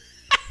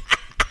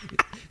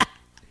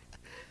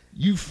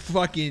 You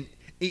fucking...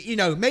 You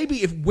know,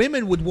 maybe if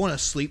women would want to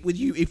sleep with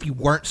you if you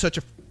weren't such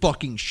a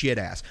fucking shit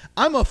ass.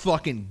 I'm a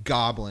fucking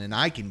goblin and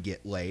I can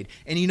get laid.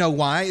 And you know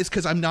why? It's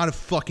because I'm not a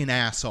fucking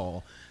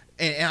asshole.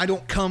 And I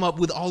don't come up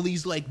with all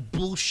these like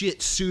bullshit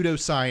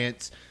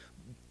pseudoscience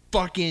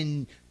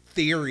fucking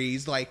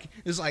theories. Like,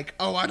 it's like,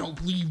 oh, I don't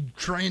believe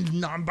trans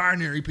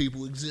non-binary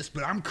people exist,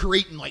 but I'm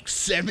creating like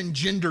 7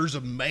 genders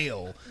of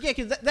male. Yeah,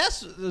 because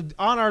that's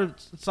on our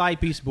side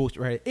piece of bullshit,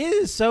 right? It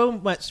is so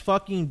much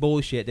fucking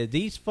bullshit that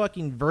these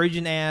fucking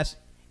virgin-ass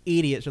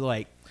idiots are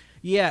like,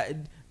 yeah,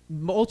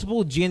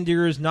 multiple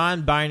genders,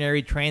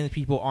 non-binary, trans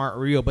people aren't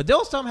real, but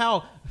they'll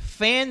somehow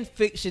fan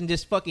fiction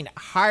this fucking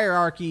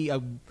hierarchy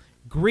of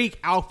Greek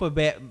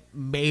alphabet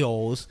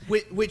males.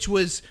 Which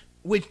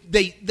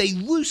they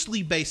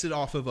loosely base it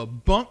off of a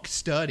bunk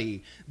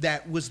study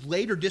that was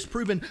later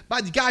disproven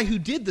by the guy who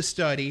did the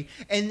study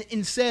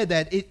and said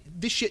that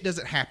this shit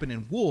doesn't happen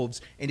in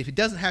wolves, and if it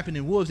doesn't happen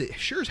in wolves, it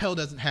sure as hell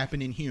doesn't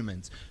happen in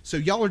humans. So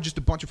y'all are just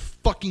a bunch of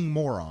fucking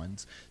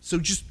morons. So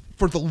just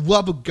for the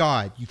love of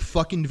God, you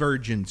fucking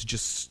virgins,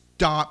 just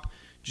stop,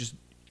 just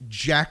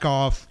jack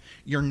off.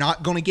 You're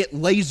not going to get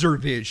laser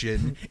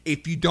vision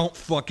if you don't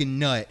fucking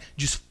nut.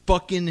 Just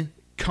fucking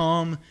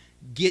come,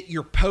 get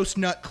your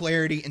post-nut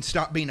clarity, and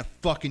stop being a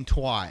fucking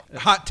twat.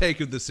 Hot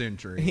take of the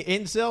century.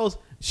 Incels,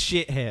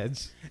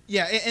 shitheads.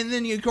 Yeah, and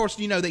then, of course,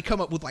 you know, they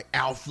come up with, like,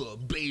 alpha,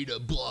 beta,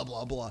 blah,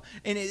 blah, blah.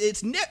 And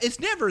it's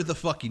never the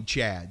fucking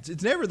chads.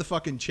 It's never the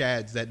fucking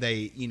chads that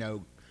they, you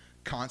know,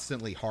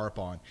 constantly harp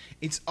on.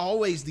 It's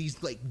always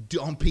these like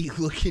dumpy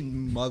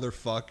looking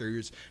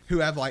motherfuckers who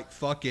have like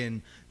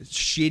fucking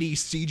shitty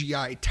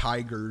CGI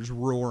tigers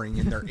roaring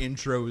in their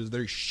intros,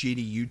 their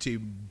shitty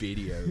YouTube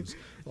videos.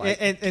 Like,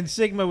 and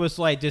Sigma was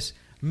like this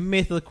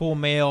mythical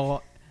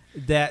male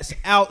that's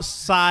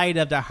outside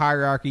of the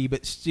hierarchy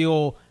but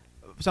still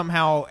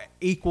somehow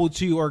equal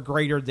to or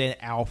greater than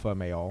alpha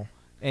male.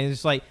 And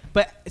it's like,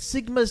 but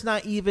Sigma's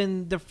not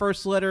even the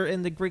first letter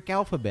in the Greek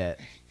alphabet.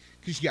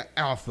 Because you got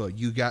alpha,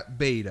 you got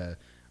beta.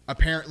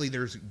 Apparently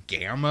there's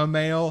gamma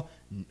male.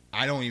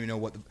 I don't even know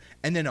what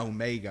and then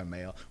omega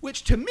male.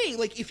 Which to me,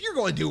 like, if you're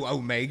going to do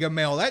omega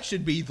male, that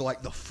should be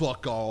like the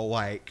fuck all,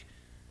 like,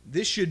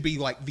 this should be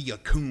like the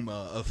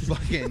Akuma of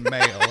fucking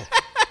male.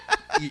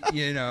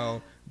 You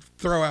know,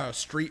 throw out a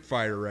Street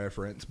Fighter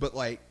reference. But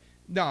like,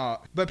 nah.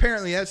 But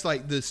apparently that's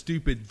like the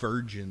stupid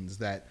virgins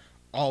that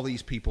all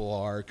these people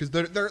are. Because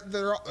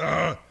they're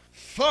all,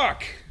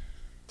 fuck.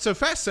 So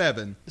Fast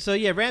 7. So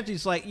yeah,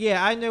 Ramsey's like,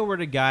 yeah, I know where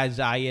the God's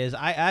Eye is.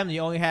 I'm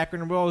the only hacker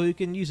in the world who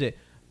can use it.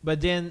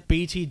 But then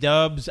BT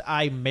Dubs,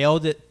 I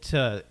mailed it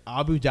to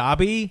Abu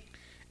Dhabi.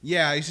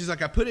 Yeah, he's just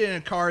like, I put it in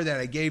a car that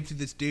I gave to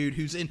this dude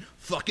who's in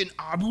fucking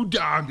Abu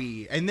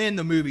Dhabi. And then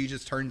the movie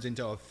just turns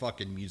into a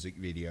fucking music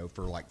video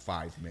for like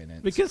 5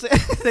 minutes. Because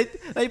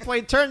they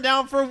play Turn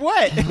Down for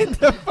What? In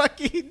the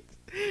fucking...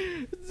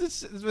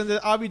 when the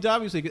Abu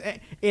Dhabi was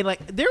like, and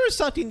like there was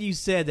something you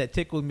said that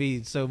tickled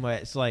me so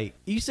much. Like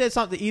you said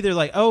something either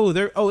like,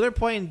 they're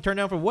playing Turn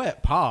Down for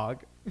What?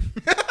 Pog.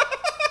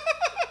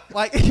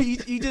 Like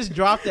you just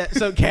dropped that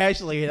so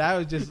casually, and I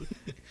was just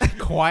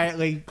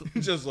quietly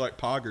just like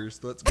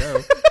poggers. Let's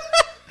go.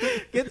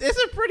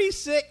 It's a pretty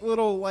sick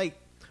little like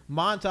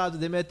montage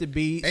of them at the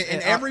beach,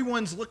 and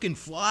everyone's looking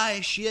fly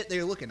as shit.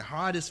 They're looking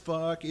hot as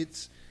fuck.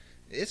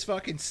 It's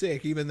fucking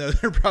sick, even though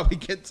they're probably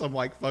getting some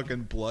like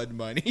fucking blood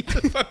money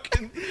to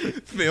fucking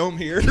film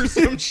here or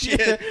some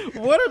shit.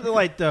 What are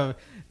the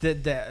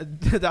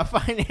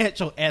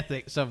financial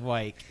ethics of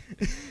like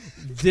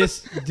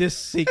this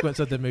sequence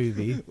of the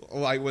movie?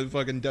 Like when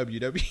fucking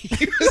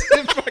WWE was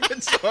in fucking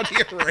Saudi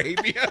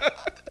Arabia.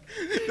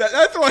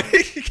 That's why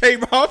it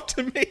came off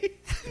to me.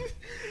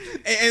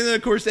 And then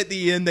of course at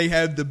the end they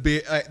have the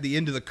bit at the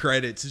end of the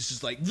credits. It's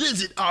just like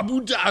visit Abu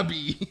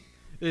Dhabi.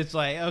 It's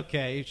like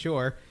okay,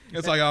 sure.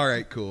 It's like, all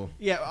right, cool.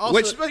 Yeah. Also,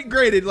 which,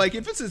 granted, like,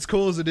 if it's as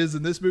cool as it is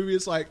in this movie,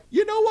 it's like,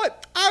 you know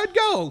what? I would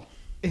go.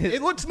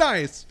 It looks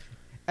nice.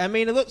 I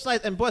mean, it looks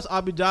like, and plus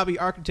Abu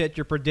Dhabi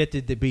architecture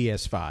predicted the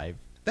PS5.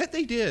 That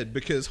they did,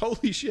 because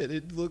holy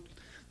shit,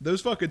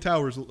 those fucking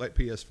towers look like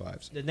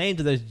PS5s. The names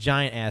of those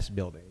giant ass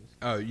buildings.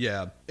 Oh,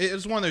 yeah.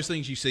 It's one of those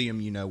things you see them,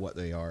 you know what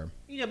they are.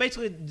 You know,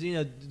 basically, you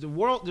know, the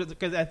world,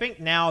 because I think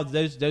now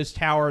those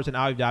towers in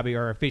Abu Dhabi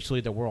are officially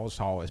the world's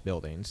tallest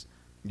buildings.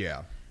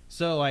 Yeah.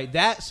 So, like,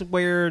 that's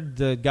where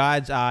the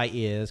God's Eye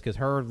is, because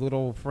her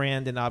little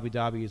friend in Abu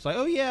Dhabi is like,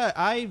 oh, yeah,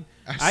 I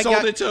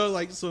sold it to,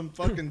 like, some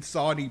fucking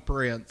Saudi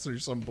prince or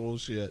some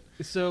bullshit.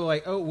 So,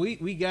 like, oh,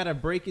 we got to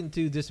break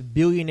into this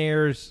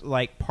billionaire's,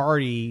 like,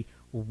 party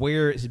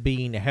where it's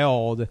being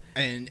held.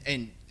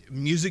 And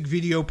music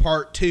video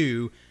part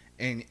 2,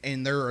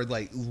 and there are,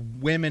 like,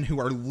 women who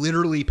are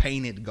literally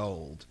painted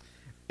gold.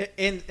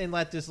 And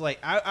like this, like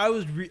I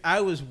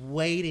was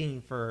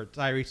waiting for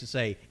Tyrese to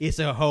say it's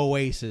a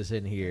oasis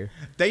in here.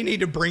 They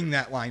need to bring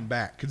that line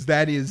back because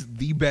that is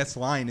the best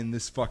line in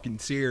this fucking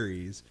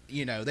series.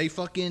 You know, they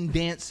fucking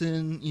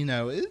dancing. You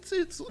know, it's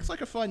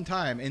like a fun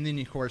time. And then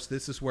of course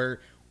this is where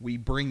we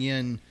bring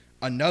in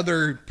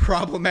another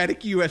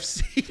problematic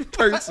UFC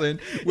person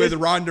with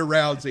Ronda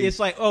Rousey. It's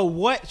like, oh,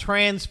 what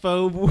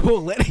transphobe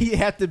will let you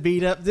have to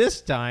beat up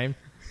this time?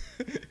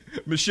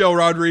 Michelle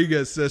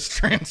Rodriguez says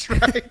trans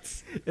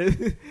rights.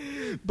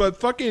 But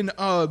fucking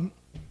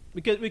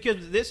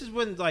because this is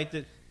when like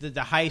the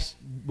heist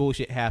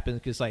bullshit happens.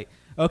 Because like,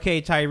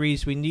 okay,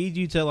 Tyrese, we need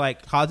you to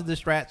like cause a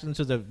distraction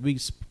so that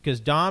because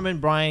Dom and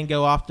Brian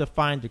go off to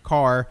find a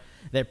car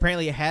that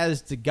apparently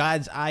has the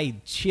God's Eye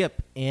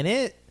chip in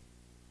it.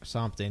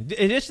 Something.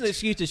 It's just an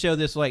excuse to show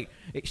this like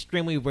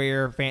extremely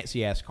rare,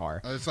 fancy ass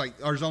car. it's like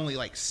there's only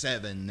like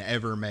 7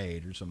 ever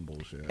made or some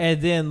bullshit.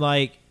 And then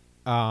like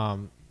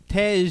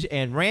Tej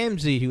and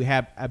Ramsey, who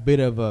have a bit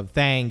of a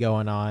thing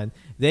going on,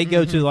 they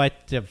go to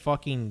like the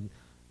fucking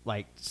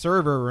like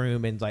server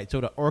room and like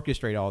sort of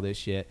orchestrate all this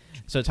shit.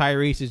 So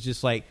Tyrese is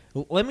just like,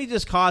 let me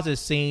just cause a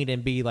scene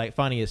and be like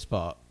funny as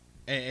fuck.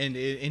 And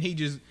he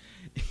just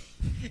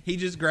he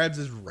just grabs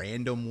this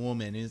random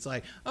woman and it's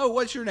like, oh,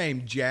 what's your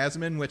name,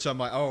 Jasmine? Which I'm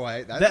like, oh,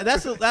 wait,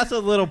 That's a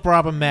little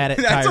problematic.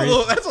 that's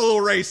Tyrese. a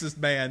little racist,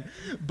 man.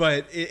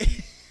 But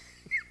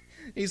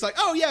he's like,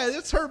 oh yeah,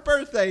 it's her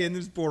birthday, and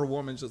this poor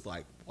woman's just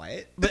like,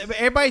 what? But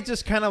everybody's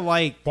just kind of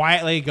like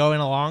quietly going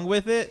along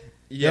with it.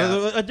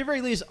 Yeah. At the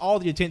very least, all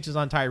the attention's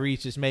on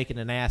Tyrese just making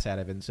an ass out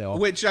of himself.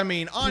 Which, I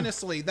mean,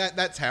 honestly,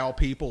 that's how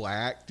people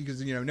act,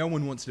 because no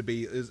one wants to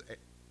be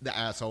the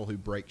asshole who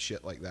breaks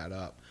shit like that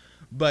up.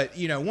 But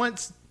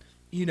once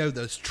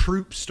those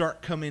troops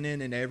start coming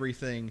in and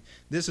everything,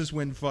 this is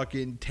when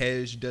fucking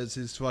Tej does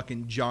his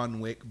fucking John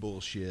Wick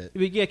bullshit.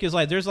 Yeah, because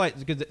like there's like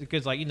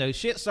because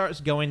shit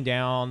starts going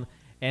down,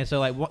 and so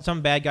like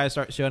some bad guys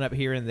start showing up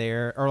here and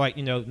there, or like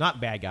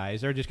not bad guys,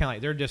 they're just kind of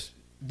like they're just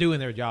doing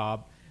their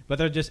job, but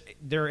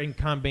they're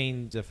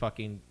incumbing the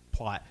fucking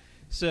plot.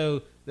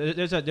 So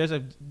there's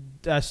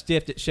a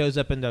stiff that shows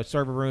up in the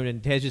server room,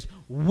 and Tej just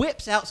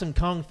whips out some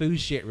kung fu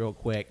shit real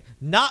quick,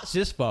 knocks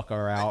this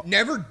fucker out.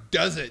 Never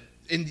does it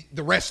in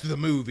the rest of the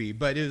movie,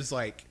 but it was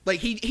like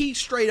he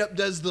straight up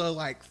does the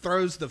like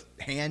throws the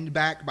hand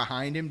back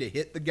behind him to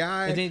hit the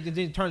guy, and then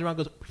he turns around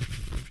and goes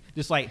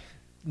just like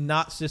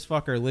knocks this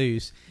fucker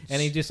loose,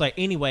 and he's just like,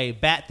 anyway,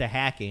 back to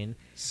hacking.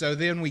 So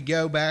then we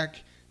go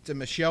back to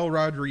Michelle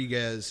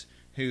Rodriguez,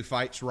 who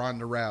fights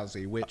Ronda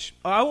Rousey, which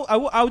I do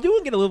want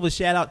to get a little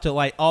shout out to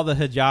like all the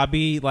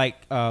hijabi like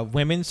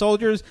women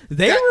soldiers.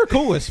 They were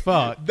cool as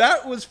fuck.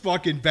 That was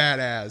fucking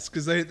badass,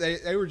 because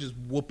they were just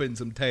whooping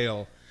some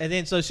tail. And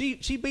then so she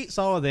beats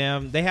all of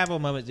them. They have a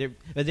moment there,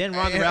 but then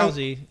Ronda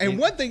Rousey. And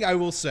one thing I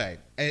will say,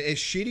 as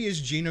shitty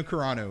as Gina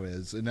Carano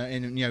is,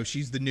 and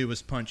she's the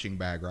newest punching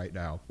bag right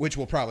now, which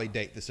will probably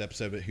date this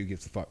episode, but who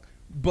gives a fuck?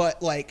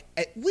 But like,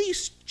 at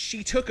least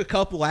she took a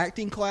couple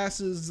acting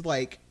classes.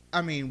 Like,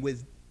 I mean,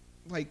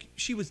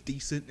 she was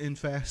decent in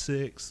Fast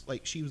 6.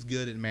 Like, she was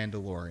good in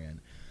Mandalorian.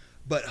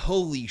 But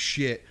holy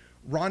shit,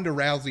 Ronda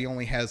Rousey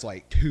only has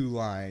like 2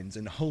 lines,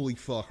 and holy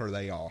fuck, are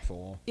they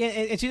awful. Yeah,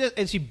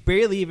 and she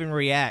barely even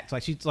reacts.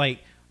 Like, she's like,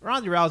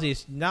 Ronda Rousey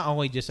is not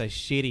only just a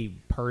shitty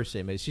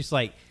person, but it's just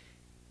like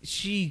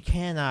she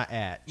cannot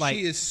act. Like,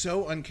 she is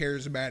so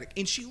uncharismatic,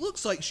 and she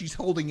looks like she's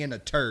holding in a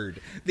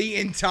turd the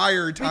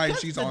entire time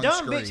she's on the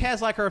screen. dumb bitch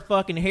has like her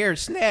fucking hair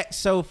snapped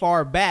so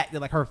far back that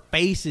like her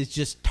face is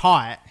just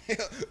taut.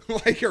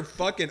 Like her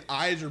fucking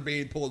eyes are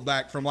being pulled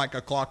back from like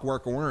a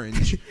Clockwork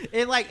Orange.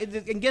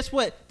 and guess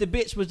what? The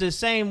bitch was the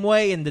same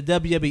way in the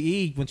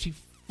WWE when she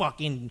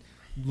fucking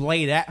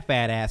laid that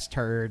fat ass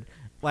turd.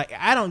 Like,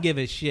 I don't give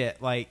a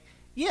shit. Like,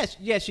 yes,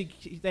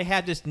 they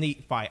had this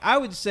neat fight. I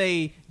would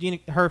say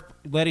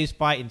Letty's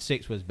fight in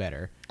 6 was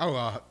better.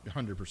 Oh,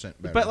 100%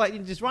 better. But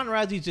like, just Ronda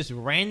Rousey's just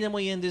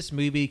randomly in this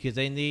movie because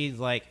they need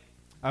like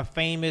a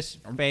famous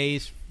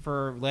face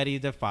for Letty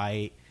to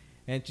fight,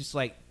 and just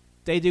like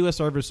she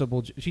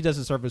does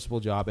a serviceable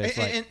job.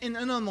 And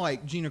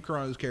unlike Gina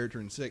Carano's character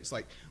in 6,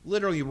 like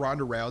literally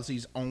Ronda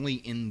Rousey's only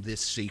in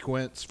this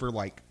sequence for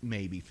like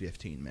maybe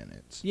 15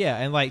 minutes. Yeah,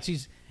 and like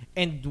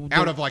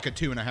out of like a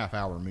 2.5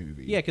 hour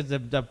movie. Yeah, because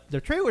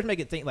the trailers make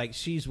it think like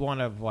she's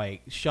one of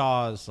like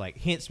Shaw's like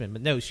henchmen,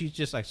 but no, she's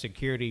just like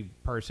security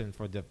person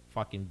for the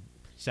fucking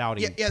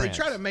Saudi. Yeah, prince. They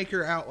try to make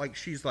her out like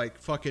she's like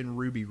fucking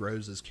Ruby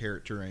Rose's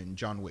character in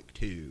John Wick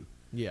 2.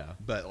 Yeah,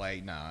 but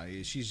like nah,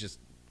 she's just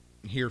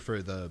here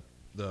for the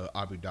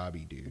Abu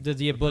Dhabi dude.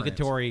 The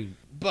obligatory.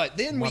 But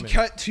then woman. we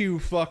cut to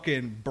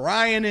fucking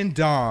Brian and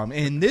Dom,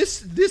 and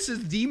this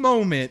is the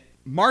moment.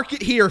 Mark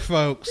it here,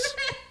 folks.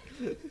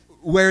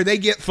 Where they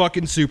get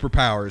fucking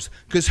superpowers.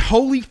 Because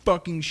holy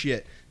fucking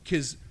shit.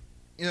 Because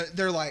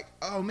they're like,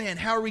 oh man,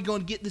 how are we going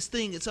to get this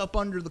thing? It's up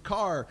under the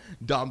car.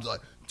 Dom's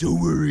like,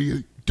 don't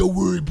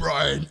worry,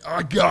 Brian.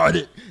 I got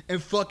it.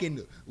 And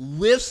fucking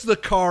lifts the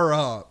car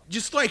up.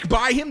 Just like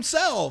by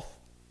himself.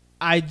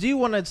 I do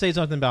want to say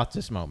something about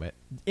this moment.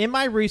 In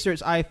my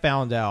research, I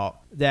found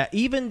out that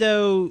even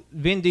though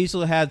Vin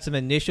Diesel had some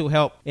initial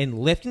help in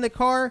lifting the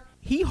car,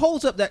 he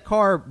holds up that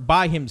car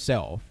by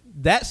himself.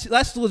 That's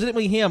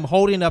legitimately him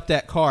holding up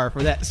that car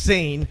for that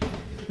scene.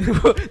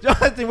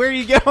 Jonathan, where are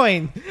you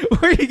going?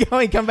 Where are you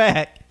going? Come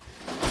back.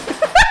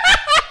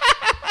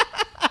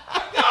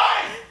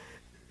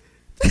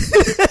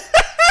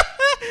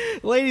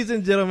 Ladies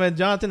and gentlemen,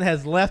 Jonathan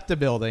has left the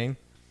building.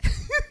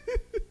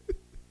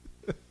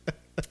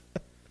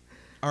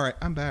 All right,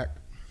 I'm back.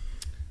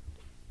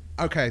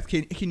 Okay,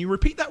 can you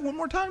repeat that one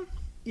more time?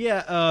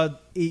 Yeah,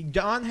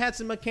 John had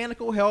some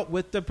mechanical help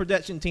with the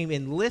production team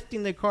in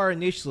lifting the car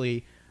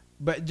initially,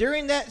 but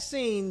during that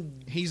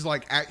scene, He's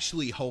like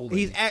actually holding.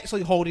 he's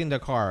actually holding the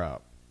car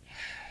up.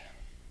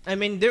 I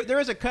mean, there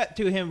is a cut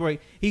to him where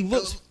he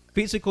looks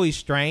physically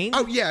strained.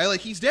 Oh yeah,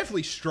 like he's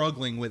definitely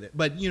struggling with it.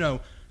 But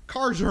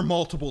cars are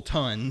multiple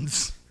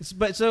tons.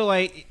 But so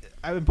like,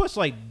 I mean, plus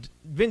like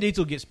Vin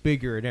Diesel gets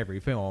bigger in every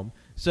film.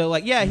 So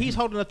like, yeah, he's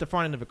holding up the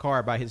front end of a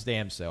car by his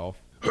damn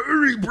self.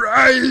 Hurry,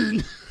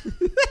 Brian!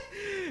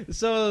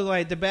 So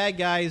like the bad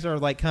guys are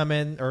like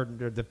coming, or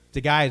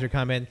the guys are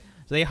coming.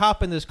 So they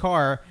hop in this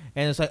car,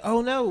 and it's like,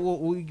 oh no,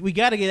 we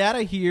got to get out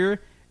of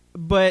here.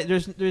 But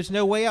there's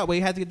no way out. We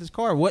have to get this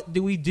car. What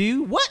do we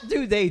do? What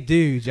do they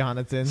do,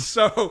 Jonathan?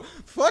 So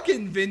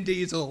fucking Vin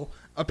Diesel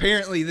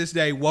apparently this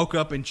day woke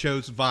up and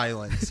chose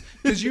violence.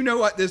 Because you know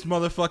what this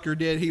motherfucker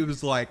did? He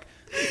was like,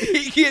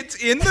 he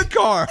gets in the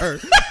car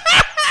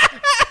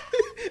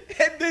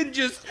and then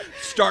just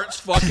starts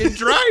fucking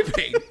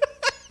driving.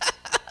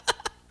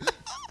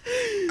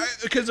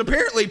 Because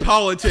apparently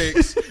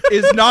politics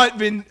is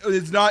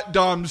not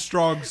Dom's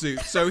strong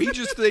suit. So he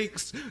just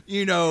thinks,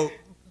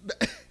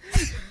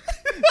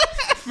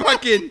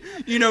 fucking,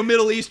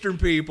 Middle Eastern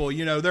people,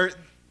 they're,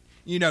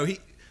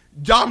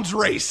 Dom's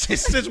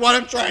racist is what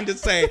I'm trying to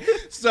say.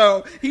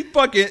 So they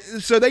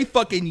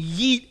fucking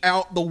yeet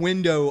out the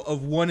window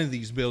of one of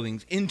these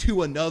buildings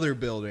into another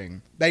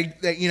building. They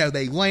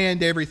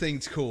land,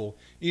 everything's cool.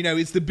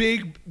 It's the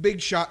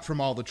big shot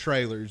from all the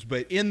trailers,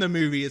 but in the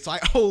movie, it's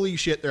like, holy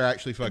shit, they're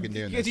actually fucking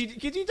doing this.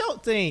 Because you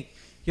don't think,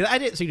 I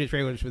didn't see the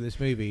trailers for this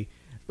movie,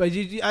 but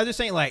I just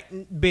think like,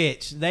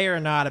 bitch, they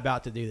are not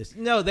about to do this.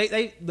 No,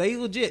 they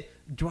legit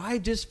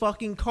drive this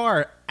fucking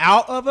car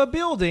out of a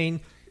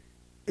building,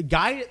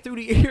 guide it through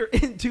the air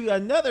into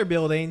another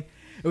building.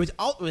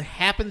 It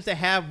happens to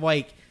have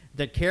like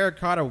the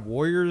terracotta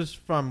warriors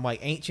from like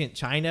ancient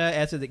China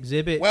as an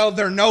exhibit. Well,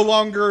 they're no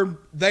longer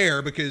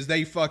there because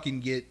they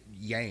fucking get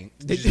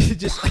yanked.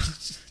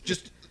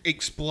 Just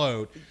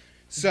explode.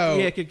 So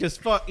yeah, because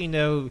fuck,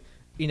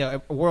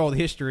 world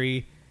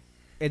history,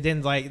 and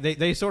then like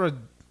they sort of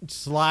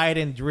slide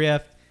and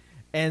drift.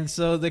 And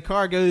so the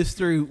car goes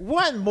through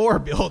one more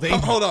building.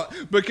 Hold on,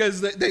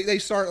 because they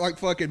start like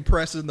fucking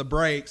pressing the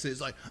brakes.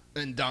 It's like,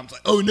 and Dom's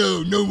like, "Oh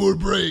no more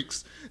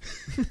brakes."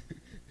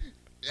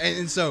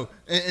 and so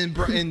and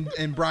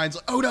Brian's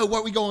like, "Oh no,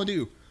 what we gonna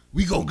do?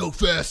 We gonna go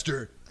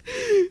faster."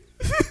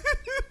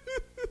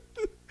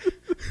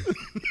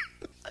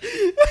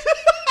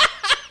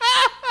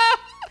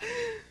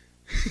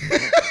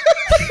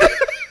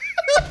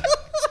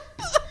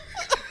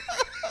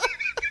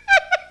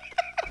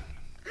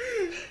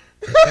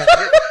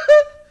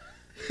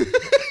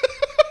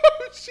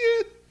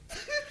 Shit.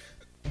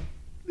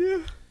 Yeah.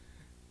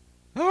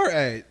 All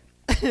right.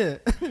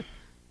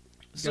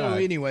 So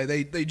anyway,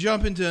 they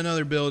jump into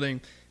another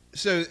building.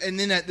 So and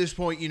then at this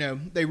point,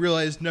 they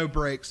realize no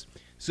brakes,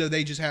 so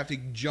they just have to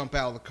jump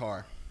out of the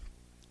car.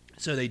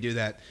 So they do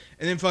that,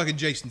 and then fucking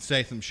Jason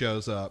Statham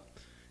shows up,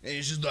 and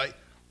he's just like,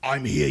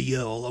 "I'm here,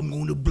 y'all. I'm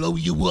gonna blow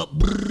you up."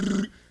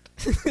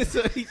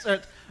 So he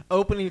starts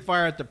opening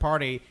fire at the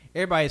party.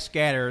 Everybody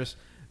scatters.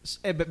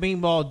 But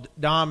meanwhile,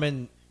 Dom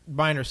and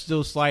Brian are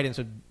still sliding.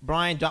 So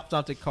Brian drops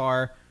off the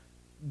car.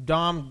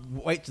 Dom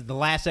waits at the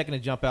last second to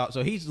jump out.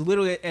 So he's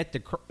literally at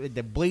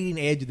the bleeding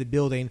edge of the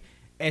building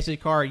as the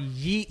car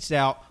yeets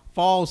out,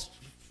 falls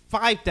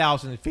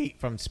 5,000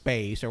 feet from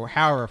space or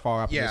however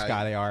far up in the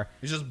sky they are.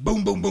 It's just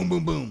boom, boom, boom,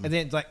 boom, boom. And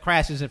then it like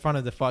crashes in front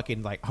of the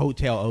fucking like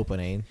hotel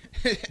opening.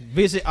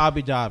 Visit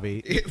Abu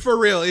Dhabi. For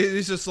real,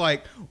 it's just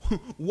like,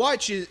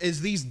 watch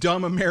as these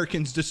dumb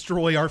Americans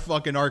destroy our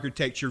fucking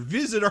architecture.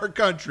 Visit our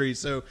country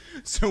so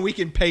we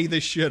can pay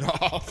this shit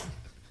off.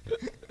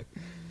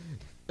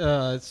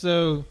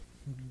 So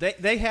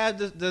they have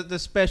the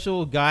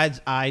special God's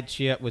eye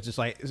chip, which is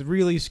like it's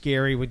really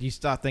scary when you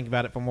stop thinking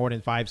about it for more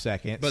than 5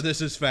 seconds. But this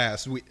is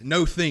fast.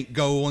 No think,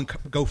 go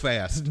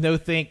fast. No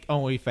think,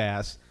 only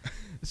fast.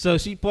 So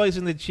she plugs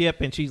in the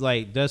chip and she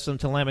like does some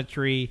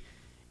telemetry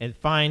and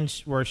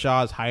finds where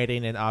Shaw's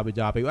hiding in Abu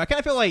Dhabi. I kind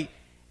of feel like,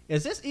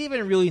 is this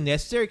even really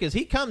necessary? Because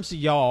he comes to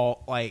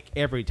y'all like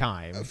every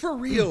time. For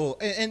real.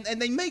 And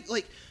they make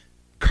like,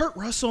 Kurt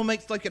Russell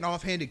makes like an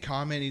offhanded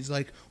comment. He's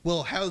like,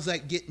 "Well, how's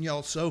that getting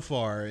y'all so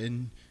far?"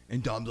 And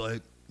Dom's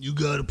like, "You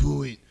got a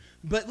point."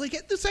 But like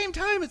at the same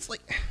time, it's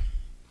like,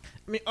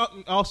 I mean,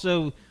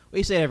 also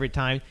we say every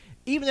time,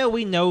 even though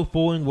we know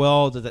full and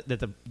well that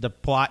the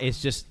plot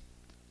is just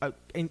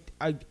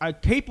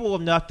capable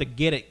enough to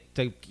get it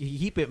to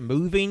keep it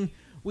moving,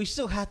 we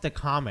still have to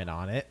comment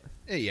on it.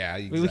 yeah,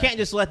 exactly. We can't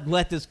just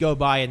let this go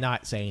by and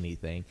not say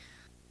anything.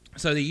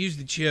 So they use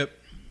the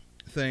chip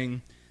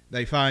thing.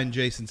 They find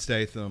Jason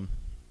Statham.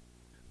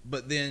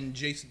 But then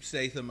Jason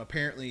Statham,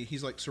 apparently,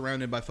 he's like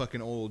surrounded by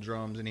fucking oil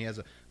drums and he has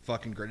a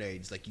fucking grenade.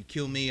 He's like, "You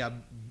kill me,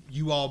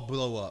 you all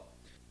blow up."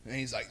 And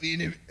he's like,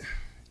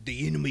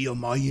 the enemy of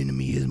my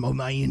enemy is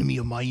my enemy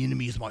of my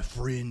enemy is my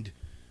friend.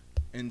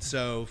 And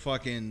so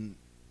fucking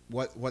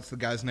what's the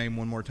guy's name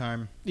one more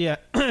time? Yeah,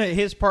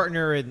 his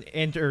partner in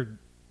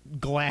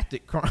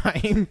intergalactic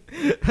crime,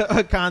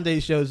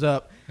 Conde, shows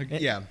up.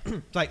 Yeah.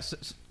 It's like,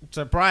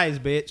 surprise,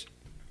 bitch.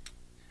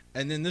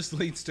 And then this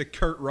leads to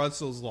Kurt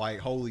Russell's like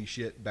holy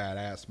shit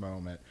badass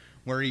moment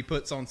where he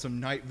puts on some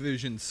night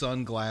vision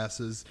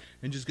sunglasses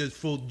and just goes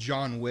full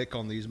John Wick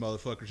on these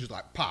motherfuckers, just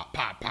like pop,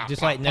 pop, pop, Just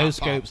pop, like no pop,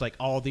 scopes, pop. like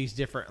all these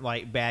different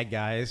like bad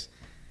guys.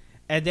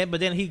 But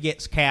then he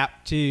gets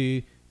capped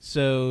too.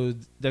 So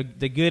the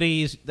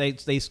goodies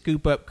they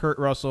scoop up Kurt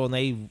Russell and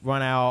they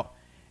run out,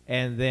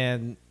 and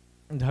then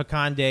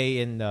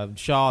Hakande and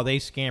Shaw, they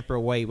scamper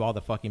away while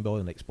the fucking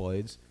building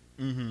explodes.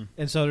 Mm-hmm.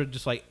 And so they're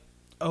just like,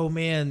 oh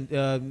man,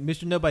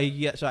 Mr. Nobody,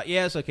 you got shot.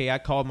 Yes, okay, I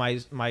called my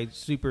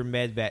super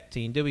medvac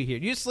team. They'll be here.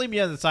 You just leave me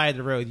on the side of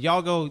the road.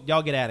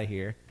 Y'all get out of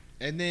here.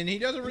 And then he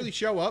doesn't really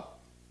show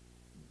up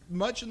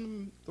much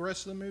in the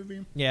rest of the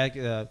movie.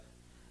 Yeah,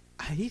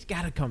 he's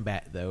got to come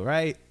back though,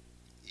 right?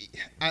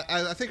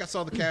 I think I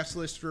saw the cast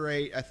list for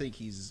 8. I think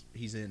he's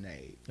in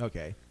 8.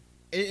 Okay.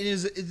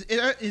 Is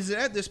it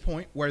at this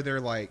point where they're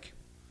like,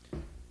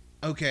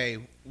 okay,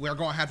 we're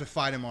going to have to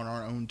fight him on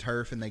our own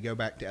turf, and they go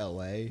back to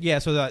L.A.? Yeah,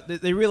 so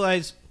they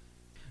realize.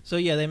 So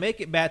yeah, they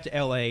make it back to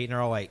L.A. and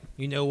they're all like,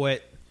 you know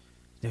what?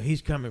 No,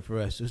 he's coming for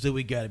us, so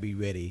we got to be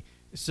ready.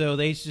 So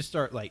they just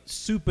start like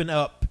souping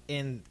up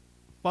in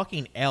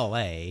fucking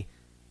L.A.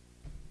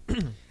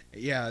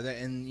 Yeah,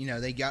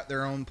 and they got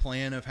their own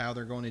plan of how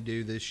they're going to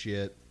do this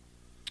shit.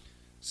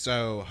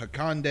 So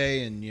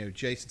Hakande and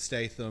Jason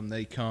Statham,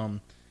 they come,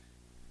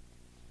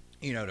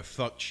 to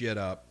fuck shit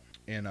up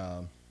in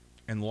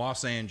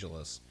Los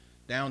Angeles,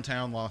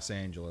 downtown Los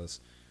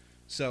Angeles.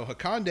 So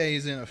Hakande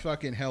is in a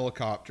fucking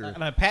helicopter,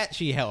 An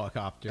Apache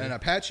helicopter.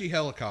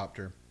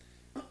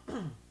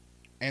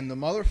 and the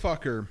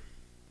motherfucker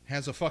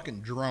has a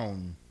fucking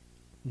drone.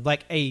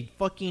 Like a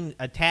fucking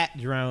attack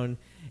drone.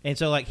 And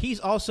so like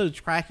he's also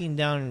tracking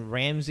down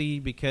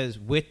Ramsey because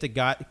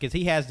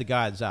he has the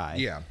God's eye.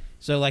 Yeah.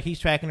 So like he's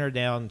tracking her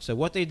down. So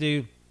what they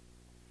do,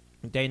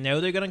 they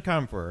know they're gonna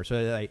come for her.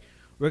 So they're like,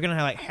 we're gonna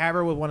like have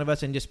her with one of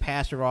us and just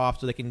pass her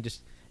off so they can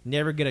just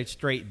never get a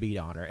straight beat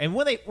on her. And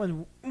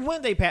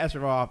when they pass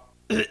her off,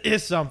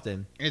 it's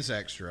something. It's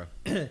extra.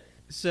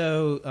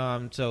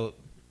 So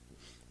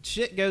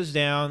shit goes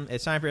down.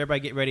 It's time for everybody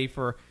to get ready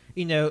for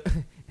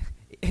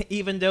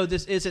even though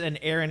this isn't an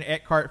Aaron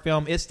Eckhart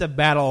film, it's the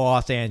Battle of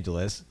Los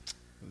Angeles.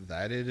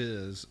 That it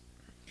is.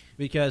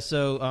 Because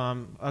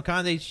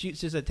Akande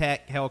shoots his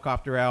attack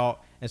helicopter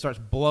out and starts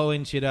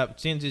blowing shit up,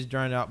 sends his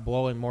drone out,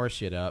 blowing more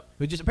shit up.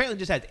 Who just apparently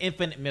just has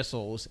infinite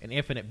missiles and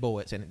infinite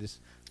bullets, and it just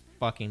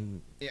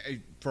fucking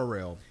for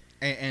real.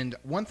 And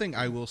one thing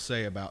I will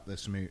say about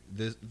this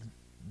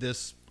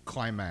this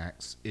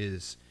climax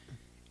is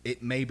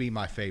it may be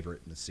my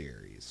favorite in the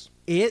series.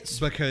 It's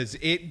because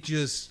it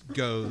just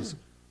goes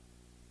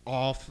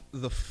off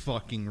the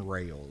fucking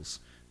rails.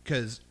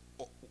 Because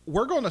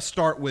we're going to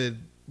start with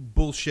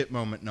bullshit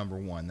moment number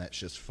 1. That's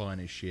just fun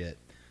as shit.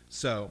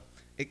 So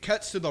it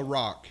cuts to The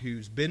Rock,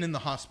 who's been in the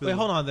hospital. Wait,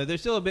 hold on though. There's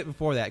still a bit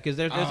before that because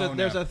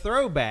there's a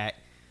throwback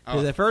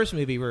to the first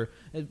movie where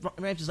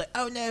Ramsey's like,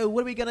 "Oh no,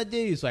 what are we gonna do?"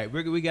 It's like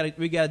we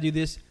gotta do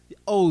this the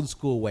old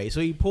school way.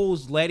 So he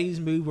pulls Letty's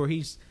move where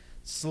he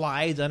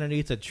slides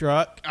underneath a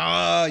truck.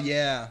 Oh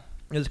yeah,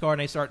 His car, and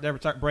they start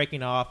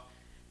breaking off.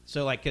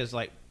 So because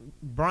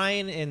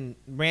Brian and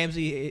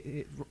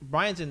Ramsey,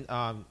 Brian's in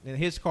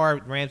his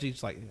car,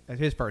 Ramsey's like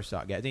his first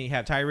stop guy. Then you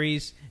have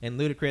Tyrese and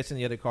Ludacris in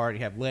the other car. You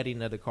have Letty in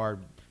the other car,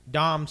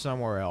 Dom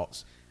somewhere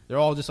else. They're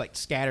all just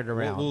scattered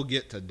around. We'll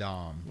get to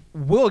Dom.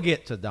 We'll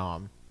get to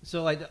Dom.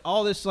 So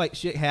all this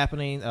shit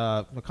happening.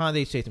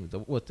 Maconde chasing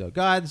with the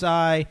God's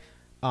eye.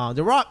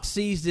 The Rock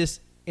sees this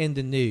in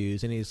the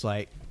news and he's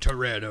like,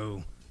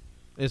 Toretto.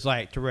 It's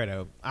like,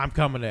 Toretto, I'm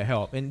coming to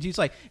help. And he's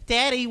like,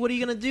 Daddy, what are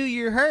you gonna do?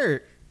 You're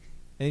hurt.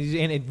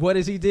 And what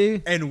does he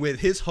do? And with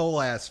his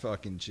whole ass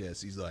fucking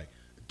chest, he's like,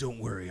 "Don't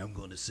worry, I'm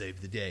going to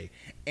save the day,"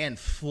 and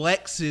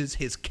flexes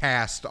his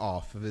cast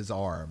off of his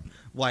arm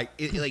like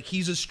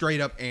he's a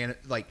straight up and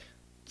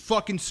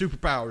fucking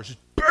superpowers. Just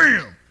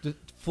bam.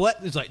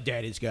 It's like,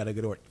 Daddy's got a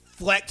good order.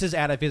 Flexes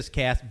out of his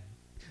cast.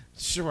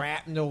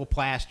 Shrapnel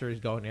plaster is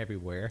going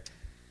everywhere.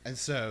 And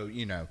so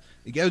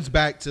it goes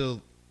back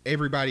to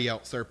everybody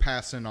else. They're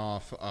passing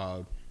off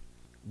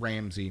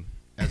Ramsey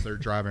as they're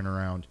driving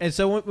around. And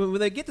so when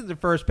they get to the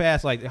first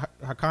pass,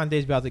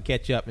 Hakande's about to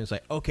catch up, and it's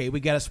like, okay, we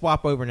got to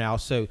swap over now.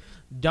 So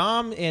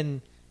Dom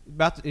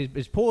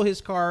is pull his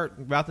car,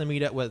 about to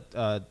meet up with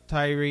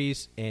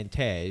Tyrese and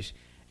Tej.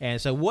 And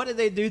so what did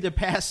they do to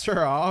pass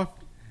her off?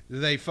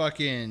 They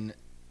fucking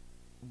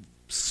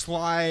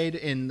slide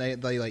and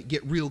they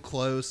get real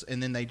close,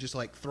 and then they just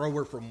throw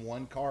her from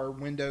one car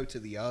window to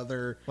the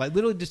other.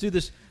 Literally just do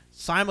this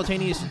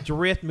simultaneous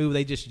drift move.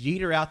 They just yeet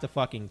her out the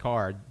fucking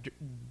car.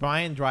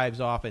 Brian drives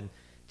off, and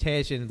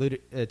Tej and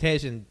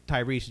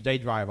Tyrese, they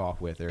drive off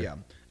with her. Yeah,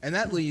 and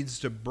that leads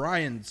to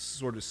Brian's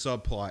sort of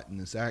subplot in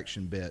this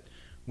action bit,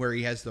 where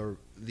he has the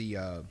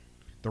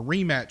the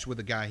rematch with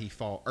the guy he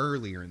fought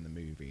earlier in the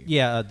movie.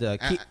 Yeah,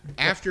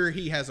 After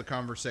he has a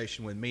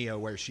conversation with Mia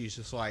where she's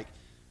just like,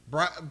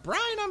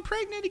 Brian, I'm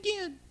pregnant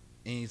again.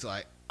 And he's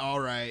like, all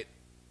right.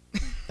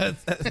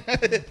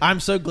 I'm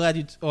so glad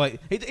you. Like,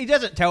 he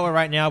doesn't tell her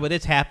right now, but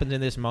it's happened in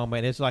this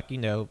moment. It's like, you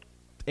know,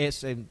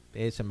 it's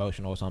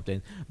emotional or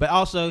something. But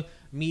also,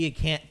 Mia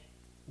can't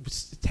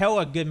tell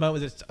a good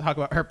moment to talk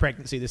about her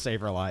pregnancy to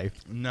save her life.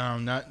 No,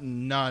 not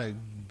a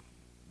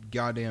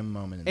goddamn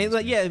moment. And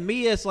like, yeah,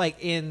 Mia's like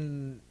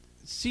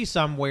she's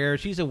somewhere.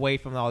 She's away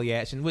from all the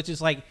action, which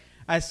is like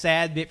a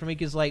sad bit for me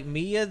because like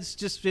Mia's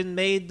just been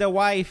made the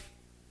wife.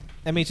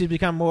 I mean, she's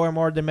become more and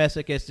more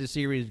domestic as the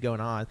series is going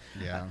on.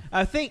 Yeah.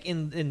 I think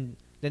in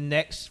the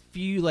next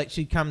few, like,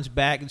 she comes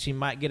back and she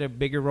might get a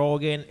bigger role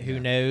again. Who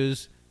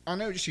knows? I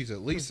know she's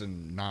at least a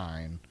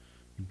 9,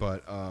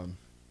 but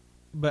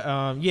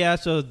yeah.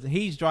 So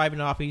he's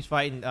driving off. He's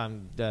fighting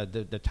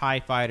the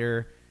Thai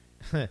fighter,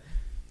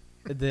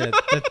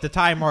 the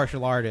Thai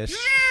martial artist.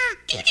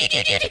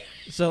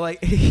 So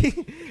like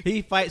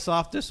he fights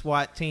off the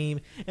SWAT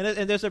team,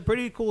 and there's a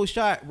pretty cool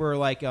shot where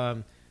like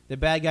the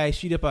bad guys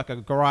shoot up like a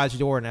garage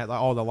door and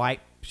all the light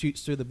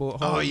shoots through the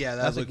bullet hole. Oh yeah,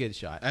 that's a good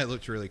shot. That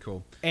looked really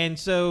cool. And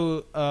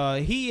so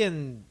he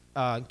and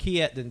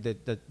Kiet,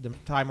 the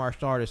Thai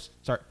martial artist,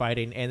 start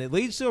fighting, and it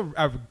leads to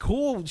a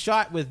cool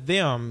shot with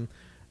them.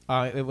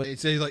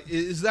 It's like,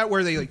 is that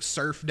where they like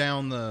surf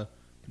down the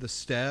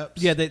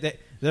steps? Yeah,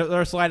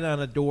 they're sliding on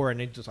a door and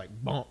they just like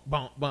bump,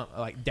 bump, bump,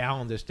 like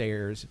down the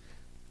stairs.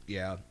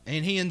 Yeah,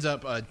 and he ends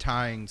up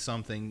tying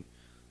something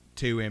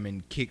to him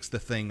and kicks the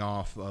thing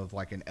off of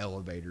like an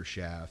elevator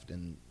shaft,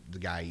 and the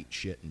guy eats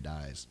shit and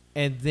dies.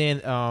 And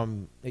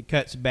then it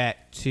cuts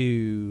back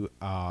to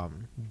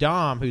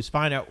Dom, who's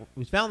found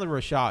the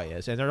Rasha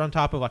is, and they're on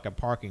top of like a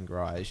parking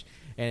garage,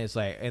 and it's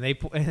like,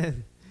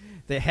 and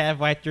they have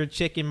like their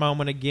chicken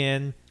moment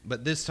again.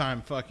 But this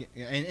time, fucking,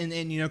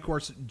 and you know, of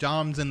course,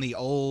 Dom's in the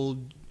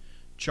old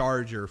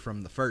Charger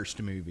from the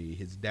first movie,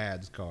 his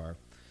dad's car.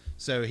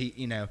 So he,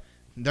 you know,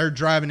 they're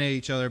driving at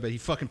each other, but he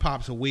fucking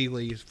pops a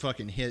wheelie,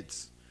 fucking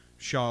hits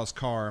Shaw's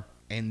car,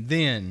 and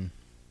then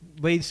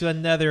leads to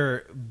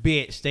another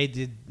bitch. They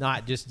did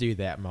not just do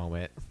that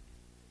moment.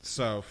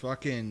 So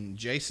fucking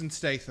Jason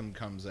Statham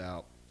comes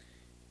out,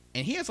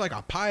 and he has like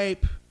a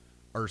pipe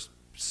or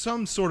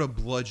some sort of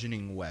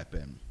bludgeoning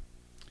weapon,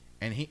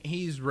 and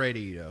he's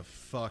ready to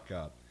fuck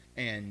up.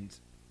 And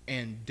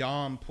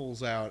Dom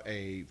pulls out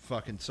a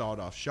fucking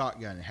sawed-off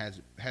shotgun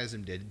and has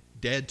him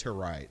dead to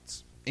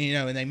rights. You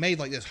know, and they made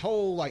like this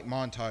whole like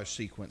montage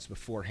sequence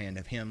beforehand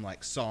of him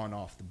like sawing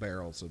off the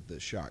barrels of the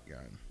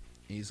shotgun.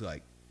 He's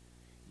like,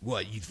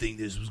 "What, you think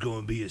this was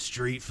going to be a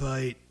street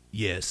fight?"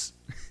 Yes.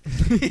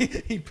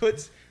 he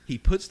puts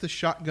the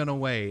shotgun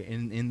away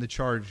in the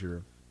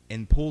Charger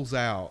and pulls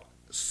out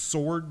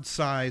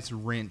sword-sized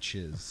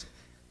wrenches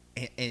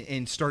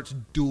and starts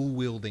dual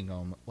wielding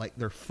them like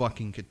they're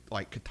fucking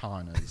like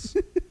katanas.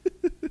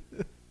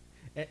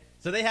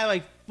 So they have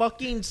like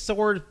fucking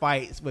sword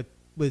fights with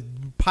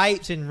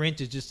pipes and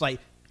wrenches, just like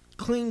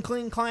cling,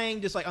 cling, clang,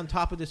 just like on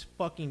top of this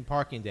fucking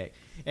parking deck.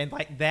 And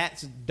like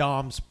that's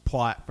Dom's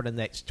plot for the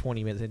next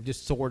 20 minutes, and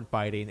just sword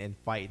fighting and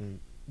fighting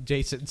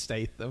Jason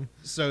Statham.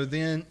 So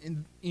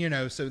then, you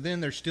know,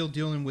 they're still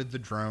dealing with the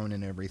drone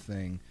and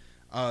everything.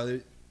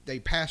 They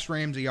pass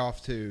Ramsey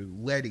off to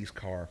Letty's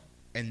car,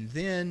 and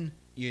then,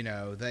 you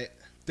know,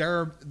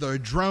 the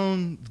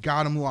drone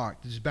got him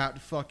locked. It's about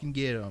to fucking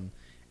get him,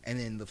 and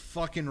then the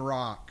fucking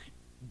Rock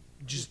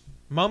just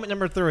moment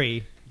number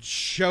 3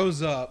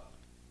 shows up.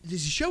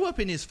 Does he show up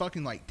in his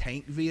fucking like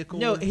tank vehicle?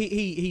 No,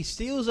 he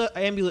steals an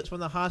ambulance from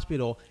the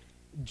hospital,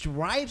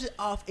 drives it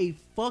off a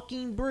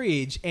fucking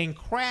bridge, and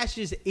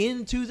crashes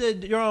into the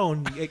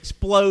drone,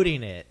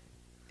 exploding it.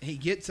 He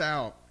gets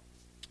out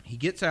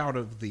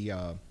of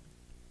the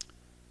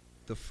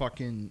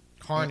fucking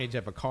carnage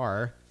of a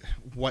car.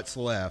 What's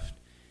left,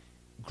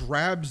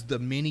 grabs the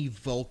mini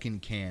Vulcan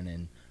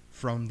cannon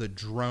from the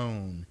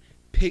drone,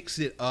 picks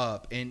it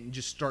up, and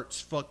just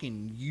starts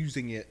fucking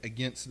using it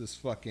against this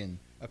fucking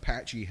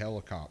Apache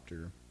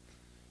helicopter.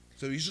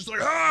 So he's just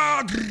like,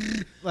 ah!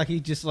 Like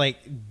he's just like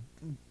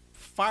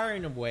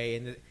firing away,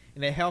 and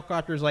the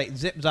helicopter's like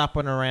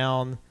zip-zopping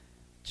around,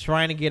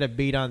 trying to get a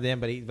beat on them,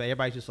 but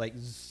everybody's just like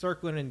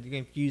circling and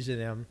confusing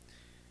them.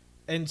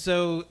 And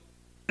so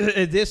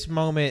at this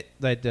moment,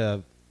 like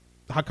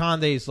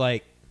Hakande's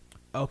like,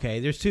 okay,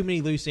 there's too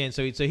many loose ends.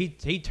 So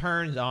he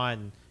turns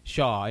on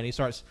Shaw and he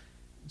starts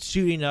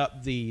shooting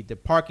up the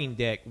parking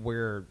deck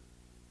where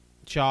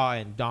Shaw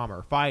and Dom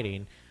are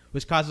fighting,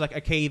 which causes like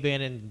a cave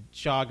in, and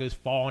Shaw goes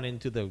falling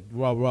into the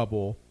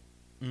rubble.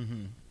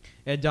 Mm-hmm.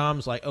 And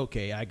Dom's like,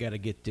 okay, I gotta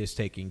get this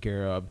taken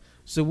care of.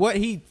 So what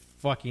he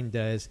fucking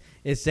does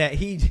is that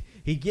he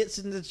gets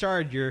in the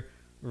Charger,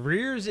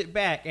 rears it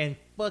back, and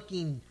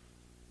fucking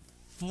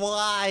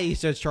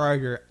flies the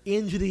Charger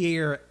into the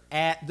air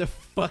at the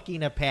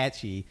fucking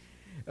Apache.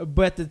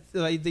 But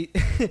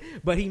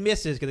but he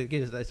misses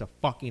because it's a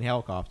fucking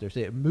helicopter,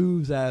 so it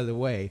moves out of the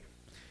way.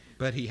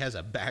 But he has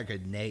a bag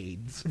of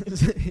nades,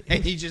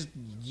 and he just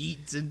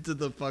yeets into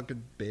the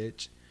fucking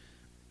bitch,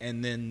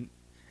 and then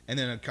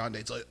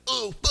Conde's like,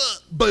 oh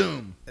fuck,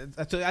 boom.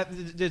 So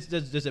does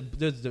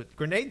the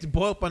grenades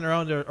blow up on their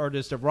own, or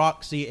does the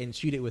Rock see it and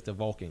shoot it with the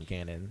Vulcan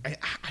cannon?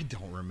 I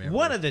don't remember.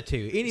 One of the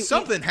two.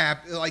 Something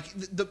happened. Like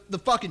the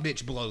fucking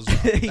bitch blows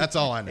up. That's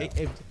all I know.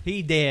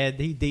 He dead.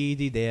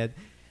 He dead.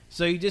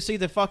 So you just see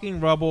the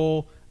fucking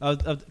rubble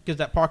of because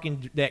that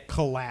parking deck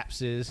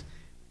collapses,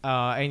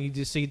 and you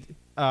just see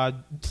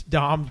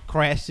Dom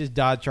crash his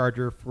Dodge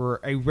Charger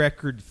for a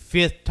record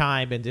 5th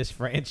time in this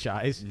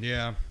franchise.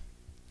 Yeah.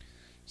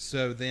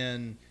 So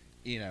then,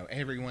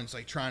 everyone's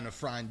like trying to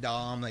find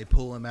Dom. They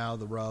pull him out of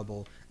the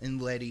rubble,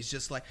 and Letty's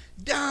just like,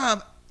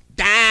 Dom,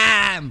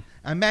 I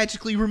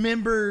magically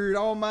remembered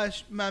all my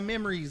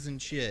memories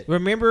and shit.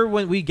 Remember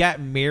when we got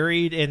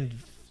married and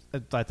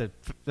like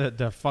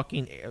the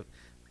fucking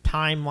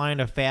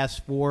timeline of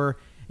Fast 4,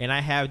 and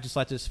I have just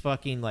like this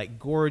fucking like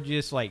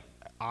gorgeous like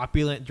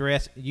opulent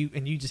dress, you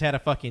just had a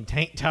fucking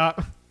tank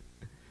top.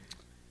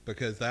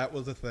 Because that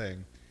was a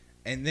thing.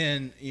 And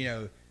then,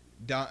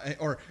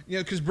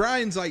 because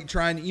Brian's like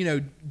trying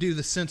to, do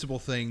the sensible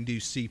thing, do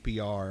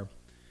CPR.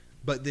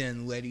 But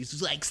then Letty's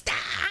just like, stop.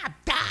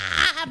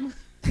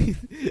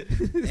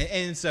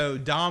 and so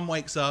Dom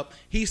wakes up.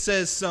 He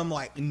says some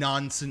like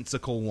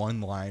nonsensical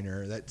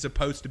one-liner that's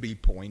supposed to be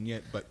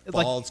poignant, but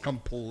falls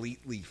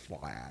completely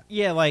flat.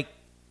 Yeah, like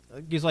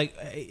he's like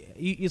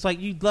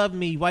you love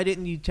me. Why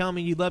didn't you tell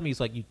me you love me?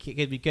 He's like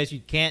because you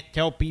can't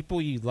tell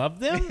people you love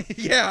them.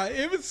 Yeah,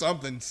 it was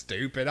something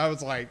stupid. I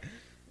was like,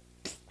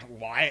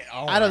 why?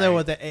 I don't know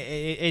what that.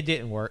 It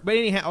didn't work. But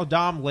anyhow,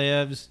 Dom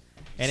lives,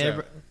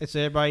 and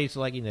everybody's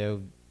like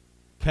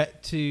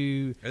cut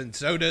to, and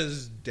so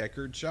does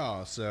Deckard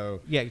Shaw. So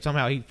yeah,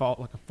 somehow he fell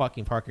like a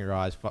fucking parking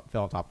garage,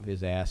 fell on top of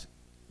his ass.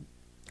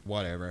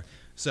 Whatever.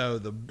 So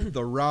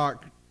the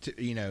Rock,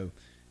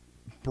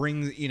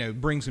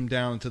 brings him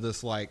down to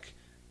this like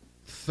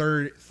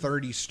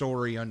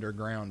 30-story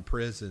underground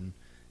prison,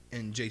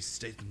 and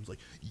Jason Statham's like,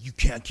 you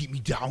can't keep me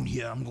down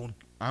here.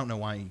 I don't know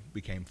why he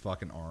became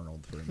fucking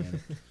Arnold for a minute.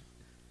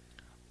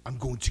 I'm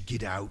going to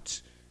get out,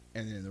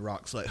 and then the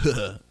Rock's like,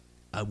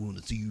 I want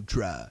to see you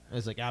try.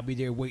 It's like, I'll be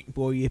there waiting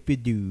for you if you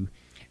do.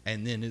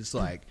 And then it's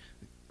like,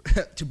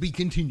 to be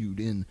continued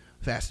in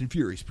Fast and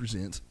Furious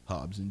presents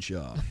Hobbs and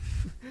Shaw.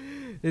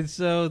 And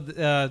so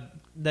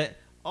that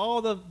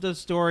all the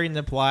story and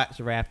the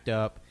plot's wrapped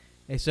up.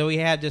 And so we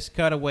had this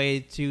cutaway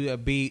to a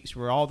beach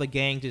where all the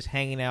gang just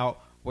hanging out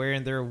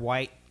wearing their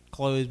white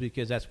clothes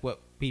because that's what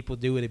people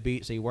do at a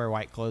beach. They wear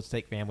white clothes,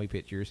 take family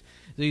pictures.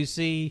 So you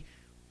see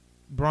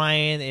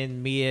Brian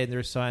and Mia and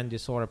their son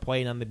just sort of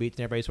playing on the beach, and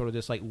everybody sort of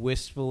just like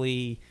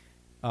wistfully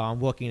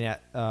looking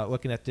at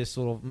this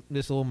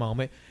little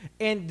moment.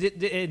 And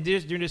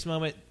during this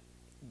moment,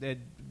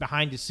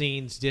 behind the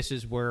scenes, this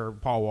is where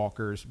Paul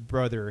Walker's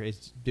brother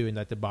is doing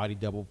like the body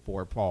double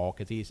for Paul,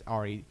 because he's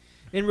already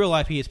in real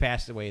life he has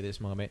passed away at this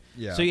moment.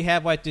 Yeah. So you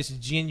have like this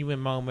genuine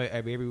moment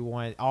of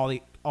everyone, all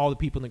the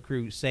people in the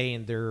crew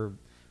saying their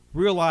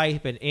real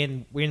life and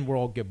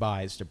in-world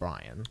goodbyes to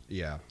Brian.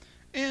 Yeah.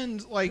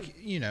 And like,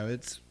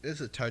 it's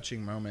a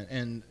touching moment.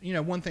 And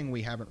one thing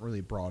we haven't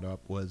really brought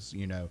up was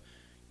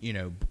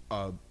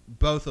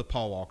both of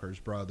Paul Walker's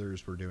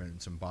brothers were doing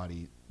some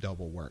body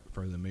double work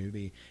for the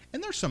movie,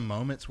 and there's some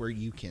moments where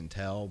you can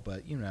tell,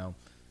 but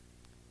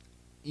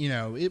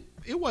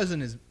it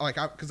wasn't as like,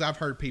 because I've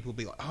heard people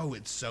be like, oh,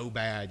 it's so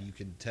bad you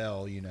can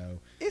tell.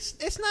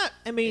 It's not.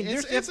 I mean,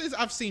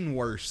 I've seen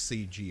worse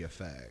CG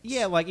effects.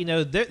 Yeah, like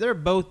they're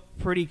both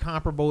pretty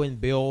comparable in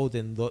build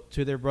and look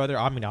to their brother.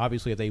 I mean,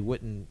 obviously if they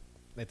weren't,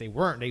 they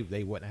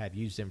wouldn't have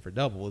used them for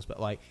doubles,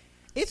 but like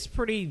it's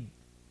pretty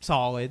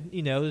solid.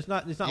 It's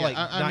not like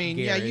I mean,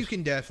 garish. yeah, you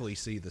can definitely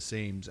see the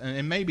seams,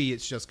 and maybe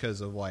it's just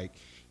because of like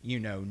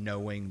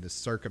knowing the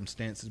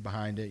circumstances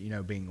behind it,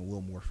 being a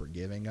little more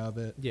forgiving of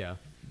it. Yeah,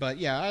 but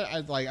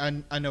yeah,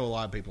 I know a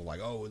lot of people are like,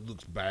 oh, it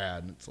looks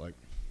bad, and it's like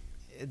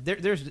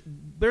there's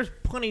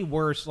plenty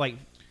worse like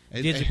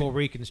physical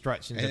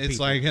reconstructions. It's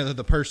people. like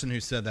the person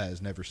who said that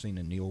has never seen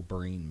a Neil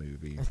Breen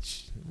movie.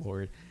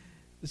 Lord,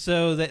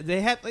 so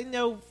they have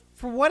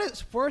for what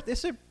it's worth,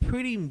 it's a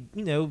pretty,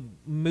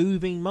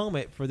 moving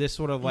moment for this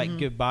sort of like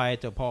goodbye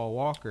to Paul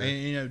Walker.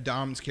 And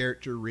Dom's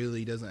character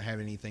really doesn't have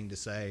anything to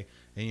say,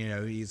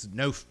 and he's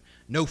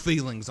no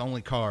feelings,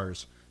 only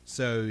cars.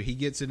 So he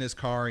gets in his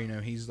car,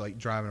 he's like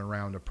driving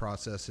around to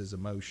process his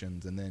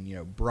emotions, and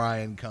then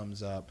Brian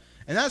comes up,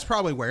 and that's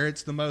probably where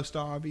it's the most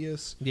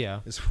obvious.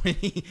 Yeah, is when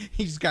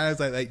he's kind of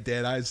like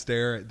dead eyes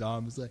stare at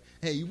Dom. It's like,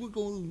 hey, you were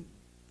going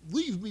to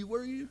leave me,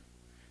 were you?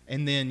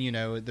 And then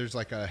there's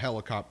like a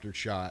helicopter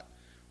shot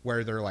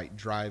where they're like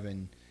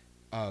driving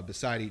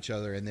beside each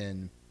other, and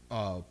then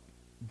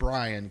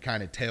Brian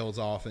kind of tails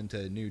off into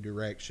a new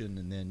direction,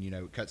 and then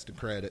it cuts to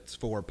credits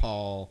for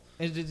Paul.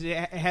 It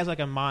has like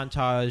a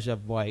montage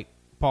of like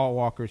Paul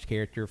Walker's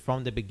character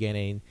from the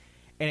beginning,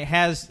 and it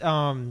has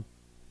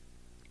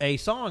a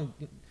song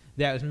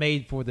that was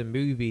made for the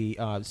movie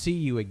 "See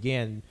You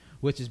Again,"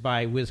 which is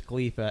by Wiz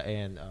Khalifa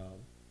and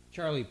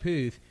Charlie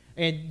Puth.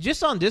 And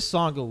just on this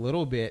song a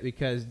little bit,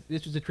 because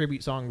this was a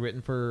tribute song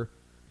written for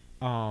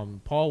Paul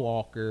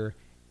Walker.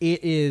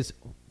 It is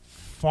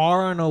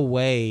far and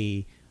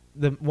away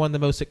one of the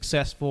most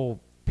successful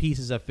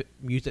pieces of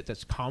music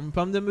that's come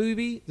from the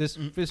movie.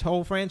 This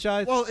whole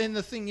franchise. Well, and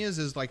the thing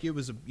is like it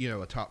was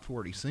a top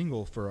 40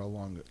 single for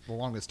the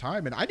longest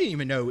time, and I didn't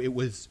even know it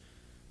was.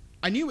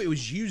 I knew it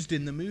was used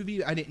in the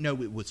movie. I didn't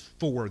know it was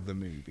for the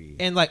movie.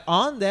 And like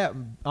on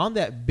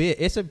that bit,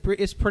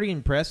 it's pretty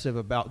impressive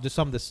about just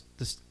some of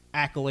the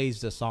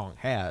accolades the song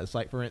has.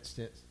 Like for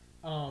instance,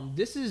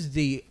 this is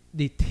the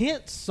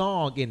 10th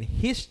song in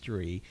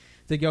history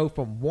to go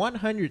from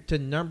 100 to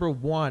number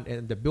 1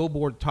 in the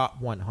Billboard Top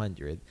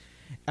 100.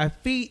 A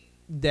feat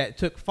that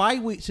took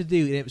 5 weeks to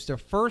do, and it was the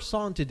first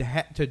song to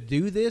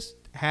do this,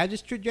 had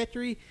this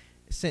trajectory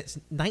since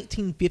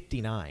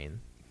 1959.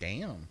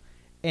 Damn.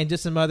 And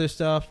just some other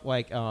stuff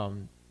like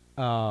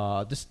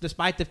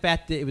despite the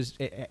fact that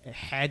it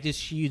had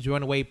this huge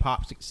runaway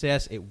pop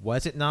success, it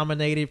wasn't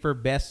nominated for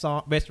best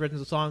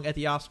original song at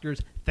the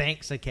Oscars.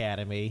 Thanks,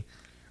 Academy.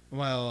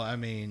 Well, I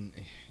mean,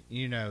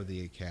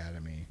 the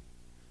Academy,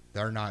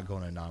 they're not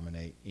going to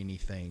nominate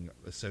anything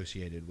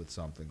associated with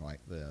something like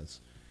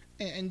this.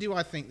 And do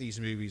I think these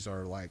movies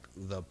are like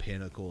the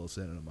pinnacle of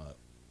cinema?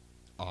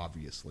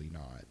 Obviously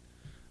not.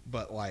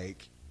 But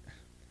like,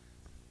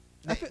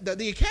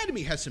 the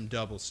Academy has some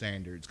double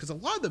standards because a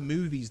lot of the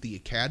movies the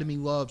Academy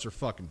loves are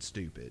fucking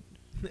stupid.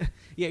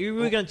 Yeah, you're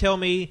really going to tell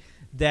me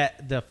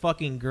that the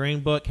fucking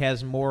Green Book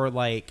has more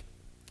like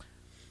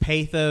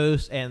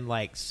pathos and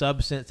like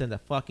substance than the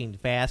fucking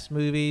Fast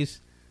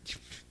movies?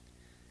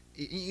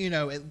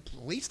 At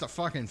least the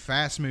fucking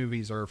Fast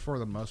movies are for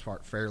the most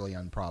part fairly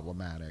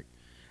unproblematic.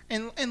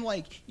 And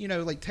like,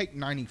 take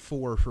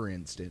 94 for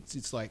instance.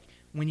 It's like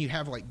when you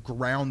have like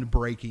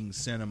groundbreaking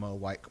cinema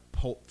like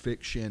Pulp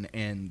Fiction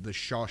and The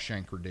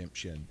Shawshank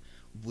Redemption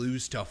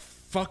lose to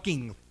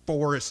fucking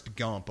Forrest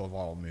Gump of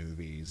all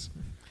movies.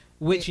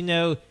 Which,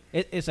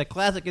 it's a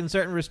classic in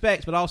certain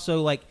respects, but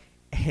also like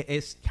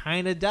it's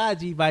kind of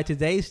dodgy by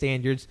today's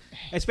standards,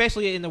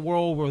 especially in the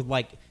world where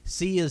like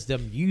Sia's the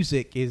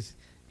music is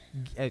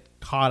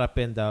caught up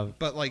in the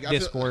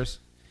discourse.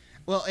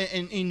 Well,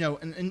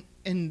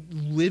 and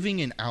living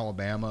in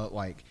Alabama,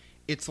 like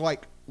it's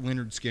like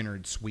Leonard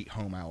Skinner's Sweet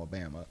Home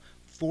Alabama.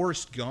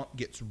 Forrest Gump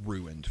gets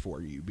ruined for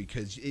you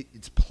because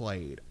it's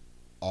played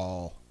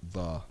all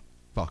the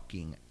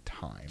fucking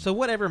time. So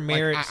whatever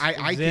merits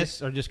I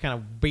exists are just kind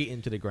of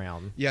beaten to the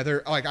ground. Yeah,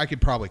 they're like I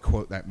could probably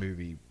quote that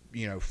movie,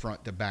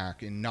 front to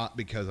back, and not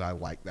because I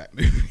like that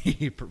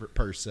movie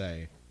per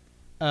se.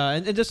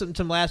 And just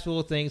some last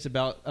little things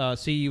about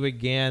 "See You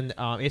Again."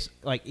 It's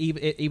like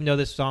even though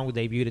this song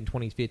debuted in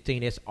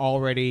 2015, it's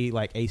already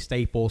like a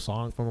staple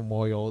song for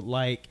Memorial,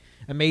 like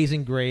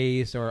 "Amazing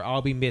Grace" or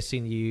 "I'll Be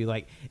Missing You."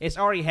 Like it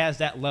already has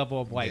that level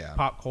of like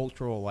pop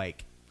cultural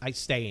like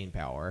staying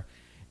power.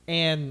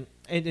 And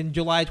in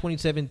July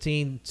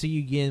 2017, "See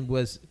You Again"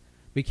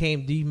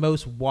 became the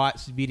most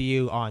watched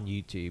video on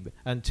YouTube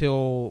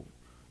until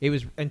a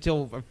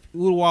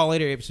little while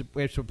later it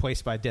was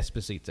replaced by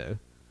 "Despacito."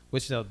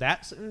 Which it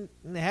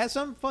has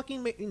some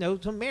fucking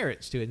some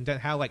merits to it, and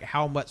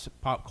how much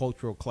pop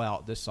cultural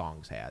clout this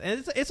song's had,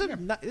 and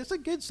it's a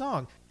good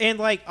song, and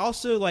like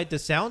also like the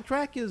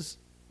soundtrack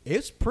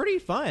it's pretty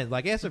fun.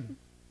 Like it has a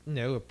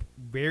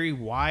very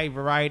wide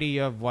variety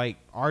of like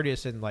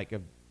artists, and like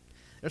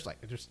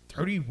there's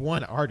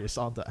 31 artists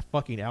on the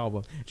fucking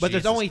album, but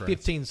there's only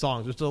 15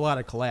 songs. There's a lot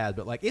of collabs,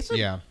 but like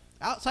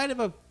outside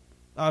of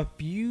a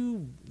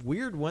few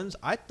weird ones,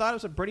 I thought it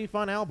was a pretty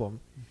fun album.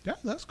 Yeah,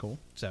 that's cool.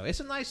 So it's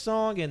a nice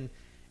song, and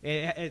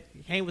it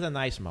came with a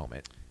nice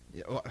moment.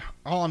 Yeah, well,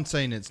 all I'm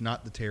saying is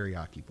not the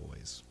Teriyaki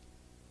Boys.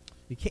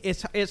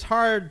 It's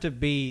hard to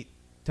beat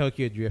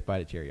Tokyo Drift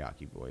by the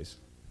Teriyaki Boys.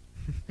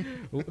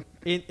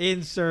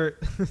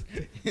 Insert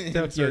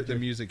the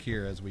music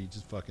here as we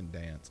just fucking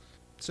dance.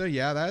 So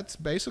yeah, that's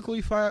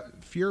basically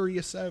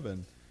Furious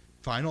 7.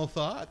 Final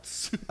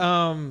thoughts?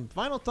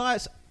 Final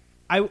thoughts.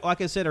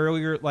 Like I said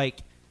earlier,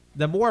 like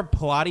the more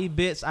plotty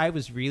bits I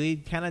was really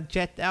kind of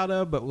checked out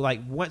of, but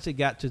like once it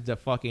got to the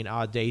fucking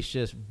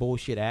audacious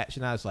bullshit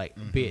action, I was like,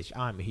 bitch,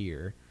 I'm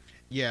here.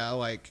 Yeah,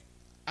 like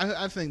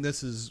I think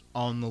this is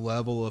on the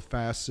level of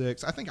Fast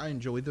 6. I think I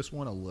enjoyed this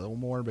one a little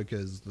more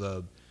because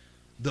the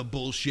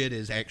bullshit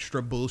is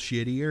extra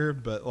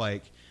bullshittier, but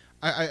like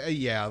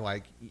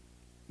like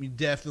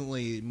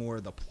definitely more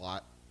of the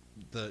plot,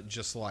 the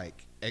just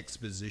like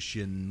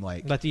exposition,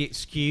 like the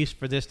excuse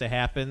for this to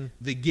happen,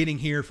 the getting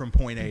here from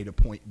point A to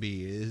point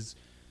B is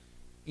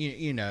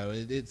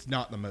it's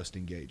not the most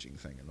engaging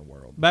thing in the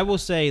world. But I will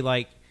say,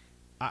 like,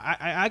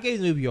 I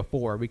gave the movie a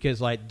 4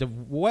 because like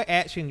what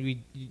action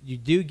you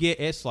do get,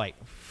 it's like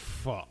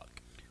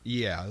fuck.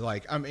 Yeah,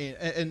 like I mean,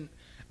 and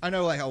I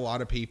know like a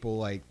lot of people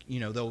like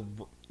they'll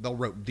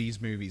rope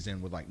these movies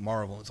in with like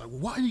Marvel. It's like,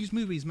 why do these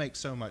movies make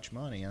so much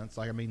money? And it's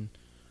like, I mean,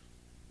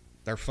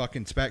 they're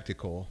fucking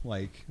spectacle.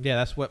 Like, yeah,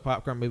 that's what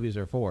popcorn movies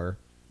are for.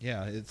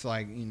 Yeah, it's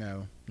like,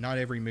 not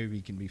every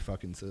movie can be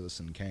fucking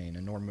Citizen Kane,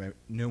 and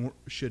nor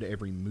should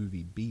every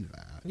movie be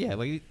that. Yeah,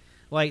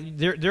 like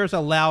there's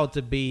allowed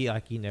to be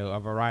like a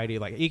variety.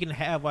 Like you can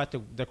have like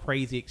the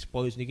crazy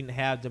explosion, you can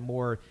have the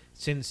more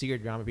sincere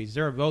drama pieces.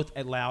 They're both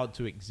allowed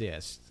to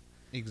exist.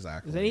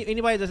 Exactly.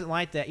 Anybody that doesn't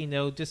like that,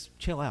 just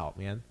chill out,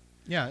 man.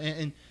 Yeah,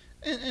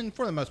 and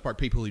for the most part,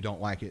 people who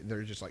don't like it,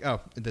 they're just like, oh,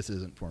 this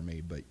isn't for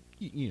me. But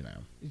you know,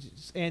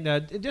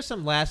 And just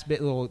some last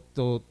bit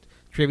little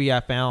trivia I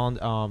found.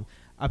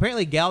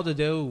 Apparently, Gal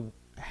Gadot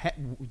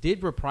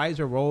did reprise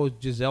her role as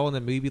Giselle in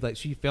the movie. Like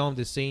she filmed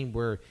a scene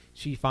where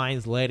she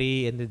finds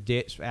Letty in the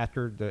ditch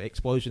after the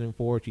explosion in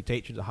 4. She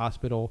takes her to the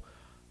hospital,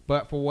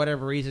 but for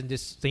whatever reason,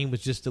 this scene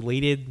was just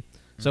deleted.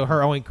 So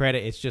her only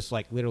credit is just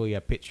like literally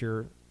a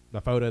picture,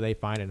 the photo they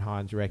find in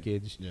Han's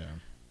wreckage.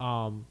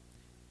 yeah.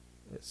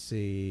 Let's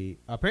see.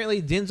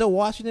 Apparently, Denzel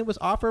Washington was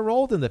offered a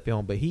role in the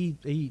film, but he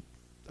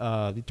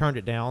turned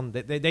it down.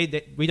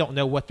 We don't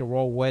know what the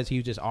role was. He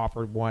was just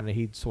offered one, and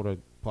he sort of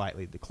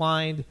politely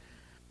declined.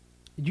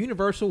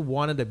 Universal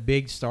wanted a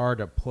big star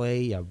to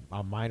play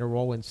a minor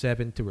role in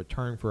 7 to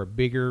return for a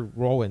bigger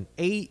role in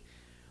 8,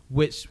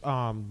 which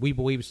we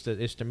believe is the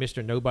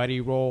Mr. Nobody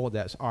role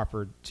that's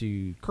offered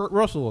to Kurt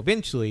Russell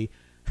eventually.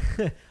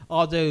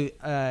 Although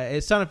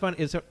it's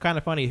kind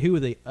of funny who were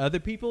the other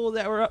people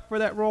that were up for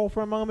that role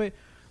for a moment,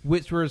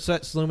 which were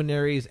such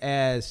luminaries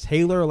as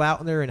Taylor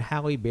Lautner and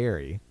Halle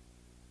Berry.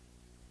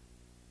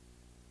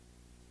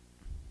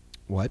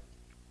 What?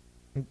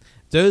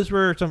 Those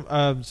were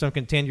some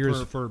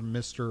contenders For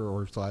Mr.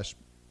 or slash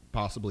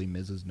possibly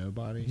Mrs.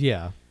 Nobody?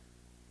 Yeah,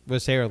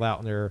 with Sarah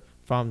Lautner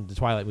from the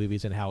Twilight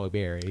movies and Halle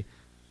Berry.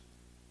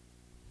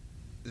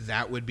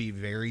 That would be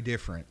very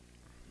different.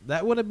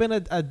 That would have been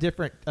a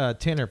different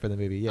tenor for the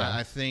movie. Yeah,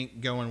 I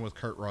think going with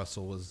Kurt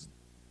Russell was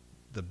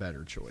the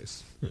better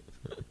choice.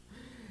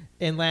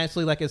 And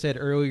lastly, like I said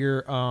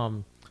earlier,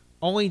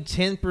 only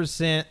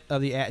 10%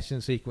 of the action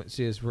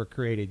sequences were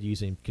created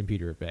using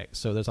computer effects.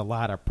 So there's a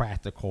lot of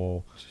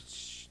practical.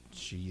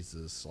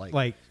 Jesus,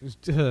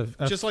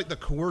 just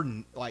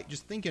like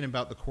just thinking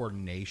about the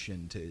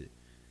coordination to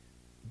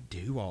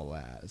do all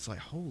that. It's like,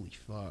 holy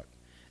fuck.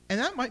 And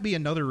that might be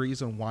another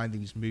reason why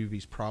these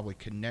movies probably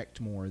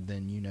connect more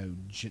than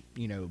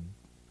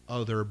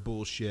other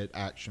bullshit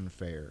action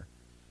fare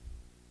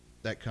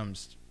that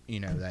comes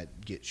that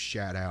gets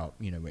shat out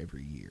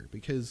every year,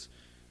 because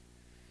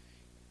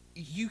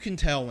you can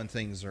tell when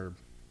things are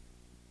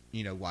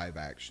live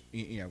action,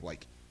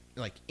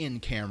 like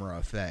in camera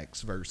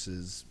effects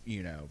versus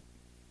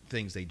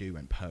things they do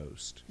in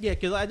post. Yeah,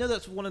 because I know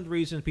that's one of the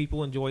reasons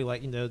people enjoy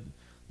the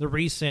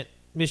recent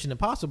Mission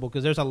Impossible,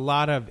 because there's a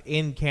lot of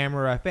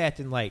in-camera effect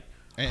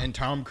and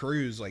Tom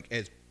Cruise,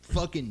 as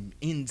fucking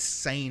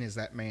insane as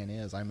that man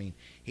is, I mean,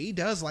 he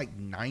does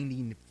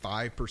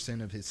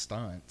 95% of his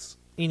stunts.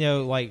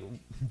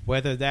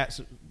 Whether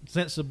that's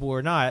sensible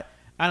or not,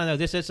 I don't know.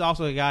 This is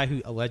also a guy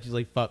who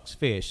allegedly fucks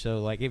fish,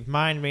 so if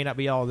mine may not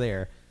be all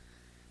there.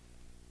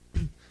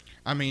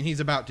 I mean,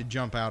 he's about to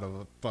jump out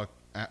of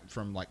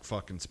from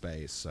fucking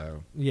space,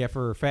 so yeah,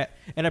 for fat.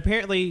 And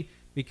apparently,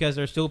 because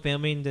they're still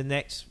filming the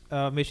next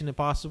Mission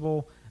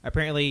Impossible,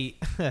 apparently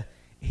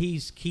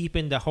he's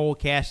keeping the whole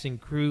cast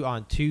and crew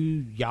on 2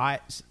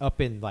 yachts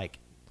up in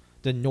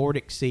the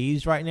Nordic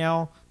seas right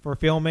now for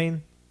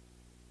filming.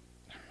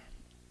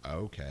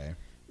 Okay.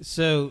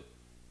 So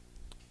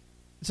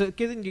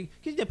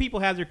because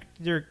people have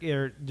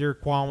their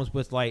qualms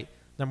with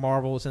the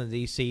Marvels and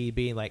the DC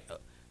being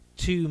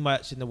too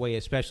much in the way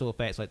of special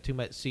effects, too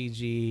much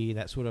CG and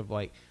that sort of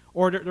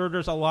or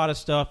there's a lot of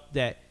stuff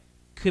that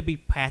could be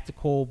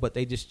practical, but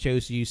they just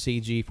chose to use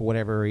CG for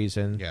whatever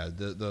reason. Yeah,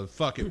 the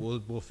fuck it,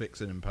 we'll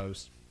fix it in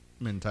post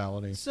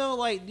mentality. So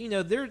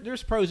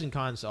there's pros and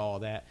cons to all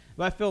that,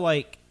 but I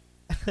feel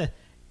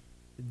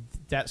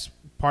that's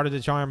part of the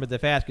charm of the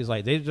Fast,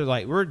 because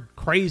they're we're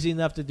crazy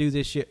enough to do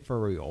this shit for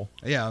real.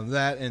 Yeah,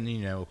 that,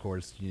 and of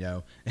course,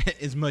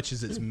 as much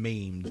as it's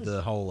memed,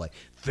 the whole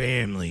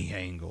family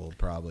angle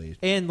probably,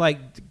 and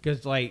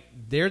because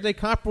there's a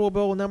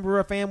comparable number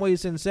of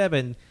families in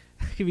 7,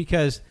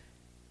 because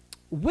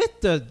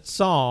with the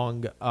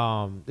song,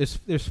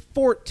 there's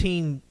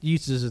 14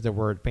 uses of the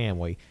word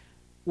family.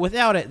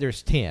 Without it,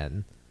 there's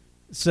 10.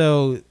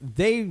 So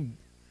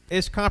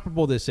it's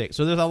comparable to 6.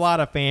 So there's a lot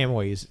of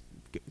families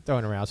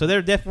thrown around. So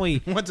they're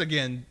definitely once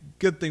again,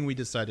 good thing we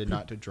decided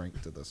not to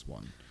drink to this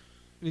one,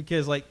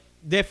 because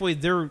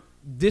definitely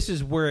this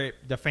is where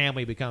the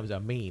family becomes a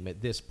meme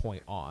at this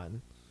point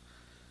on.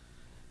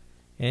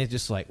 And it's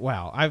just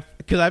wow.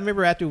 Because I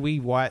remember after we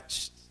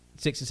watched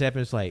 6 and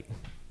 7, it's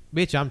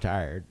bitch, I'm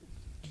tired.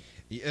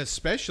 Yeah,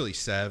 especially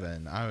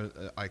 7.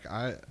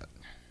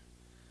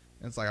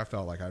 It's I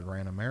felt like I'd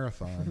ran a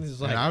marathon,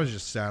 and I was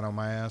just sat on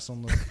my ass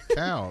on the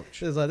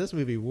couch. It's this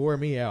movie wore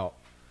me out.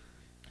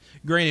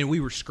 Granted, we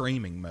were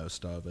screaming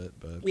most of it,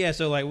 but yeah.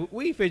 So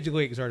we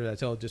physically exerted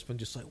ourselves just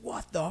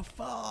what the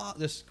fuck,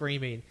 just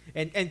screaming.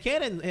 And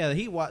Cannon,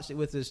 he watched it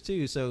with us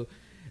too. So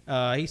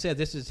he said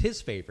this is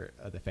his favorite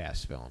of the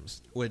Fast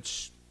films,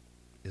 which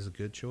is a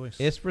good choice.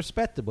 It's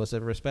respectable. It's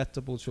a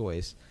respectable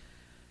choice.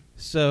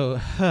 So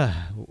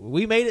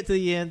we made it to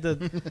the end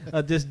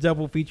of this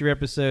double feature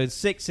episode.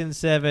 6 and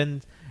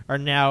 7 are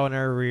now in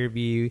our rear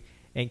view.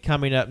 And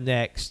coming up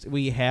next,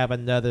 we have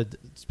another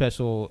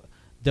special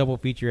double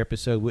feature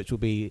episode, which will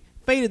be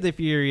Fate of the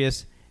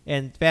Furious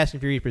and Fast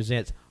and Furious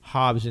presents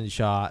Hobbs and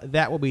Shaw.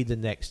 That will be the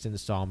next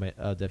installment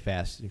of the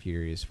Fast and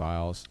Furious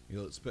files.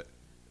 You'll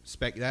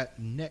expect that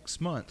next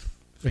month.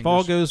 If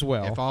all goes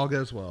well. If all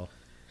goes well.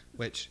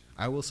 Which,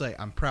 I will say,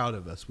 I'm proud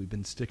of us. We've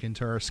been sticking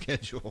to our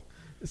schedule.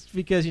 It's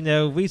because,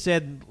 we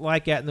said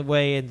like out in the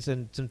way and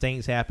some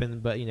things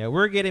happened, but,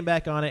 we're getting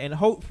back on it. And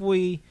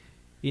hopefully,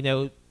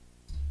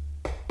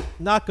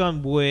 knock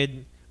on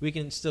wood, we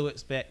can still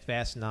expect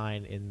Fast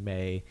 9 in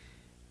May.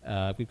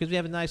 Because we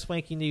have a nice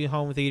swanky new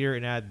home theater,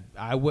 and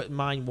I wouldn't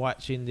mind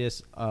watching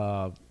this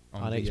on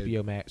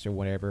HBO Max or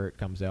whenever it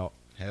comes out.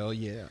 Hell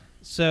yeah.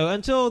 So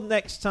until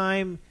next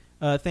time,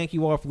 thank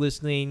you all for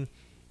listening.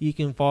 You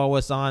can follow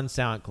us on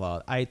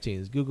SoundCloud,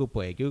 iTunes, Google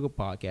Play, Google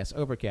Podcasts,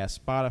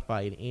 Overcast,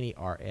 Spotify, and any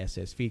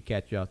RSS feed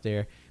catcher out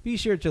there. Be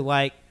sure to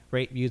like,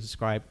 rate, view,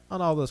 subscribe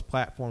on all those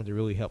platforms. It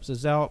really helps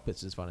us out, puts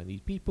us in front of these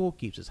people,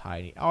 keeps us high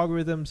in the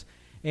algorithms,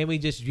 and we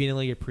just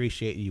genuinely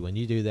appreciate you when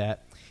you do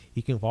that.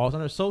 You can follow us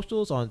on our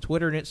socials on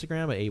Twitter and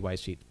Instagram at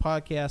AYC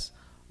Podcast,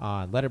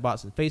 on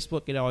Letterboxd and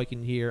Facebook at All You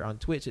Can Hear, on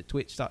Twitch at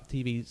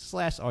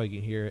twitch.tv/All You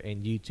Can Hear,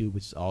 and YouTube,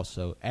 which is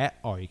also at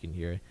All You Can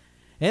Hear.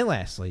 And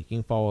lastly, you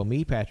can follow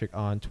me, Patrick,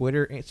 on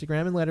Twitter,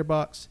 Instagram, and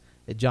Letterboxd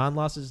at John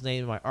Lost His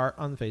Name, my art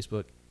on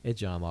Facebook at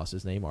John Lost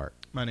His Name Art.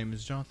 My name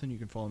is Jonathan. You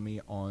can follow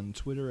me on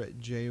Twitter at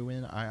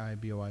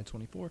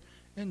JONIIBOI24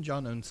 and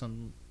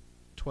JohnOwnSon12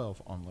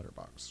 on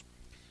Letterboxd.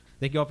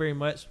 Thank you all very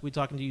much. We'll be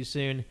talking to you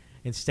soon,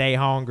 and stay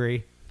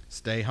hungry.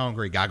 Stay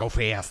hungry. Gotta go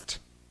fast.